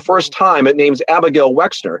that for the first time it names Abigail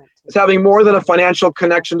Wexner as having more than a financial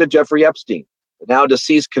connection to Jeffrey Epstein, the now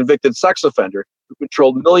deceased convicted sex offender who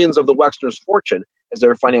controlled millions of the Wexners' fortune as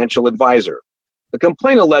their financial advisor. The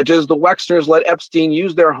complaint alleges the Wexners let Epstein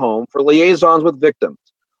use their home for liaisons with victims.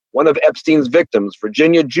 One of Epstein's victims,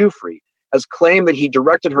 Virginia Giuffre, has claimed that he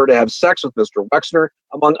directed her to have sex with Mr. Wexner,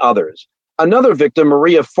 among others. Another victim,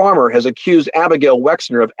 Maria Farmer, has accused Abigail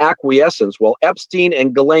Wexner of acquiescence while Epstein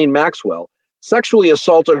and Ghislaine Maxwell sexually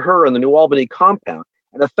assaulted her in the New Albany compound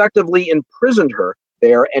and effectively imprisoned her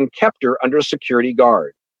there and kept her under security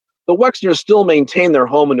guard. The Wexners still maintain their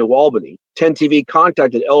home in New Albany. 10 TV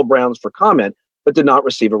contacted L Brands for comment, but did not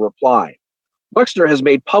receive a reply. Wexner has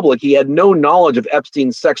made public he had no knowledge of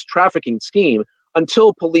Epstein's sex trafficking scheme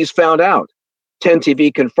until police found out. 10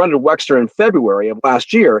 TV confronted Wexner in February of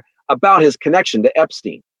last year about his connection to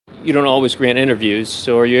Epstein. You don't always grant interviews,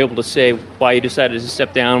 so are you able to say why you decided to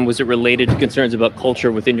step down? Was it related to concerns about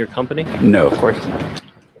culture within your company? No, of course not.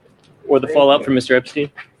 Or the fallout from Mr. Epstein?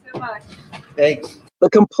 Thanks. The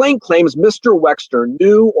complaint claims Mr. Wexner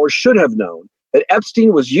knew or should have known that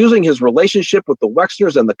Epstein was using his relationship with the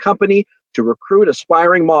Wexners and the company to recruit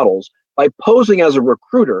aspiring models by posing as a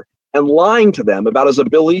recruiter and lying to them about his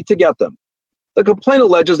ability to get them. The complaint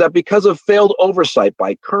alleges that because of failed oversight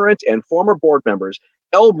by current and former board members,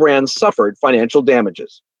 L Brands suffered financial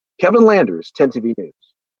damages. Kevin Landers, 10 TV News.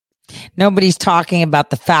 Nobody's talking about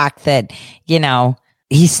the fact that,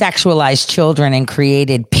 he sexualized children and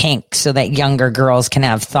created pink so that younger girls can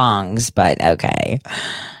have thongs. But okay,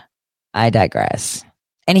 I digress.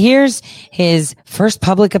 And here's his first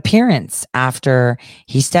public appearance after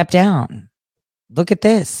he stepped down. Look at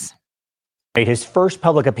this. His first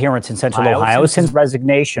public appearance in Central Ohio since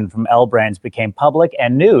resignation from L Brands became public,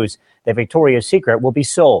 and news that Victoria's Secret will be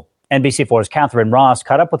sold. NBC4's Catherine Ross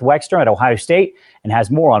caught up with Wexner at Ohio State and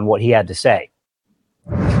has more on what he had to say.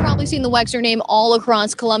 You've probably seen the Wexner name all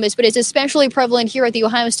across Columbus, but it's especially prevalent here at the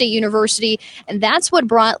Ohio State University. And that's what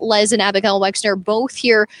brought Les and Abigail Wexner both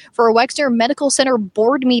here for a Wexner Medical Center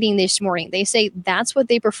board meeting this morning. They say that's what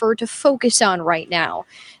they prefer to focus on right now.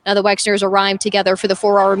 Now, the Wexners arrived together for the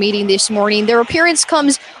 4-hour meeting this morning. Their appearance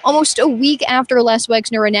comes almost a week after Les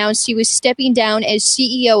Wexner announced he was stepping down as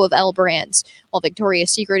CEO of L Brands, while Victoria's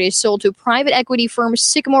Secret is sold to private equity firm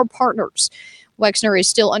Sycamore Partners. Wexner is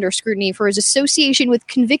still under scrutiny for his association with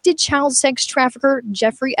convicted child sex trafficker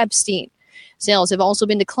Jeffrey Epstein. Sales have also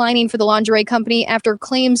been declining for the lingerie company after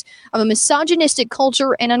claims of a misogynistic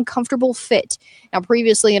culture and uncomfortable fit. Now,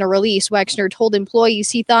 previously in a release, Wexner told employees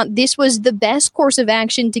he thought this was the best course of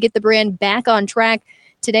action to get the brand back on track.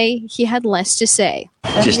 Today, he had less to say.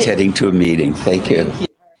 Just heading to a meeting. Thank you.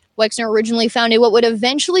 Wexner originally founded what would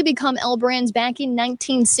eventually become L Brands back in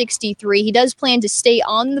 1963. He does plan to stay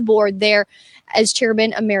on the board there as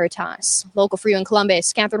chairman emeritus. Local for you in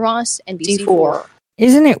Columbus, Catherine Ross, NBC4.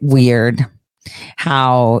 Isn't it weird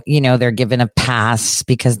how, they're given a pass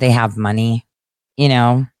because they have money?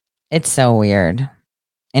 It's so weird.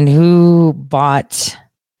 And who bought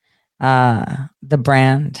the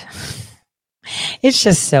brand? It's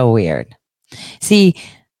just so weird. See,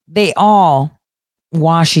 they all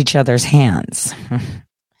wash each other's hands.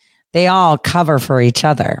 They all cover for each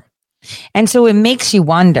other. And so it makes you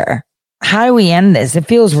wonder, how do we end this? It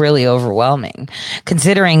feels really overwhelming,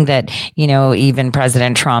 considering that, even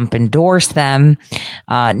President Trump endorsed them,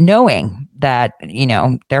 knowing that,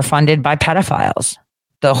 they're funded by pedophiles.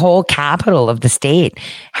 The whole capital of the state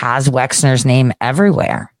has Wexner's name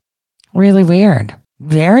everywhere. Really weird.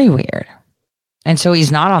 Very weird. And so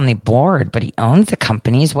he's not on the board, but he owns the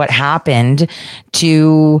companies. What happened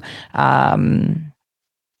to, what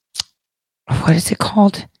is it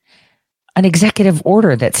called? An executive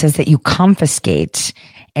order that says that you confiscate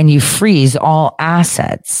and you freeze all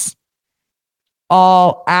assets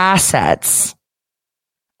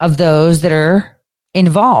of those that are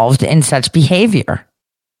involved in such behavior.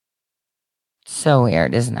 So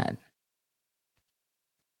weird, isn't it?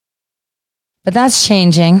 But that's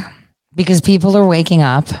changing because people are waking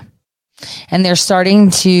up and they're starting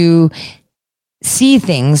to see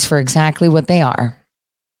things for exactly what they are.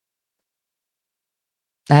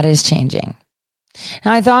 That is changing.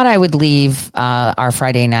 Now, I thought I would leave our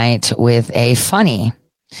Friday night with a funny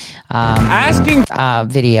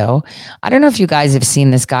video. I don't know if you guys have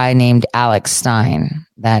seen this guy named Alex Stein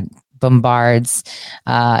that bombards,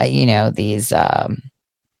 these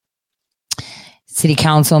city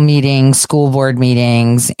council meetings, school board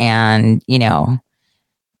meetings, and,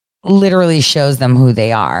 literally shows them who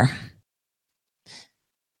they are.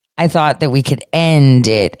 I thought that we could end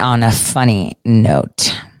it on a funny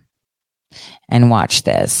note. And watch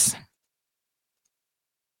this.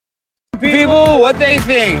 People, what they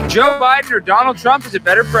think? Joe Biden or Donald Trump is a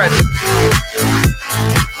better president?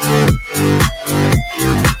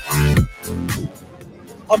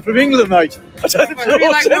 I'm from England, mate. I don't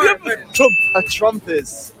know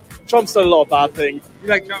Trump's done a lot of bad things. You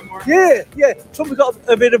like Trump more? Yeah. Trump's got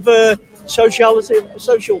a bit of a sociality, a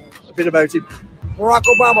bit about him. Barack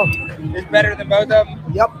Obama is better than both of them?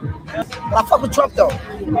 Yep. I fuck with Trump, though.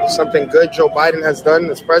 Something good Joe Biden has done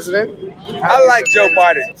as president? I like Joe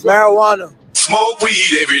Biden. Marijuana. Smoke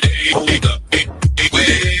weed every day.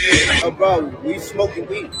 Oh, bro, we smoking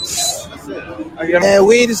weed. Man,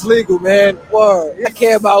 weed is legal, man. Word. I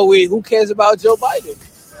care about weed. Who cares about Joe Biden?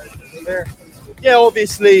 Yeah,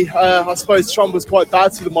 obviously, I suppose Trump was quite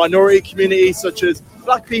bad to the minority community, such as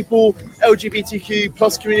black people, LGBTQ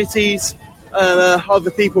plus communities, and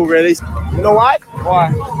other people, really. You know why?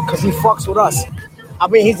 Why? Because he fucks with us. I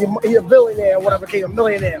mean, he's a billionaire or whatever, became a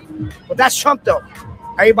millionaire. But that's Trump, though.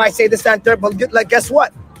 Everybody say this, that, and third, but guess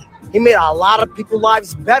what? He made a lot of people's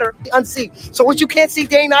lives better, unseen. So what you can't see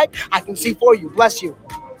day and night, I can see for you. Bless you.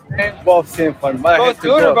 Both same fun. Both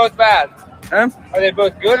good or both bad? Huh? Are they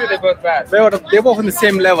both good or are they both bad? They're both on the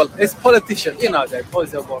same level. It's politicians, they're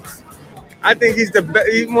political box. I think he's the best.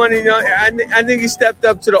 I think he stepped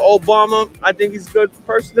up to the Obama. I think he's a good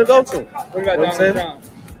person to go to. What about Donald Trump?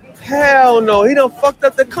 Hell no, he done fucked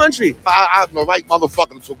up the country. I'm the right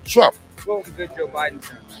motherfucker to Trump. What was good Joe Biden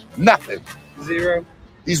done? Nothing. Zero.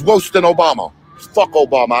 He's worse than Obama. Fuck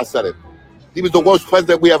Obama, I said it. He was the worst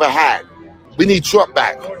president we ever had. We need Trump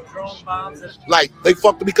back. Like, they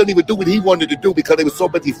fucked him. He couldn't even do what he wanted to do because they were so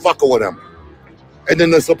busy fucking with him. And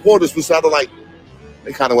then the supporters was sort of like,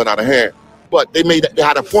 they kind of went out of hand. But they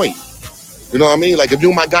had a point. You know what I mean? Like, if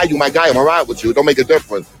you my guy, I'm going to ride with you. It don't make a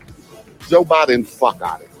difference. Joe Biden, fuck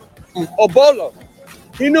out of it. Ebola.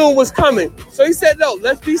 He knew it was coming. So he said, no,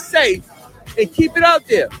 let's be safe and keep it out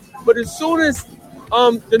there. But as soon as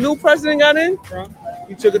the new president got in,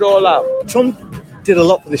 he took it all out. Trump did a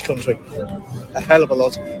lot for this country. A hell of a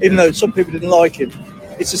lot. Even though some people didn't like him.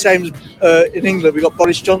 It's the same as in England. We got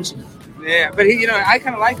Boris Johnson. Yeah, but he, I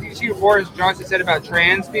kind of like it. You see what Boris Johnson said about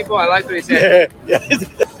trans people? I like what he said. Yeah.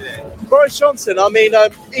 Boris Johnson, I mean,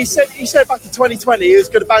 he said back in 2020 he was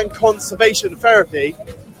going to ban conservation therapy,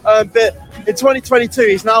 but in 2022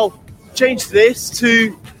 he's now changed this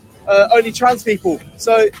to only trans people.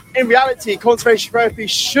 So in reality, conservation therapy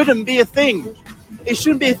shouldn't be a thing. It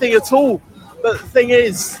shouldn't be a thing at all. But the thing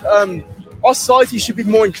is, our society should be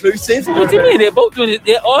more inclusive. What do you mean? They're both doing it.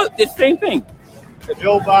 They're all the same thing.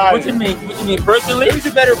 Joe Biden. What do you mean? What do you mean personally? Who's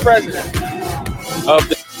a better president?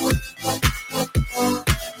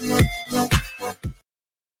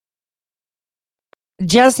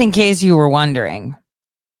 Just in case you were wondering,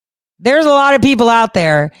 there's a lot of people out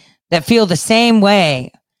there that feel the same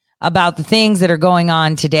way about the things that are going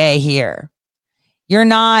on today here. You're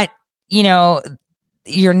not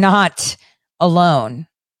alone.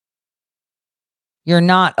 You're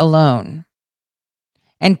not alone.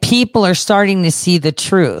 And people are starting to see the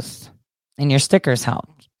truth, and your stickers help.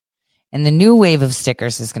 And the new wave of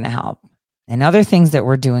stickers is going to help. And other things that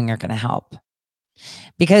we're doing are going to help.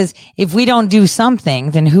 Because if we don't do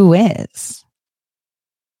something, then who is?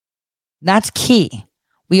 That's key.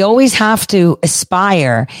 We always have to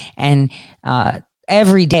aspire, and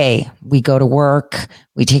every day we go to work,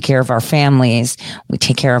 we take care of our families, we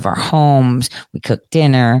take care of our homes, we cook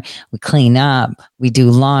dinner, we clean up, we do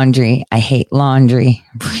laundry. I hate laundry.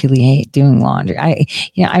 I really hate doing laundry.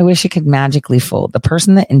 I wish it could magically fold. The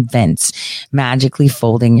person that invents magically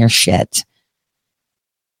folding your shit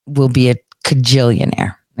will be a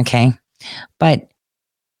cajillionaire. Okay. But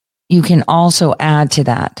you can also add to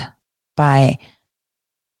that by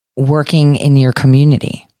working in your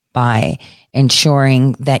community, by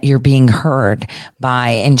ensuring that you're being heard, by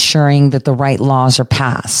ensuring that the right laws are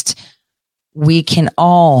passed. we can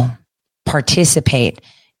all participate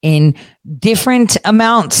in different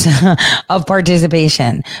amounts of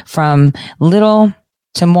participation, from little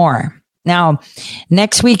to more. Now,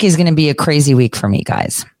 next week is going to be a crazy week for me,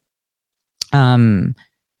 guys. Monday,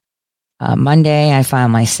 I file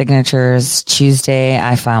my signatures. Tuesday,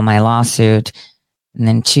 I file my lawsuit. And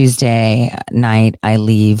then Tuesday night, I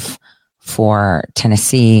leave for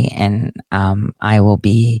Tennessee, and I will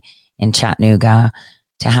be in Chattanooga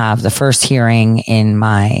to have the first hearing in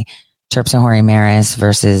my Terpsahore Maris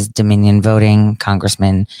versus Dominion voting,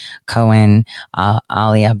 Congressman Cohen,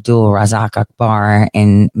 Ali Abdul Razak Akbar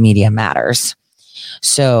in Media Matters.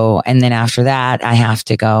 So, and then after that, I have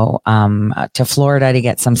to go to Florida to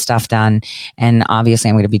get some stuff done. And obviously,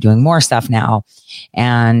 I'm going to be doing more stuff now,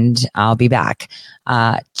 and I'll be back.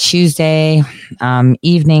 Tuesday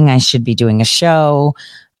evening, I should be doing a show.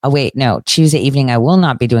 Oh, wait, no, Tuesday evening, I will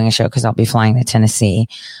not be doing a show because I'll be flying to Tennessee.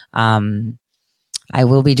 I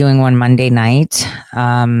will be doing one Monday night.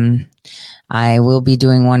 I will be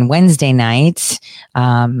doing one Wednesday night.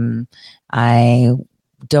 I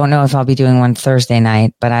don't know if I'll be doing one Thursday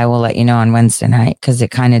night, but I will let you know on Wednesday night because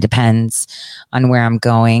it kind of depends on where I'm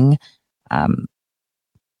going.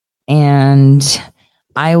 And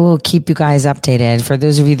I will keep you guys updated. For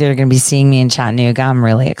those of you that are going to be seeing me in Chattanooga, I'm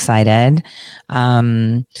really excited.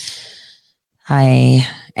 I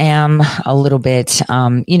am a little bit,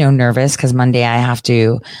 nervous because Monday I have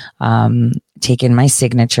to take in my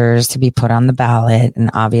signatures to be put on the ballot.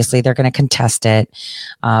 And obviously they're going to contest it.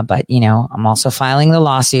 But, I'm also filing the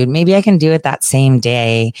lawsuit. Maybe I can do it that same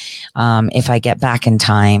day if I get back in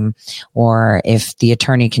time, or if the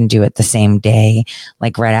attorney can do it the same day,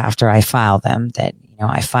 like right after I file them, that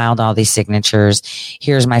I filed all these signatures.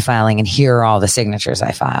 Here's my filing, and here are all the signatures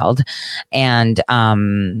I filed. And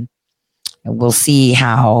we'll see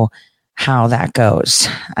how that goes.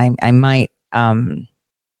 I might,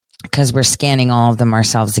 because we're scanning all of them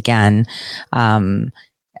ourselves again. I'm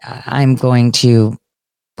going to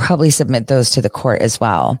probably submit those to the court as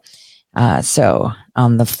well. So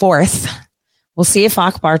on the 4th, we'll see if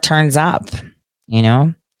Akbar turns up.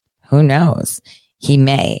 Who knows? He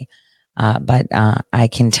may. But I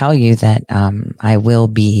can tell you that I will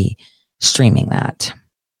be streaming that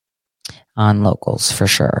on Locals for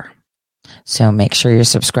sure. So make sure you're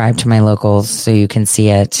subscribed to my Locals so you can see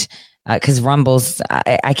it. Because Rumble's,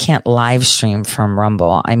 I can't live stream from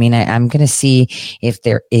Rumble. I mean, I'm going to see if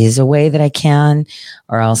there is a way that I can,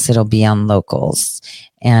 or else it'll be on Locals.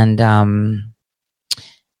 And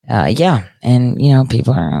yeah. And,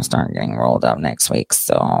 people are going to start getting rolled up next week.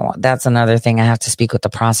 So that's another thing. I have to speak with the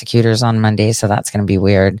prosecutors on Monday. So that's going to be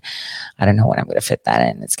weird. I don't know when I'm going to fit that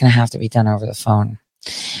in. It's going to have to be done over the phone.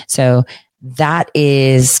 So that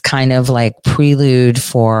is kind of like prelude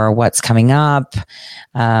for what's coming up.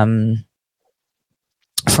 For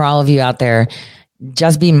all of you out there,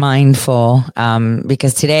 just be mindful,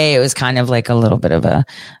 because today it was kind of like a little bit of a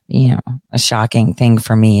shocking thing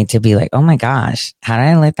for me to be like, oh my gosh, how did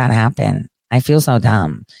I let that happen? I feel so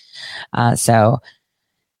dumb. So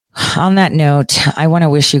on that note, I want to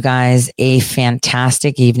wish you guys a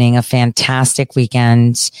fantastic evening, a fantastic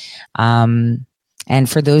weekend. And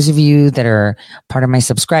for those of you that are part of my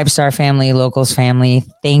Subscribe Star family, Locals family,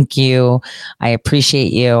 thank you. I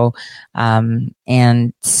appreciate you. And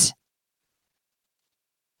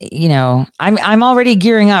I'm already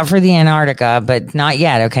gearing up for the Antarctica, but not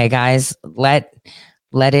yet. Okay, guys, let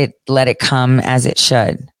it come as it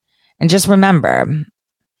should. And just remember,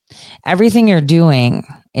 everything you're doing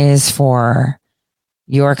is for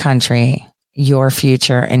your country, your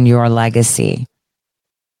future, and your legacy.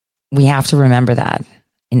 We have to remember that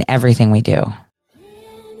in everything we do.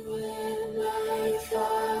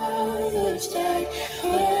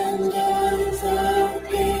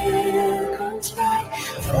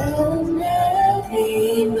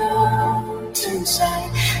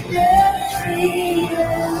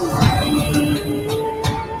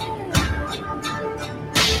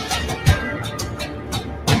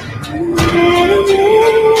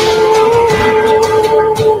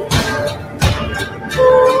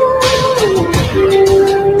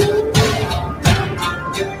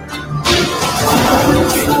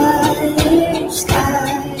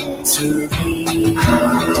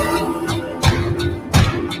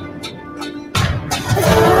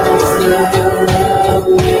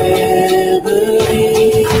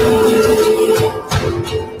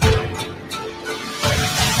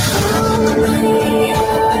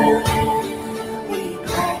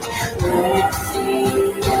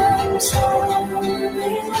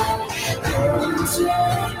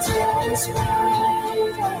 Just